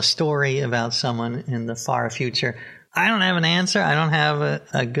you tell a story about someone in the far future? I don't have an answer. I don't have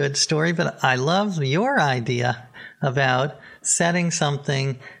a good story, but I love your idea about setting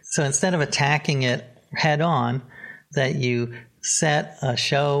something. So instead of attacking it head on, that you set a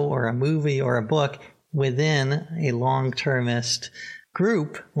show or a movie or a book within a long-termist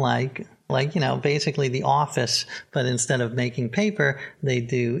group, like basically The Office, but instead of making paper, they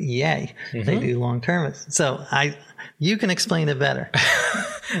do EA. Mm-hmm. They do long-termist. So you can explain it better.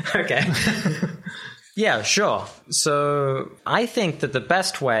 Okay. Yeah, sure. So I think that the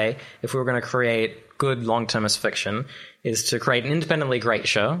best way, if we were going to create good long-termist fiction, is to create an independently great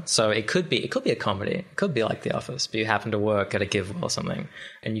show. So it could be a comedy. It could be like The Office, but you happen to work at a Give or something,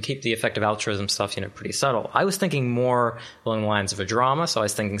 and you keep the effective altruism stuff, pretty subtle. I was thinking more along the lines of a drama. So I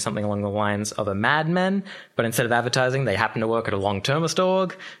was thinking something along the lines of a Mad Men, but instead of advertising, they happen to work at a long-termist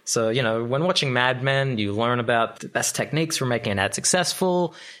org. So, when watching Mad Men, you learn about the best techniques for making an ad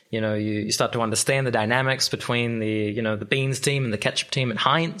successful. You start to understand the dynamics between the beans team and the ketchup team at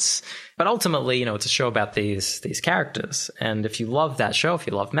Heinz. But ultimately, it's a show about these characters. And if you love that show, if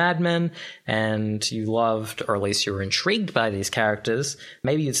you love Mad Men, and you loved, or at least you were intrigued by these characters,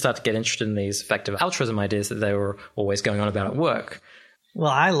 maybe you'd start to get interested in these effective altruism ideas that they were always going on about at work.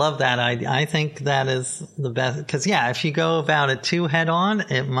 Well, I love that idea. I think that is the best, because if you go about it too head on,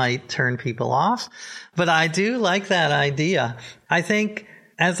 it might turn people off. But I do like that idea. I think,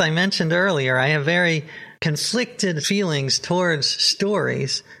 as I mentioned earlier, I have very conflicted feelings towards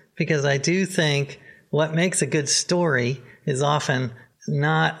stories, because I do think what makes a good story is often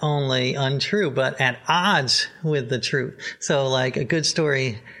not only untrue, but at odds with the truth. So like a good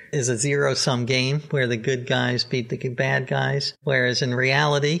story is a zero-sum game where the good guys beat the bad guys, whereas in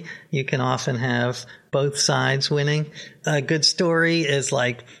reality, you can often have both sides winning. A good story is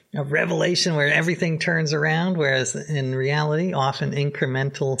like a revelation where everything turns around, whereas in reality, often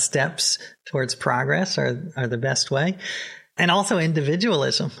incremental steps towards progress are the best way. And also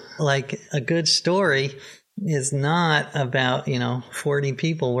individualism. Like a good story is not about, 40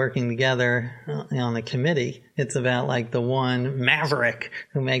 people working together on a committee. It's about like the one maverick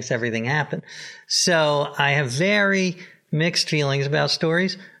who makes everything happen. So I have very mixed feelings about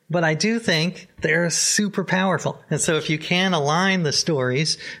stories, but I do think they're super powerful. And so if you can align the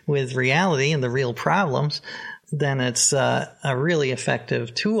stories with reality and the real problems, then it's a really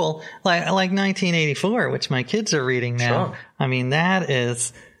effective tool, like 1984, which my kids are reading now. Sure. I mean,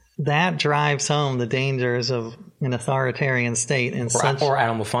 that drives home the dangers of an authoritarian state. Or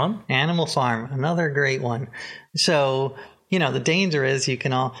Animal Farm. Animal Farm, another great one. So, the danger is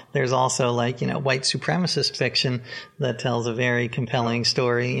there's also white supremacist fiction that tells a very compelling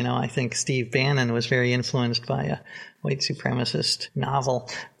story. I think Steve Bannon was very influenced by a white supremacist novel.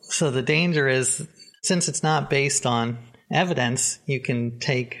 So the danger is, since it's not based on evidence, you can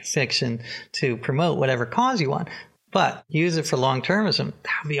take fiction to promote whatever cause you want. But use it for long-termism.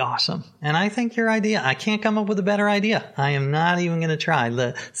 That would be awesome. And I think your idea, I can't come up with a better idea. I am not even going to try.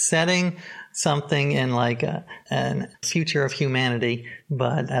 The setting something in like a future of humanity,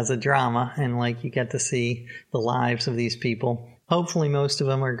 but as a drama, and you get to see the lives of these people. Hopefully most of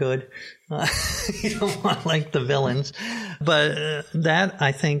them are good. You don't want the villains. But that,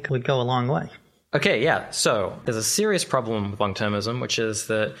 I think, would go a long way. Okay, yeah. So there's a serious problem with long-termism, which is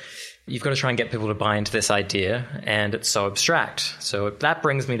that you've got to try and get people to buy into this idea, and it's so abstract. So that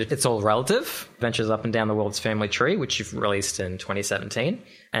brings me to It's All Relative, Adventures Up and Down the World's Family Tree, which you've released in 2017.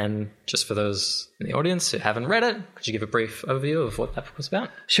 And just for those in the audience who haven't read it, could you give a brief overview of what that book was about?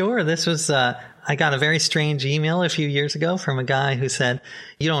 Sure. This was, I got a very strange email a few years ago from a guy who said,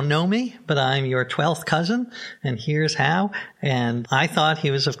 "You don't know me, but I'm your 12th cousin, and here's how." And I thought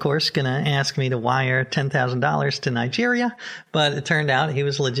he was, of course, going to ask me to wire $10,000 to Nigeria, but it turned out he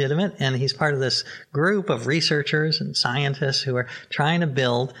was legitimate, and he's part of this group of researchers and scientists who are trying to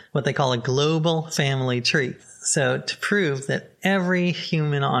build what they call a global family tree. So to prove that every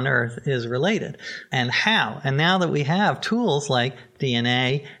human on Earth is related, and how. And now that we have tools like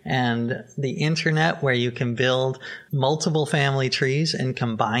DNA and the internet where you can build multiple family trees and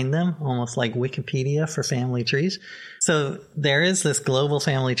combine them, almost like Wikipedia for family trees. So there is this global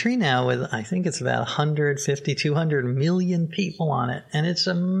family tree now with, I think it's about 150, 200 million people on it. And it's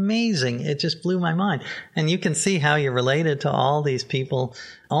amazing. It just blew my mind. And you can see how you're related to all these people.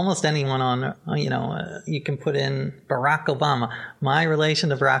 Almost anyone on, you can put in Barack Obama. My relation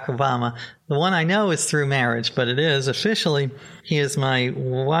to Barack Obama, the one I know is through marriage, but it is officially, he is my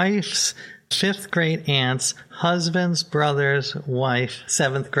wife's 5th grade aunt's husband's brother's wife,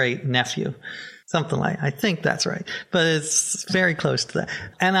 7th grade nephew. Something like, I think that's right, but it's very close to that.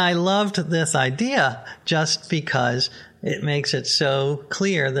 And I loved this idea just because it makes it so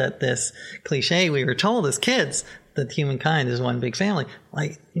clear that this cliche we were told as kids, that humankind is one big family,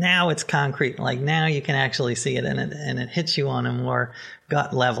 like now it's concrete, like now you can actually see it, and it hits you on a more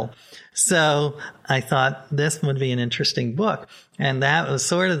gut level. So I thought this would be an interesting book. And that was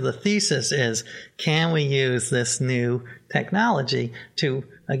sort of the thesis is, can we use this new technology to,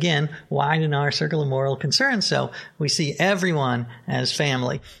 again, widen our circle of moral concern so we see everyone as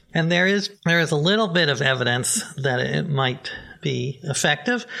family? And there is a little bit of evidence that it might be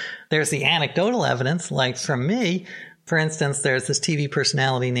effective. There's the anecdotal evidence, like from me. For instance, there's this TV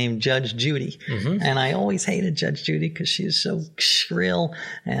personality named Judge Judy. Mm-hmm. And I always hated Judge Judy because she's so shrill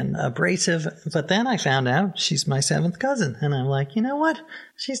and abrasive. But then I found out she's my 7th cousin. And I'm like, you know what?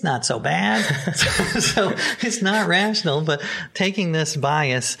 She's not so bad. So it's not rational. But taking this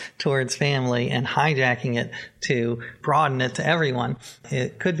bias towards family and hijacking it to broaden it to everyone,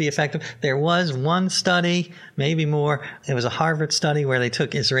 it could be effective. There was one study, maybe more. It was a Harvard study where they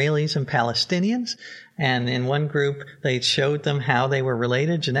took Israelis and Palestinians. And in one group, they showed them how they were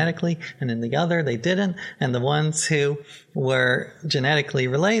related genetically, and in the other, they didn't. And the ones who were genetically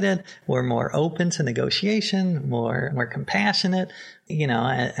related were more open to negotiation, more compassionate. You know,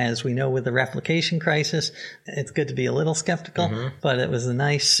 as we know with the replication crisis, it's good to be a little skeptical, but it was a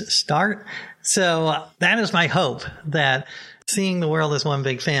nice start. So that is my hope, that seeing the world as one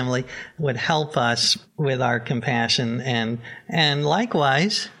big family would help us with our compassion, and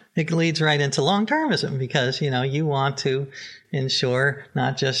likewise, it leads right into long-termism because, you want to ensure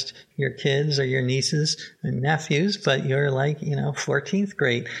not just your kids or your nieces and nephews, but your 14th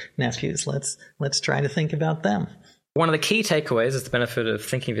grade nephews. Let's try to think about them. One of the key takeaways is the benefit of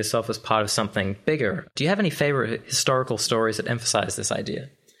thinking of yourself as part of something bigger. Do you have any favorite historical stories that emphasize this idea?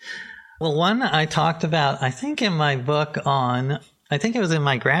 Well, one I talked about, I think in my book I think it was in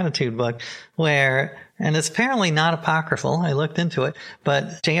my gratitude book where, and it's apparently not apocryphal, I looked into it,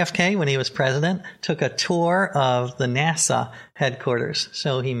 but JFK, when he was president, took a tour of the NASA headquarters.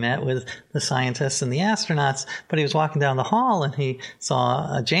 So he met with the scientists and the astronauts, but he was walking down the hall and he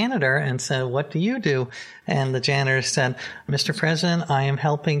saw a janitor and said, "What do you do?" And the janitor said, "Mr. President, I am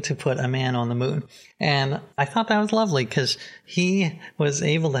helping to put a man on the moon." And I thought that was lovely because he was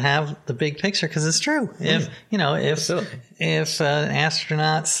able to have the big picture, because it's true. If an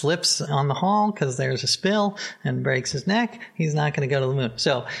astronaut slips on the hall because there's a spill and breaks his neck, he's not going to go to the moon.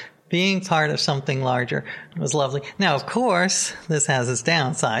 So being part of something larger was lovely. Now, of course, this has its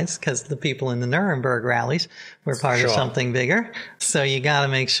downsides because the people in the Nuremberg rallies were part of something bigger. So you got to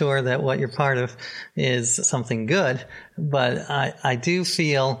make sure that what you're part of is something good. But I do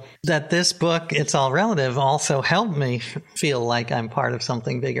feel that this book, It's All Relative, also helped me feel like I'm part of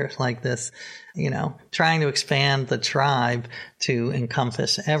something bigger like this. Trying to expand the tribe to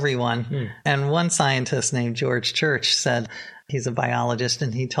encompass everyone. And one scientist named George Church said, he's a biologist,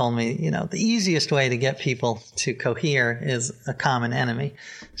 and he told me, the easiest way to get people to cohere is a common enemy.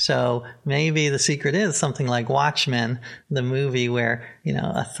 So maybe the secret is something like Watchmen, the movie where,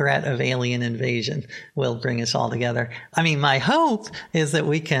 a threat of alien invasion will bring us all together. I mean, my hope is that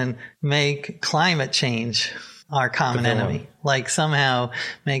we can make climate change our common enemy, like somehow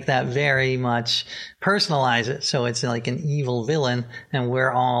make that very much, personalize it so it's like an evil villain and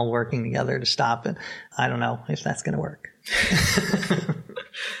we're all working together to stop it. I don't know if that's going to work.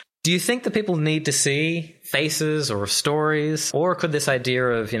 Do you think that people need to see faces or stories, or could this idea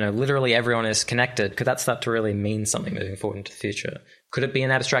of, literally everyone is connected, could that start to really mean something moving forward into the future? Could it be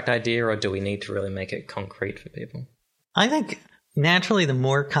an abstract idea, or do we need to really make it concrete for people? I think naturally the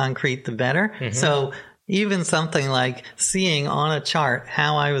more concrete, the better. So even something like seeing on a chart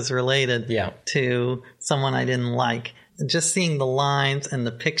how I was related to someone I didn't like, just seeing the lines and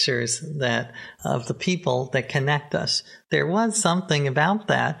the pictures of the people that connect us. There was something about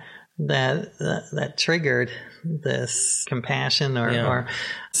that triggered this compassion or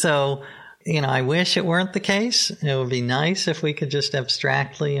so I wish it weren't the case. It would be nice if we could just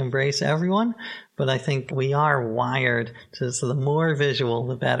abstractly embrace everyone. But I think we are wired to, so the more visual,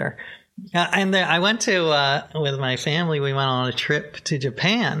 the better. I went to, with my family, we went on a trip to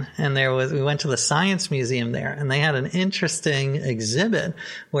Japan, and we went to the Science Museum there, and they had an interesting exhibit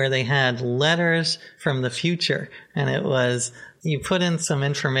where they had letters from the future. And it was, you put in some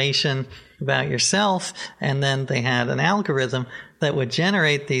information about yourself, and then they had an algorithm that would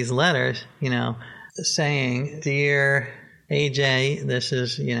generate these letters, saying, "Dear AJ, this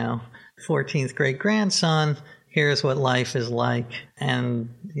is, 14th great grandson. Here's what life is like." And,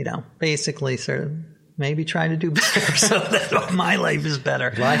 basically sort of maybe try to do better so that my life is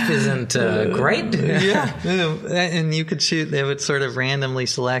better. Life isn't great. Yeah. And you could they would sort of randomly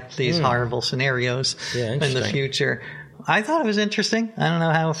select these horrible scenarios in the future. I thought it was interesting. I don't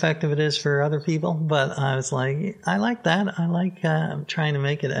know how effective it is for other people, but I was like, I like that. I like trying to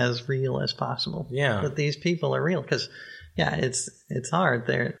make it as real as possible. Yeah. That these people are real, because it's hard.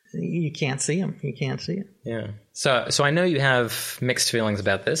 You can't see them. You can't see it. Yeah. So I know you have mixed feelings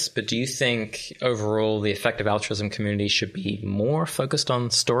about this, but do you think overall the effective altruism community should be more focused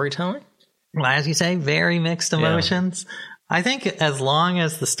on storytelling? Well, as you say, very mixed emotions. Yeah. I think as long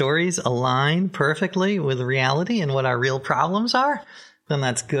as the stories align perfectly with reality and what our real problems are, then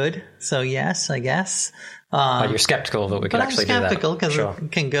that's good. So yes, I guess. But you're skeptical that we can actually do that. I'm skeptical because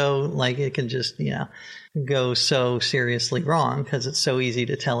it can go it can just, go so seriously wrong, because it's so easy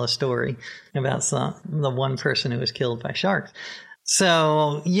to tell a story about the one person who was killed by sharks.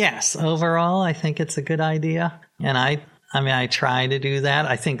 So yes, overall, I think it's a good idea. And I try to do that.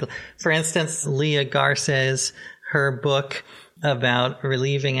 I think, for instance, Leah Garces, her book about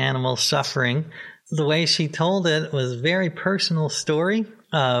relieving animal suffering, the way she told it was a very personal story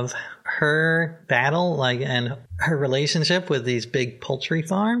of her battle, and her relationship with these big poultry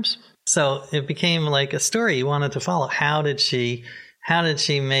farms. So it became like a story you wanted to follow. How did she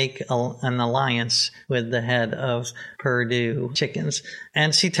make an alliance with the head of Purdue Chickens?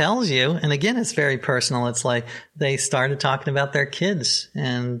 And she tells you, and again, it's very personal. It's like they started talking about their kids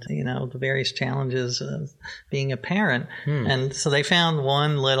and, the various challenges of being a parent. And so they found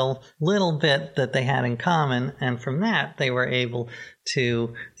one little bit that they had in common. And from that, they were able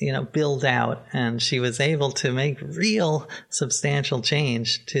to, build out. And she was able to make real substantial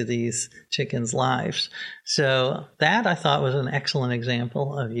change to these chickens' lives. So that, I thought, was an excellent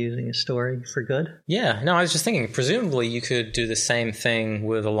example of using a story for good. Yeah. No, I was just thinking, presumably you could do the same thing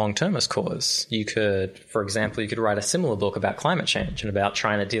with a long-termist cause. You could, for example, write a similar book about climate change and about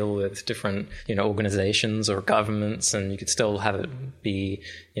trying to deal with different, organizations or governments, and you could still have it be,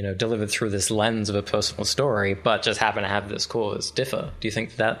 delivered through this lens of a personal story, but just happen to have this cause differ. Do you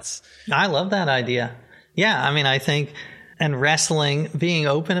think that's... I love that idea. Yeah. I think... And being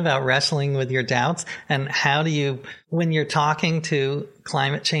open about wrestling with your doubts, and how do you, when you're talking to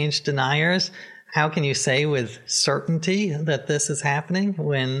climate change deniers, how can you say with certainty that this is happening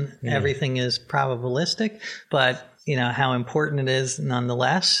when everything is probabilistic? But, how important it is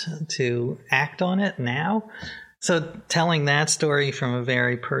nonetheless to act on it now. So telling that story from a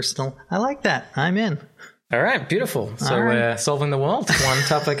very personal, I like that. I'm in. All right, beautiful. So we're solving the world one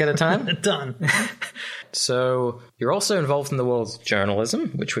topic at a time. Done. So you're also involved in the world of journalism,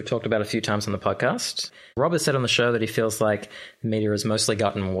 which we've talked about a few times on the podcast. Rob has said on the show that he feels like the media has mostly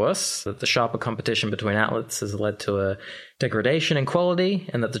gotten worse, that the sharper competition between outlets has led to a degradation in quality,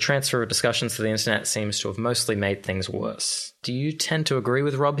 and that the transfer of discussions to the internet seems to have mostly made things worse. Do you tend to agree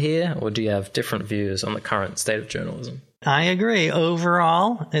with Rob here, or do you have different views on the current state of journalism? I agree.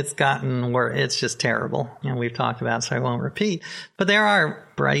 Overall, it's gotten worse. It's just terrible. We've talked about it, so I won't repeat. But there are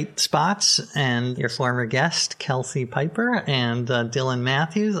bright spots, and your former guest, Kelsey Piper, and Dylan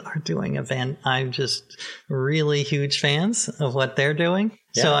Matthews are doing I'm just really huge fans of what they're doing.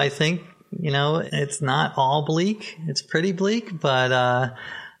 Yeah. So I think, it's not all bleak. It's pretty bleak, but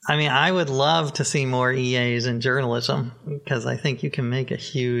I would love to see more EAs in journalism, because I think you can make a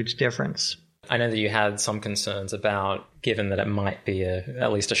huge difference. I know that you had some concerns about, given that it might be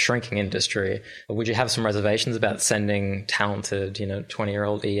at least a shrinking industry, would you have some reservations about sending talented,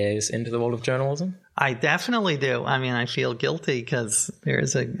 20-year-old EAs into the world of journalism? I definitely do. I feel guilty because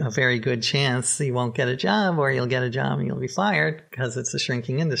there's a very good chance you won't get a job, or you'll get a job and you'll be fired because it's a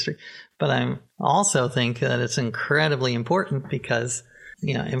shrinking industry. But I also think that it's incredibly important because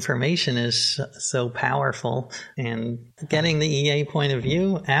information is so powerful, and getting the EA point of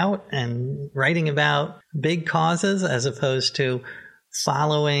view out and writing about big causes as opposed to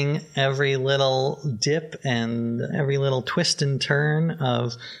following every little dip and every little twist and turn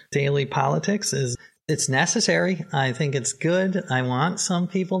of daily politics It's necessary. I think it's good. I want some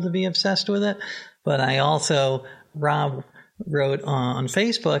people to be obsessed with it. But I also, Rob wrote on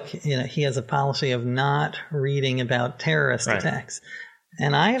Facebook, he has a policy of not reading about terrorist attacks.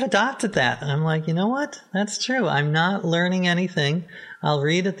 And I have adopted that. I'm like, you know what? That's true. I'm not learning anything. I'll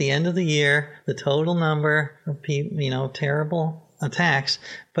read at the end of the year the total number of terrible attacks,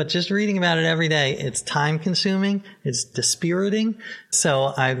 but just reading about it every day, it's time consuming, it's dispiriting.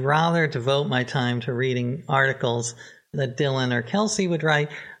 So I'd rather devote my time to reading articles that Dylan or Kelsey would write.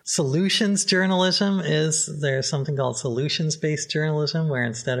 Solutions journalism there's something called solutions-based journalism, where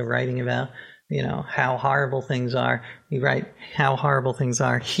instead of writing about how horrible things are, you write how horrible things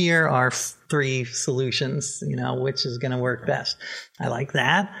are. Here are 3 solutions, which is going to work best. I like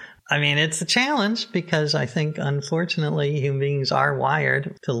that. I mean, it's a challenge because I think, unfortunately, human beings are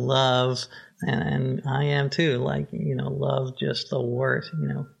wired to love, and I am too, love just the worst,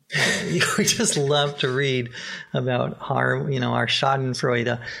 We just love to read about our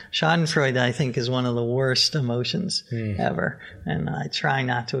Schadenfreude. Schadenfreude, I think, is one of the worst emotions ever, and I try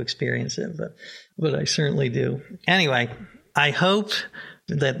not to experience it, but I certainly do. Anyway, I hope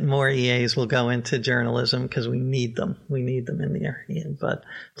that more EAs will go into journalism because we need them. We need them in the area. But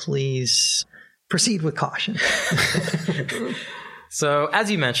please proceed with caution. So, as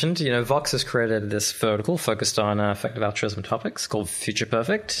you mentioned, Vox has created this vertical focused on effective altruism topics called Future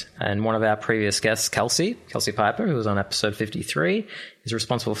Perfect. And one of our previous guests, Kelsey Piper, who was on episode 53, is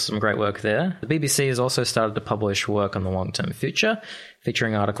responsible for some great work there. The BBC has also started to publish work on the long-term future,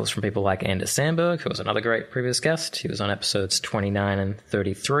 featuring articles from people like Anders Sandberg, who was another great previous guest. He was on episodes 29 and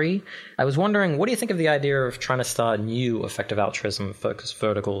 33. I was wondering, what do you think of the idea of trying to start new effective altruism-focused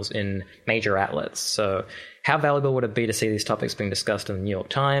verticals in major outlets? So, how valuable would it be to see these topics being discussed in the New York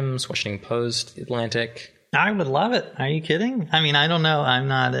Times, Washington Post, The Atlantic? I would love it. Are you kidding? I mean, I don't know. I'm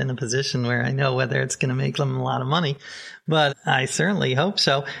not in a position where I know whether it's going to make them a lot of money, but I certainly hope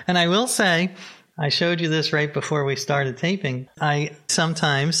so. And I will say, I showed you this right before we started taping. I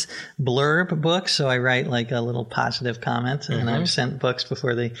sometimes blurb books, so I write like a little positive comment, and I've sent books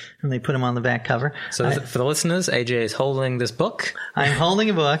before they put them on the back cover. So for the listeners, AJ is holding this book. I'm holding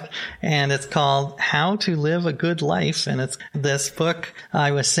a book, and it's called How to Live a Good Life, and it's this book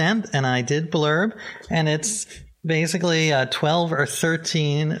I was sent, and I did blurb, and it's basically 12 or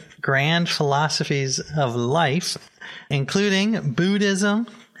 13 grand philosophies of life, including Buddhism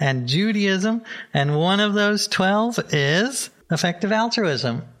and Judaism, and one of those 12 is effective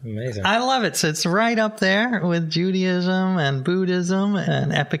altruism. Amazing. I love it. So it's right up there with Judaism and Buddhism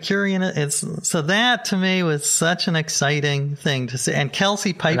and Epicurean. So that to me was such an exciting thing to see. And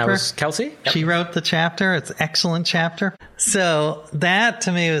Kelsey Piper. And that was Kelsey? Yep. She wrote the chapter. It's an excellent chapter. So that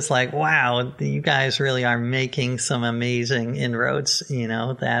to me was like, wow, you guys really are making some amazing inroads.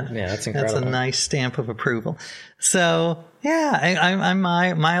 That's incredible. That's a nice stamp of approval. So yeah, I'm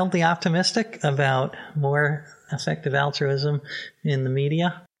mildly optimistic about more effective altruism in the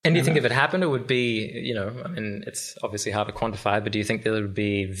media. And do you think if it happened, it would be, it's obviously hard to quantify, but do you think that it would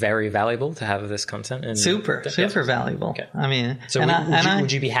be very valuable to have this content? Super valuable. Okay. I mean, so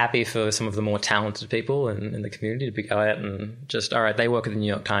would you be happy for some of the more talented people in the community to go out and just, all right, they work at the New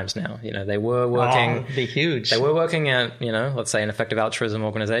York Times now. They were working. It'd be huge. They were working at, let's say an effective altruism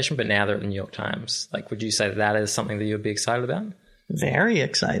organization, but now they're at the New York Times. Like, would you say that is something that you would be excited about? Very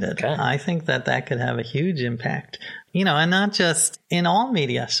excited. Okay. I think that could have a huge impact, and not just in all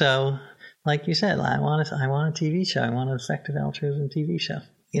media. So like you said, I want a TV show. I want an effective altruism TV show,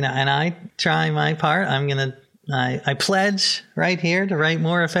 and I try my part. I pledge right here to write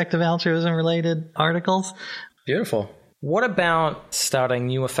more effective altruism related articles. Beautiful. What about starting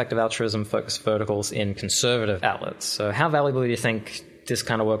new effective altruism focused verticals in conservative outlets? So how valuable do you think this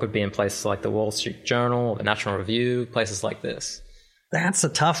kind of work would be in places like the Wall Street Journal, the National Review, places like this? That's a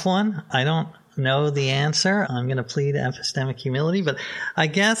tough one. I don't know the answer. I'm going to plead epistemic humility, but I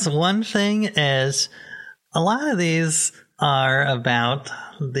guess one thing is a lot of these are about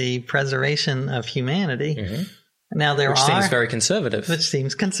the preservation of humanity. Mm-hmm. Now which seems very conservative. Which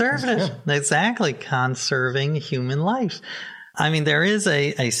seems conservative. Yeah. Exactly. Conserving human life. I mean, there is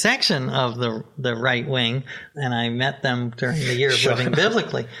a section of the right wing, and I met them during the year of living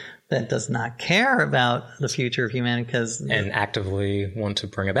biblically, that does not care about the future of humanity and actively want to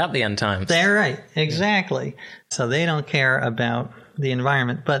bring about the end times. They're right. Exactly. Yeah. So they don't care about the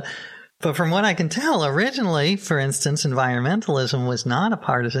environment. But from what I can tell, originally, for instance, environmentalism was not a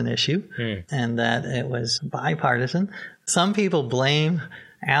partisan issue and that it was bipartisan. Some people blame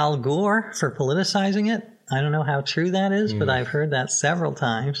Al Gore for politicizing it. I don't know how true that is, but I've heard that several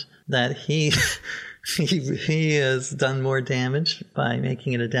times, that he he has done more damage by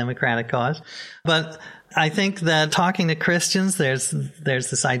making it a democratic cause. But I think that talking to Christians, there's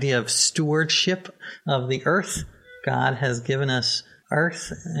this idea of stewardship of the earth. God has given us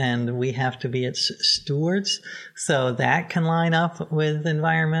earth and we have to be its stewards. So that can line up with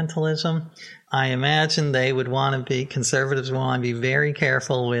environmentalism. I imagine they would want to be, conservatives want to be very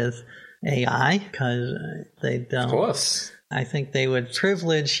careful with AI because they don't. Of course. I think they would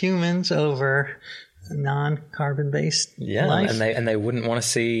privilege humans over non-carbon based life. and they wouldn't want to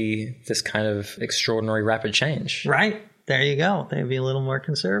see this kind of extraordinary rapid change. Right. There you go. They'd be a little more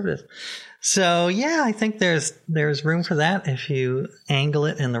conservative. So yeah, I think there's room for that if you angle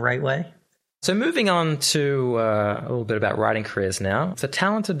it in the right way. So moving on to a little bit about writing careers now. For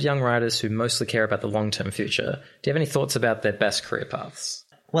talented young writers who mostly care about the long-term future, do you have any thoughts about their best career paths?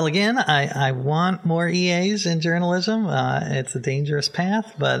 Well, again, I want more EAs in journalism. It's a dangerous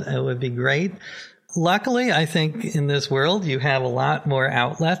path, but it would be great. Luckily, I think in this world, you have a lot more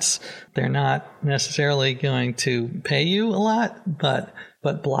outlets. They're not necessarily going to pay you a lot, but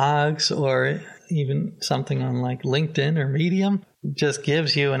blogs or even something on like LinkedIn or Medium just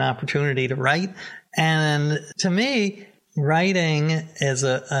gives you an opportunity to write. And to me, writing is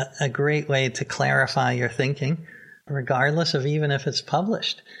a great way to clarify your thinking, regardless of even if it's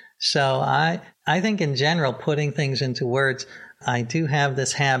published. So I think in general, putting things into words, I do have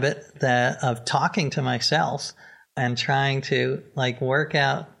this habit of talking to myself and trying to like work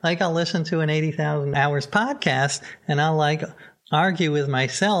out, like I'll listen to an 80,000 hours podcast and I'll like argue with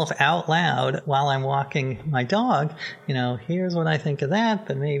myself out loud while I'm walking my dog, here's what I think of that,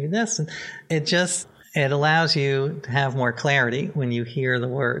 but maybe this. And it allows you to have more clarity when you hear the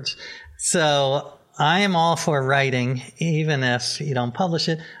words. So I am all for writing, even if you don't publish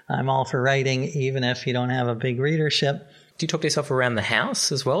it. I'm all for writing, even if you don't have a big readership. Do you talk to yourself around the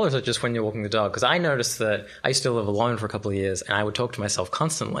house as well, or is it just when you're walking the dog? Because I noticed that I used to live alone for a couple of years, and I would talk to myself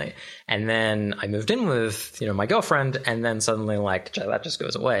constantly. And then I moved in with, my girlfriend, and then suddenly, that just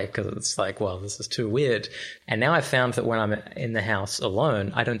goes away because it's like, well, this is too weird. And now I've found that when I'm in the house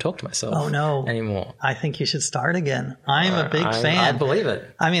alone, I don't talk to myself anymore. I think you should start again. I'm a big fan. I believe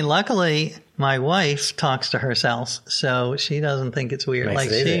it. I mean, luckily, my wife talks to herself, so she doesn't think it's weird.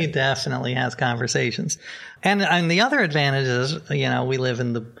 She definitely has conversations. And the other advantage is, we live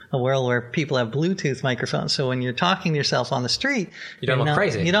in a world where people have Bluetooth microphones. So when you're talking to yourself on the street, you don't look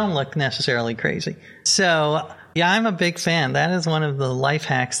crazy. You don't look necessarily crazy. So yeah, I'm a big fan. That is one of the life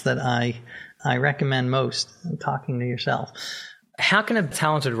hacks that I recommend most, talking to yourself. How can a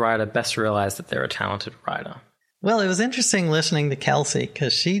talented writer best realize that they're a talented writer? Well, it was interesting listening to Kelsey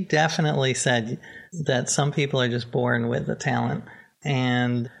because she definitely said that some people are just born with the talent,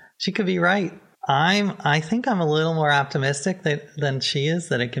 and she could be right. I think I'm a little more optimistic than she is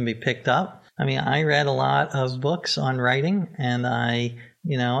that it can be picked up. I mean, I read a lot of books on writing, and I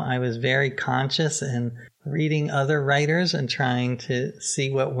was very conscious in reading other writers and trying to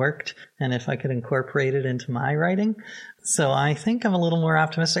see what worked and if I could incorporate it into my writing. So I think I'm a little more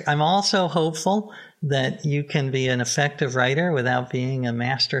optimistic. I'm also hopeful that you can be an effective writer without being a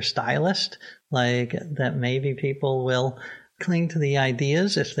master stylist, like that maybe people will cling to the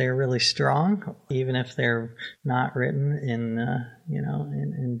ideas if they're really strong, even if they're not written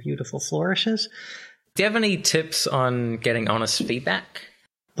in beautiful flourishes. Do you have any tips on getting honest feedback?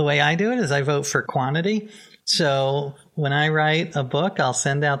 The way I do it is I vote for quantity. So when I write a book, I'll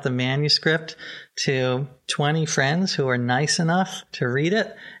send out the manuscript to 20 friends who are nice enough to read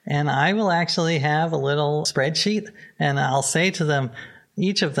it. And I will actually have a little spreadsheet and I'll say to them,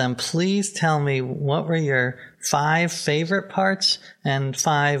 each of them, please tell me what were your 5 favorite parts and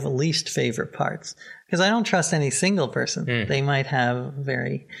 5 least favorite parts. Because I don't trust any single person. They might have a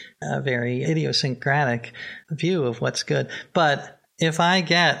very idiosyncratic view of what's good. But if I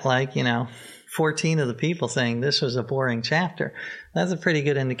get 14 of the people saying this was a boring chapter, that's a pretty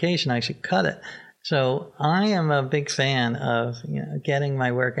good indication I should cut it. So I am a big fan of getting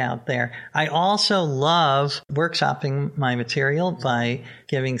my work out there. I also love workshopping my material by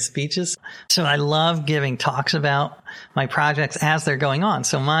giving speeches. So I love giving talks about my projects as they're going on.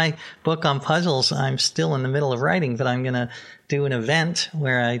 So my book on puzzles, I'm still in the middle of writing, but I'm going to do an event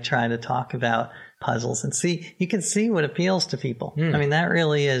where I try to talk about puzzles and you can see what appeals to people. I mean, that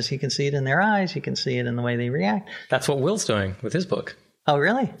really is, you can see it in their eyes. You can see it in the way they react. That's what Will's doing with his book. Oh,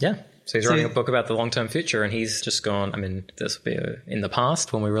 really? Yeah. So he's writing a book about the long-term future, and he's just gone, I mean, this will be in the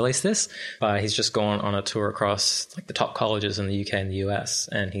past when we release this, but he's just gone on a tour across like the top colleges in the UK and the US,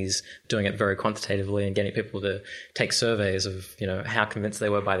 and he's doing it very quantitatively and getting people to take surveys of, how convinced they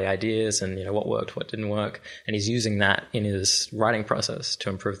were by the ideas and, what worked, what didn't work. And he's using that in his writing process to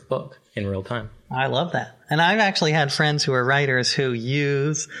improve the book in real time. I love that. And I've actually had friends who are writers who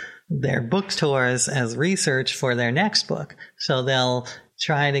use their book tours as research for their next book. So they'll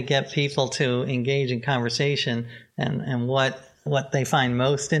try to get people to engage in conversation and what they find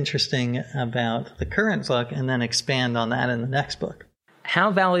most interesting about the current book, and then expand on that in the next book.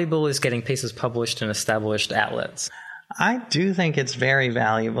 How valuable is getting pieces published in established outlets? I do think it's very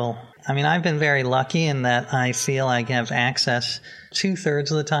valuable. I mean, I've been very lucky in that I feel I have access 2/3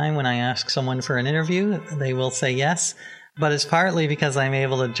 of the time when I ask someone for an interview, they will say yes. But it's partly because I'm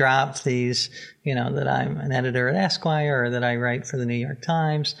able to drop these, that I'm an editor at Esquire or that I write for the New York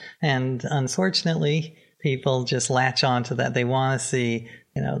Times. And unfortunately, people just latch on to that. They want to see,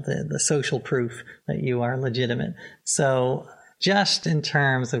 the social proof that you are legitimate. So just in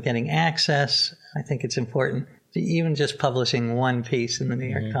terms of getting access, I think it's important to even just publishing one piece in the New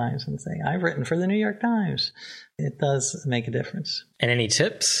York Times and saying, I've written for the New York Times. It does make a difference. And any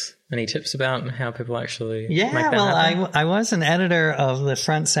tips? Any tips about how people actually make that happen? I was an editor of the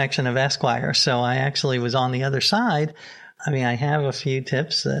front section of Esquire, so I actually was on the other side. I mean, I have a few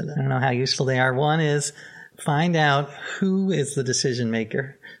tips that I don't know how useful they are. One is find out who is the decision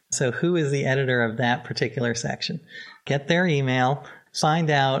maker. So who is the editor of that particular section? Get their email, find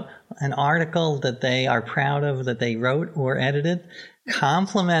out an article that they are proud of that they wrote or edited.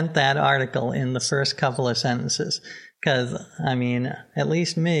 Compliment that article in the first couple of sentences. Because, I mean, at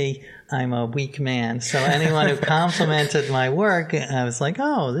least me, I'm a weak man. So anyone who complimented my work, I was like,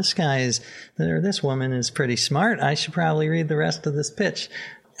 oh, this woman is pretty smart. I should probably read the rest of this pitch.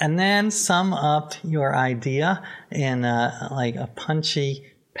 And then sum up your idea in a punchy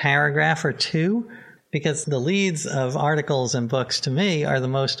paragraph or two, because the leads of articles and books to me are the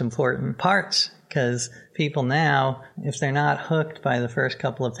most important parts. Because people now, if they're not hooked by the first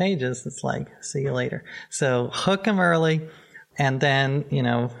couple of pages, it's like, see you later. So hook them early, and then,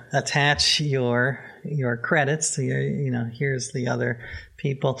 attach your credits to here's the other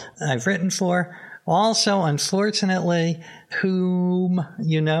people I've written for. Also, unfortunately, whom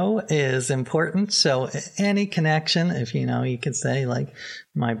is important. So any connection, if you could say like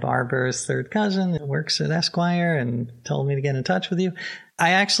my barber's third cousin works at Esquire and told me to get in touch with you.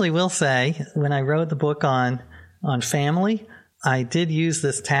 I actually will say, when I wrote the book on family, I did use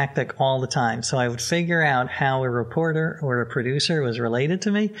this tactic all the time. So I would figure out how a reporter or a producer was related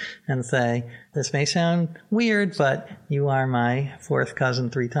to me and say, this may sound weird, but you are my fourth cousin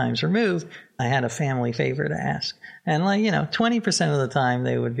 3 times removed. I had a family favor to ask. And 20% of the time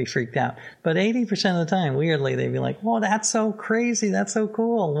they would be freaked out. But 80% of the time, weirdly, they'd be like, oh, that's so crazy. That's so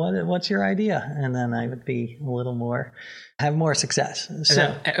cool. What's your idea? And then I would be have more success.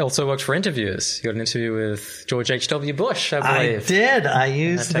 So it also worked for interviews. You got an interview with George H.W. Bush, I believe. I did. I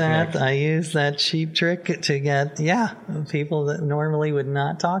used that. I used that cheap trick to get, people that normally would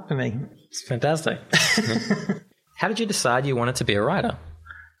not talk to me. It's fantastic. How did you decide you wanted to be a writer?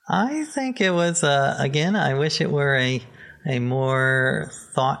 I think it was, again, I wish it were a more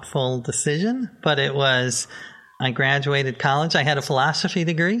thoughtful decision, but it was, I graduated college. I had a philosophy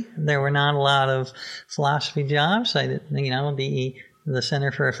degree. There were not a lot of philosophy jobs. I didn't, the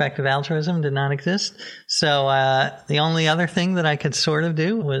Center for Effective Altruism did not exist. So the only other thing that I could sort of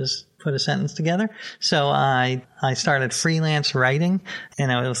do was put a sentence together. So I started freelance writing. It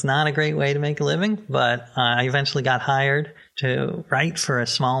was not a great way to make a living, but I eventually got hired to write for a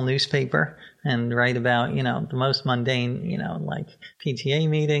small newspaper and write about, the most mundane, like PTA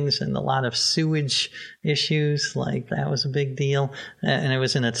meetings and a lot of sewage issues. Like that was a big deal. And it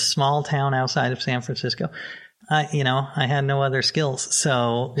was in a small town outside of San Francisco. I had no other skills.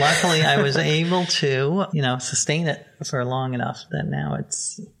 So luckily I was able to, sustain it for long enough that now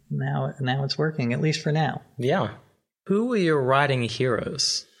it's working, at least for now. Yeah. Who were your writing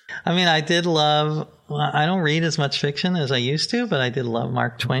heroes? I mean, I don't read as much fiction as I used to, but I did love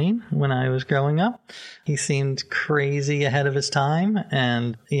Mark Twain when I was growing up. He seemed crazy ahead of his time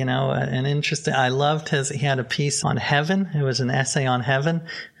and, an interesting, I loved he had a piece on heaven. It was an essay on heaven.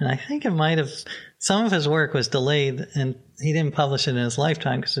 And I think some of his work was delayed and he didn't publish it in his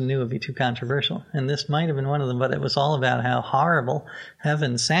lifetime because he knew it would be too controversial. And this might have been one of them, but it was all about how horrible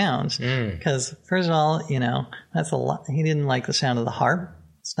heaven sounds. Because first of all, that's a lot. He didn't like the sound of the harp.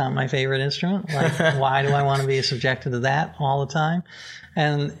 It's not my favorite instrument. Like, why do I want to be subjected to that all the time?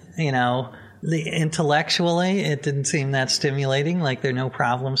 And, Intellectually, it didn't seem that stimulating, like there are no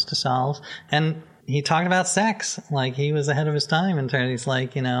problems to solve. And he talked about sex, like he was ahead of his time in terms, he's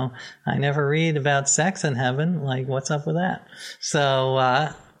like, I never read about sex in heaven. Like, what's up with that? So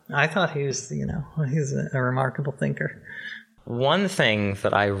I thought he was, he's a remarkable thinker. One thing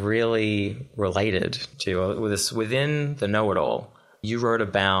that I really related to was within the know-it-all, you wrote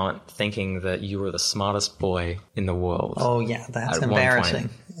about thinking that you were the smartest boy in the world. Oh, yeah, that's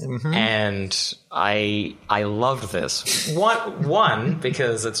embarrassing. Mm-hmm. And I loved this. One,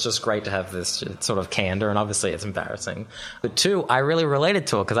 because it's just great to have this sort of candor, and obviously it's embarrassing. But two, I really related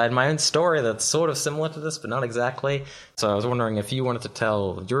to it because I had my own story that's sort of similar to this, but not exactly. So I was wondering if you wanted to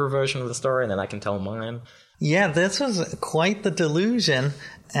tell your version of the story, and then I can tell mine. Yeah, this was quite the delusion,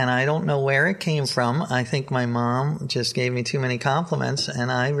 and I don't know where it came from. I think my mom just gave me too many compliments,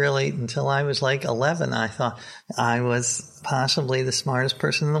 and I really, until I was like 11, I thought I was possibly the smartest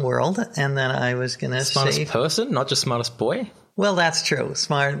person in the world, and then I was going to Smartest person, not just smartest boy? Well, that's true.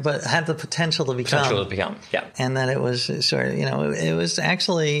 Smart, but had the potential to become. Yeah. And that it was sort of, it was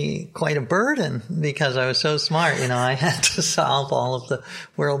actually quite a burden because I was so smart. I had to solve all of the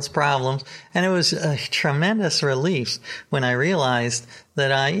world's problems. And it was a tremendous relief when I realized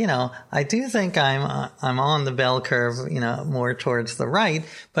that I do think I'm on the bell curve, more towards the right,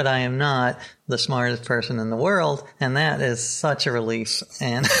 but I am not the smartest person in the world, and that is such a relief.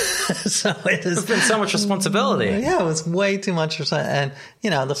 And so it's been so much responsibility. Yeah, it was way too much. And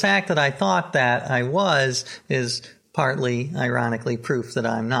the fact that I thought that I was is partly, ironically, proof that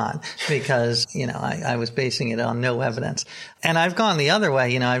I'm not, because, I was basing it on no evidence. And I've gone the other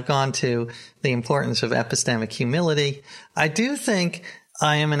way. I've gone to the importance of epistemic humility. I do think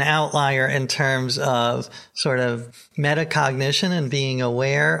I am an outlier in terms of sort of metacognition and being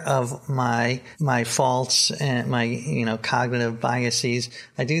aware of my faults and my, cognitive biases.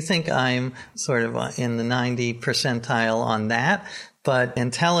 I do think I'm sort of in the 90 percentile on that. But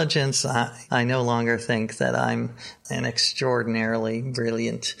intelligence, I no longer think that I'm an extraordinarily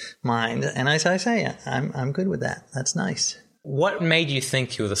brilliant mind. And as I say, I'm good with that. That's nice. What made you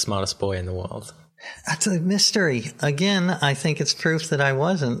think you were the smartest boy in the world? That's a mystery. Again, I think it's proof that I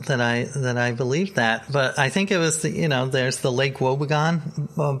wasn't, that I believed that. But I think it was there's the Lake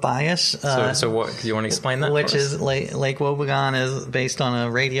Wobegon bias. So what, do you want to explain that? Which is Lake Wobegon is based on a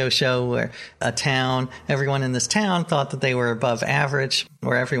radio show where everyone in this town thought that they were above average,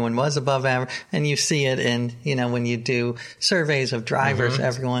 or everyone was above average. And you see it in, when you do surveys of drivers,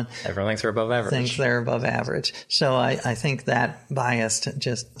 everyone thinks they're above average. Thinks they're above average. So I think that bias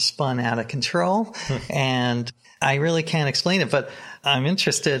just spun out of control. And I really can't explain it, but I'm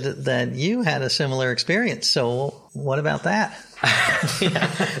interested that you had a similar experience. So what about that?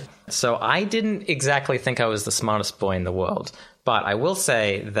 Yeah. So I didn't exactly think I was the smartest boy in the world, but I will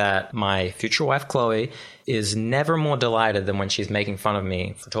say that my future wife, Chloe, is never more delighted than when she's making fun of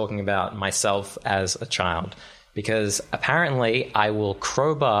me for talking about myself as a child. Because apparently I will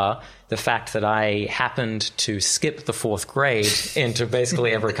crowbar the fact that I happened to skip the 4th grade into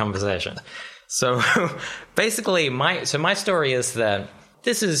basically every conversation. So basically, my story is that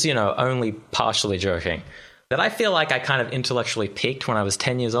this is, only partially joking. That I feel like I kind of intellectually peaked when I was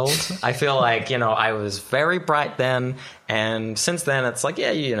 10 years old. I feel like, I was very bright then. And since then, it's like,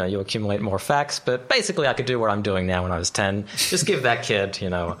 yeah, you accumulate more facts. But basically, I could do what I'm doing now when I was 10. Just give that kid,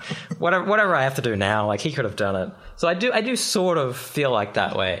 whatever I have to do now. Like, he could have done it. So I do sort of feel like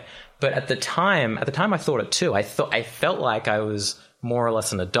that way. But at the time I thought it too. I felt like I was more or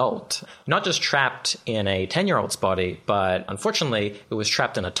less an adult, not just trapped in a 10-year-old's body, but unfortunately it was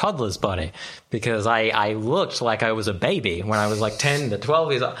trapped in a toddler's body because I looked like I was a baby when I was like 10 to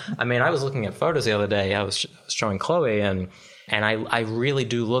 12 years old. I mean, I was looking at photos the other day. I was showing Chloe and I really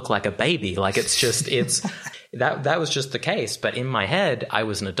do look like a baby. Like that was just the case. But in my head, I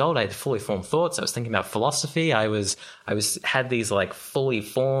was an adult. I had fully formed thoughts. I was thinking about philosophy. I had these like fully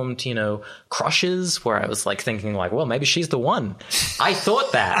formed, crushes where I was like thinking like, well, maybe she's the one. I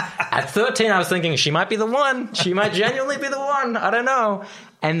thought that. At 13, I was thinking she might be the one. She might genuinely be the one. I don't know.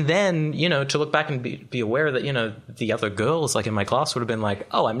 And then, to look back and be aware that, the other girls like in my class would have been like,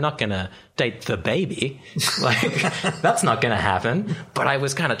 oh, I'm not going to date the baby. Like, that's not going to happen. But I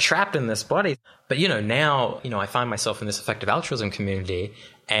was kind of trapped in this body. But, now, I find myself in this effective altruism community,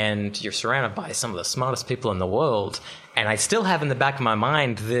 and you're surrounded by some of the smartest people in the world. And I still have in the back of my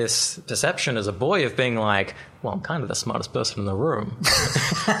mind this perception as a boy of being like, well, I'm kind of the smartest person in the room.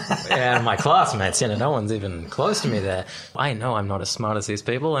 And my classmates, no one's even close to me there. I know I'm not as smart as these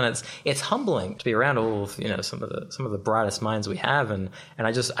people. And it's humbling to be around all of, some of the brightest minds we have. And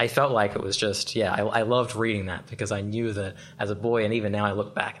I felt like it was just, I loved reading that because I knew that as a boy, and even now I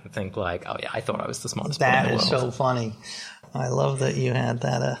look back and think like, oh yeah, I thought I was the smartest person in the world. That is so funny. I love that you had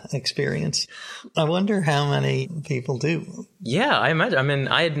that experience. I wonder how many people do. Yeah, I imagine.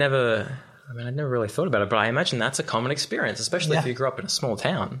 I'd never really thought about it, but I imagine that's a common experience, especially if you grew up in a small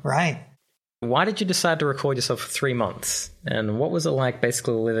town. Right. Why did you decide to record yourself for 3 months? And what was it like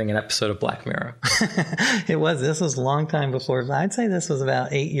basically living an episode of Black Mirror? This was a long time before. I'd say this was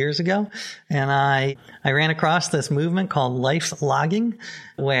about 8 years ago. And I ran across this movement called life logging,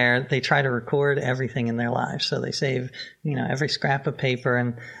 where they try to record everything in their lives. So they save, every scrap of paper,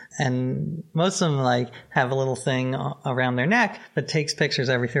 and most of them have a little thing around their neck that takes pictures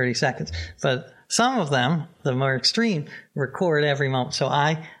every 30 seconds. But some of them, the more extreme, record every moment. So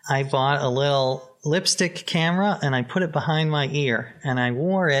I bought a little lipstick camera and I put it behind my ear and I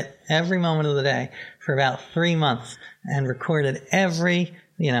wore it every moment of the day for about 3 months and recorded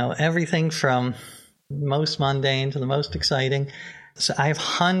everything from most mundane to the most exciting. So I have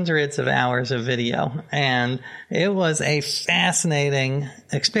hundreds of hours of video, and it was a fascinating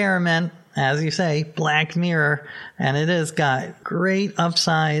experiment. As you say, Black Mirror, and it has got great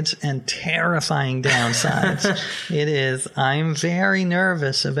upsides and terrifying downsides. I'm very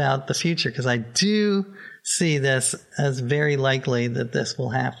nervous about the future because I do see this as very likely that this will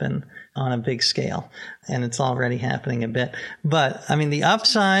happen on a big scale, and it's already happening a bit. But, the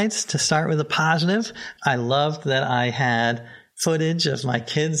upsides, to start with a positive, I loved that I had footage of my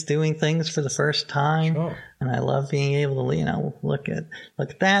kids doing things for the first time. Sure. And I love being able to, look at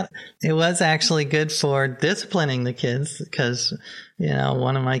that. It was actually good for disciplining the kids because,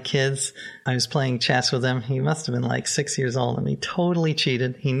 one of my kids, I was playing chess with him. He must have been like 6 years old, and he totally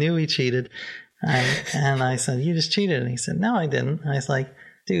cheated. He knew he cheated. And I said, "You just cheated." And he said, "No, I didn't." And I was like,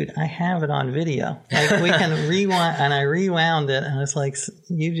 "Dude, I have it on video. We can rewind." And I rewound it, and I was like,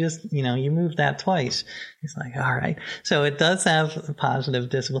 "You just, you moved that twice." He's like, "All right." So it does have a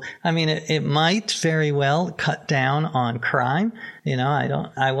positive discipline. It might very well cut down on crime.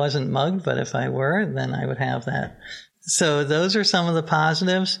 I wasn't mugged, but if I were, then I would have that. So those are some of the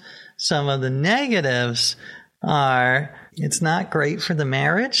positives. Some of the negatives are, it's not great for the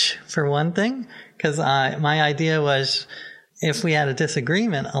marriage, for one thing, because my idea was, if we had a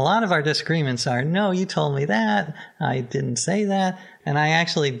disagreement, a lot of our disagreements are, "No, you told me that. I didn't say that." And I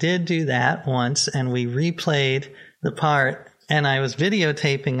actually did do that once, and we replayed the part, and I was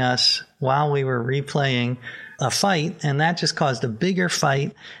videotaping us while we were replaying a fight, and that just caused a bigger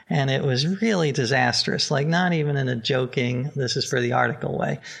fight, and it was really disastrous. Not even in a joking, this is for the article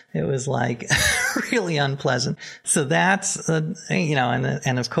way. It was really unpleasant. So that's,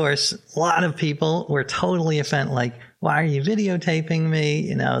 and of course, a lot of people were totally offended, "Why are you videotaping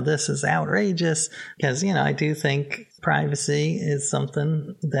me? This is outrageous." Because, I do think privacy is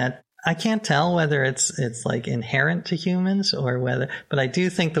something that I can't tell whether it's inherent to humans or but I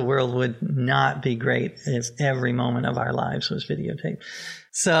do think the world would not be great if every moment of our lives was videotaped.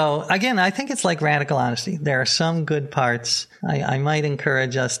 So again, I think it's like radical honesty. There are some good parts. I might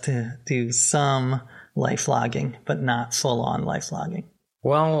encourage us to do some life logging, but not full on life logging.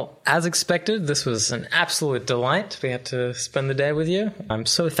 Well, as expected, this was an absolute delight. We had to spend the day with you. I'm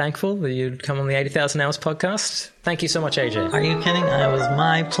so thankful that you'd come on the 80,000 Hours podcast. Thank you so much, AJ. Are you kidding? It was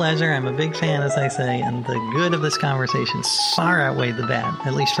my pleasure. I'm a big fan, as I say, and the good of this conversation far outweighed the bad,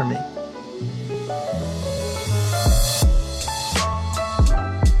 at least for me.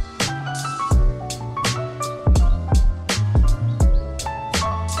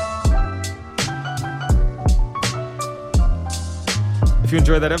 If you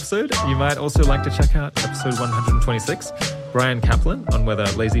enjoyed that episode, you might also like to check out episode 126, Brian Kaplan on whether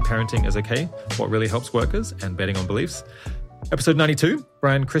lazy parenting is okay, what really helps workers, and betting on beliefs. Episode 92,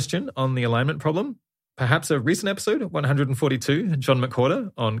 Brian Christian on the alignment problem. Perhaps a recent episode, 142, John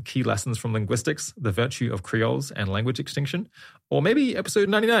McWhorter on key lessons from linguistics, the virtue of Creoles and language extinction. Or maybe episode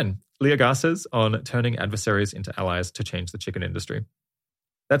 99, Leah Garces on turning adversaries into allies to change the chicken industry.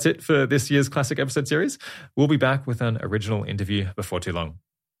 That's it for this year's classic episode series. We'll be back with an original interview before too long.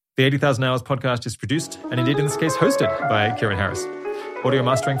 The 80,000 Hours podcast is produced, and indeed in this case hosted, by Kieran Harris. Audio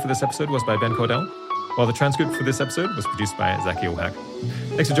mastering for this episode was by Ben Cordell, while the transcript for this episode was produced by Zaki Ulhak.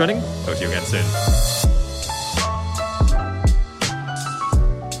 Thanks for joining. Talk to you again soon.